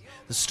story. Yes.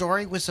 The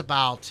story was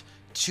about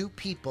two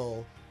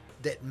people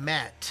that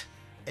met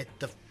at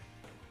the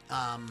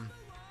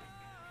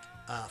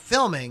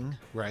filming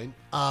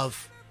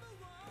of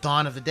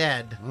Dawn of the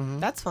Dead.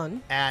 That's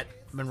fun. At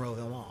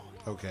Monroeville Mall.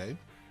 Okay.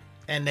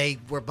 And they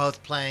were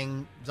both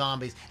playing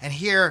zombies. And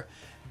here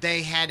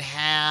they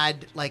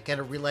had like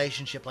a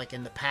relationship like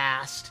in the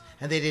past,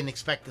 and they didn't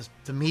expect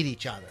to meet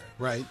each other.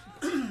 Right.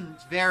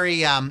 It's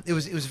very it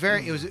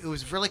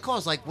was really cool.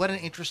 It's like what an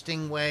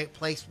interesting way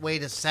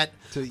to set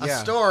a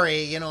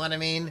story, you know what I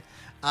mean?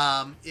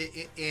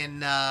 You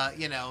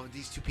know,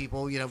 these two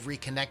people, you know,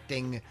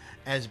 reconnecting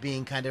as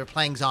being kind of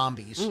playing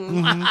zombies.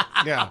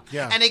 Yeah.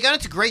 And they got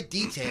into great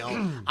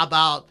detail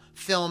about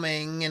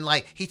filming, and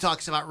like he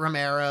talks about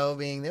Romero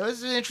being there. It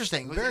was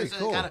interesting. Very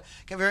cool.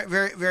 Very,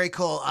 very, very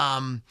cool.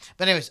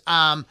 But anyways,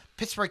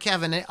 Pittsburgh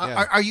Kevin,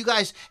 are you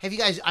guys? Have you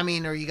guys? I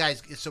mean, are you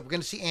guys? So we're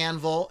going to see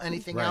Anvil.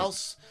 Anything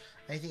else?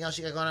 Anything else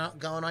you got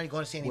going on? You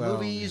going to see any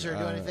movies or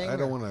do anything? I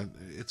don't want to.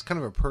 It's kind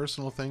of a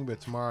personal thing, but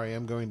tomorrow I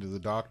am going to the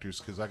doctor's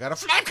because I got a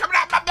flame coming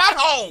out my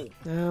butthole.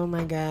 Oh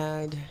my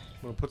god!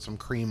 I'm gonna put some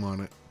cream on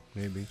it,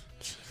 maybe.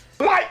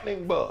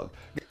 Lightning bug.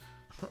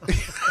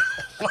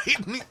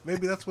 Lightning.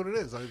 Maybe that's what it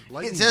is.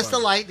 It's just a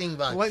lightning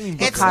bug.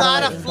 It's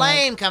Caught not a a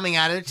flame coming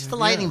out of it. It's just a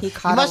lightning. He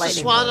You must have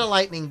swallowed a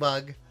lightning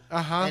bug.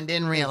 And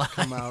didn't realize.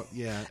 Come out,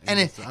 yeah.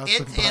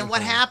 And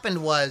what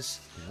happened was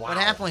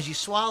you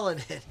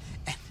swallowed it,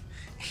 and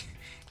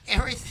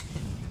everything.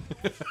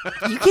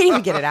 You can't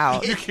even get it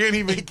out. You can't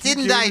even. It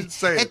didn't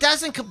say it. It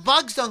doesn't.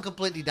 Bugs don't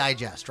completely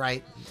digest,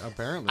 right?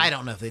 Apparently. I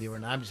don't know if they do or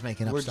not. I'm just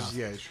making up stuff.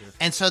 Yeah, sure.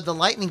 And so the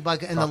lightning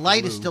bug and the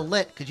light is still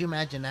lit. Could you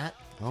imagine that?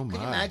 Oh my!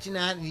 Could you imagine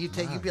that? And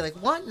you'd be like,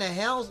 "What in the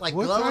hell's like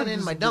glowing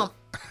in my dump?"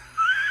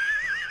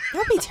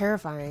 That'd be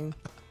terrifying.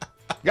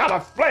 Got a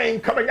flame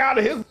coming out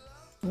of his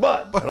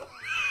butt.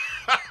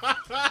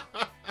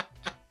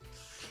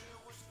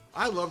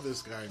 I love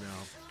this guy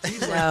now.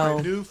 He's like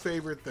my new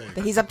favorite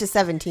thing. He's up to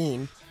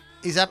 17.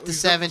 He's up to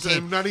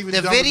 17. Not even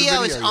the done with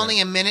video is yet. only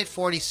a minute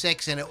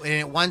 46, and at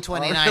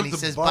 129 he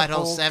says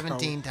butthole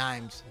 17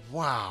 times.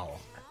 Wow.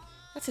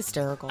 That's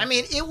hysterical. I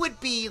mean, it would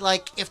be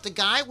like if the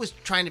guy was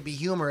trying to be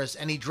humorous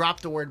and he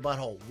dropped the word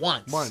butthole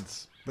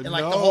once. But in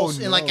like no, the whole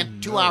in like a no,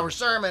 2-hour no.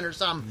 sermon or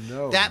something.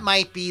 No. That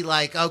might be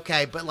like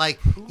okay, but like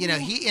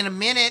he in a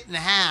minute and a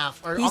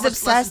half or He's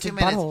almost less obsessed than 2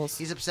 with minutes. buttholes.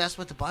 He's obsessed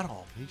with the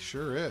butthole. He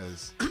sure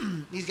is.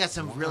 He's got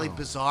some really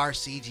bizarre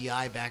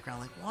CGI background.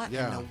 Like what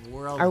Yeah. in the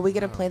world? Are we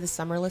going to play the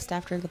summer list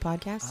after the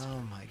podcast?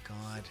 Oh my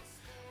god!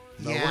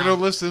 No, yeah, we're going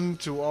to listen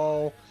to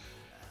all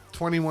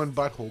 21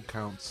 butthole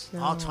counts.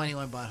 all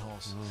 21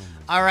 buttholes.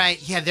 All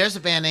right, yeah. There's a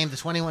band name, the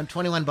 21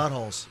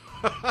 Buttholes.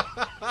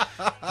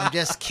 I'm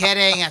just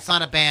kidding. That's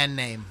not a band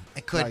name.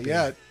 It could Not be.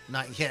 yet.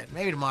 Not yet.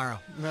 Maybe tomorrow.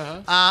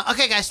 Uh-huh.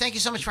 Okay, guys. Thank you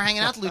so much for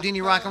hanging out. The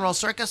Ludini Rock and Roll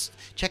Circus.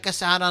 Check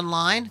us out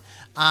online.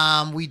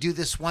 We do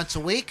this once a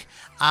week.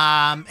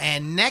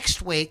 And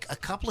next week, a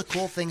couple of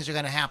cool things are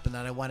going to happen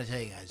that I want to tell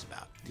you guys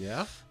about.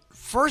 Yeah?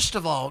 First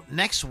of all,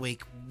 next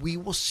week, we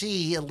will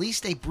see at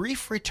least a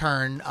brief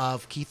return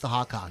of Keith the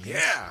Hawk Hawkins.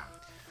 Yeah.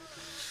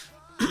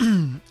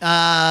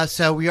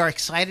 So we are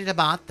excited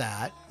about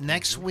that.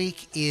 Next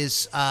week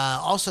is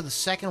also the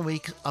second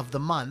week of the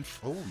month.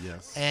 Oh,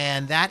 yes.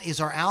 And that is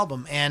our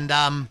album. And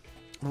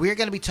we're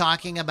going to be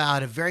talking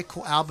about a very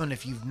cool album.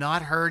 If you've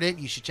not heard it,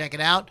 you should check it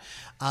out.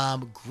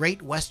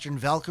 Great Western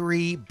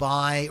Valkyrie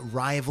by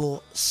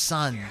Rival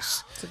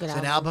Sons. It's a good It's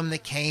an album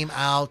that came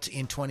out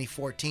in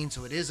 2014,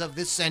 so it is of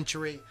this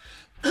century.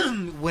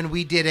 When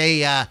we did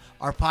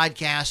our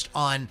podcast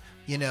on,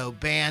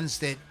 bands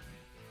that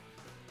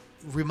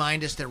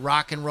remind us that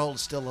rock and roll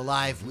is still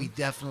alive, we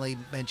definitely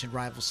mentioned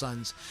Rival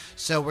Sons.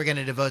 So we're going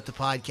to devote the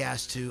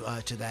podcast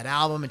to that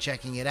album and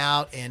checking it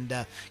out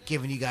and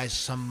giving you guys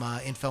some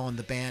info on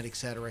the band, et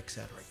cetera, et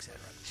cetera, et cetera.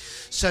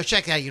 So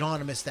check it out. You don't want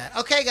to miss that.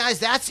 Okay, guys,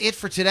 that's it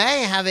for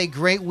today. Have a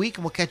great week,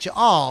 and we'll catch you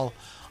all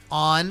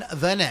on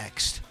the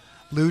next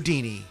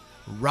Ludini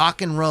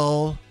Rock and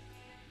Roll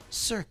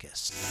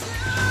Circus.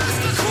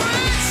 It's the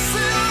quest.